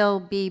 Cancer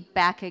will be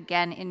back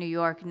again in New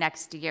York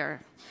next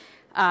year.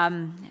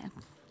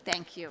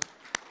 Thank you.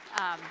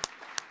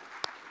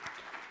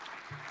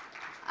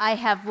 I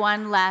have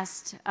one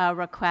last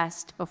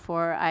request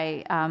before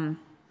I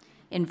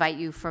invite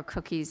you for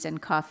cookies and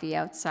coffee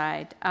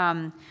outside.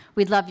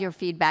 We'd love your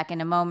feedback.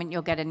 In a moment,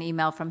 you'll get an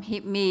email from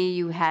me.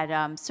 You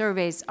had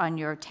surveys on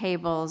your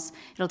tables.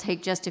 It'll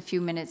take just a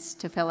few minutes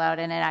to fill out,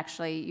 and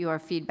your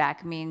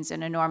feedback means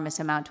an enormous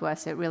amount to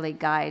us. It really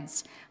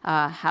guides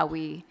how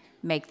we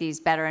make these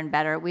better and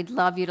better. We'd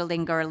love you to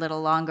linger a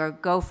little longer.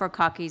 Go for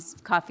coffee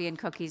and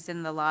cookies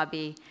in the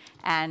lobby,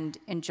 and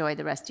enjoy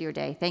the rest of your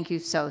day. Thank you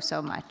so,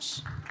 so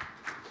much.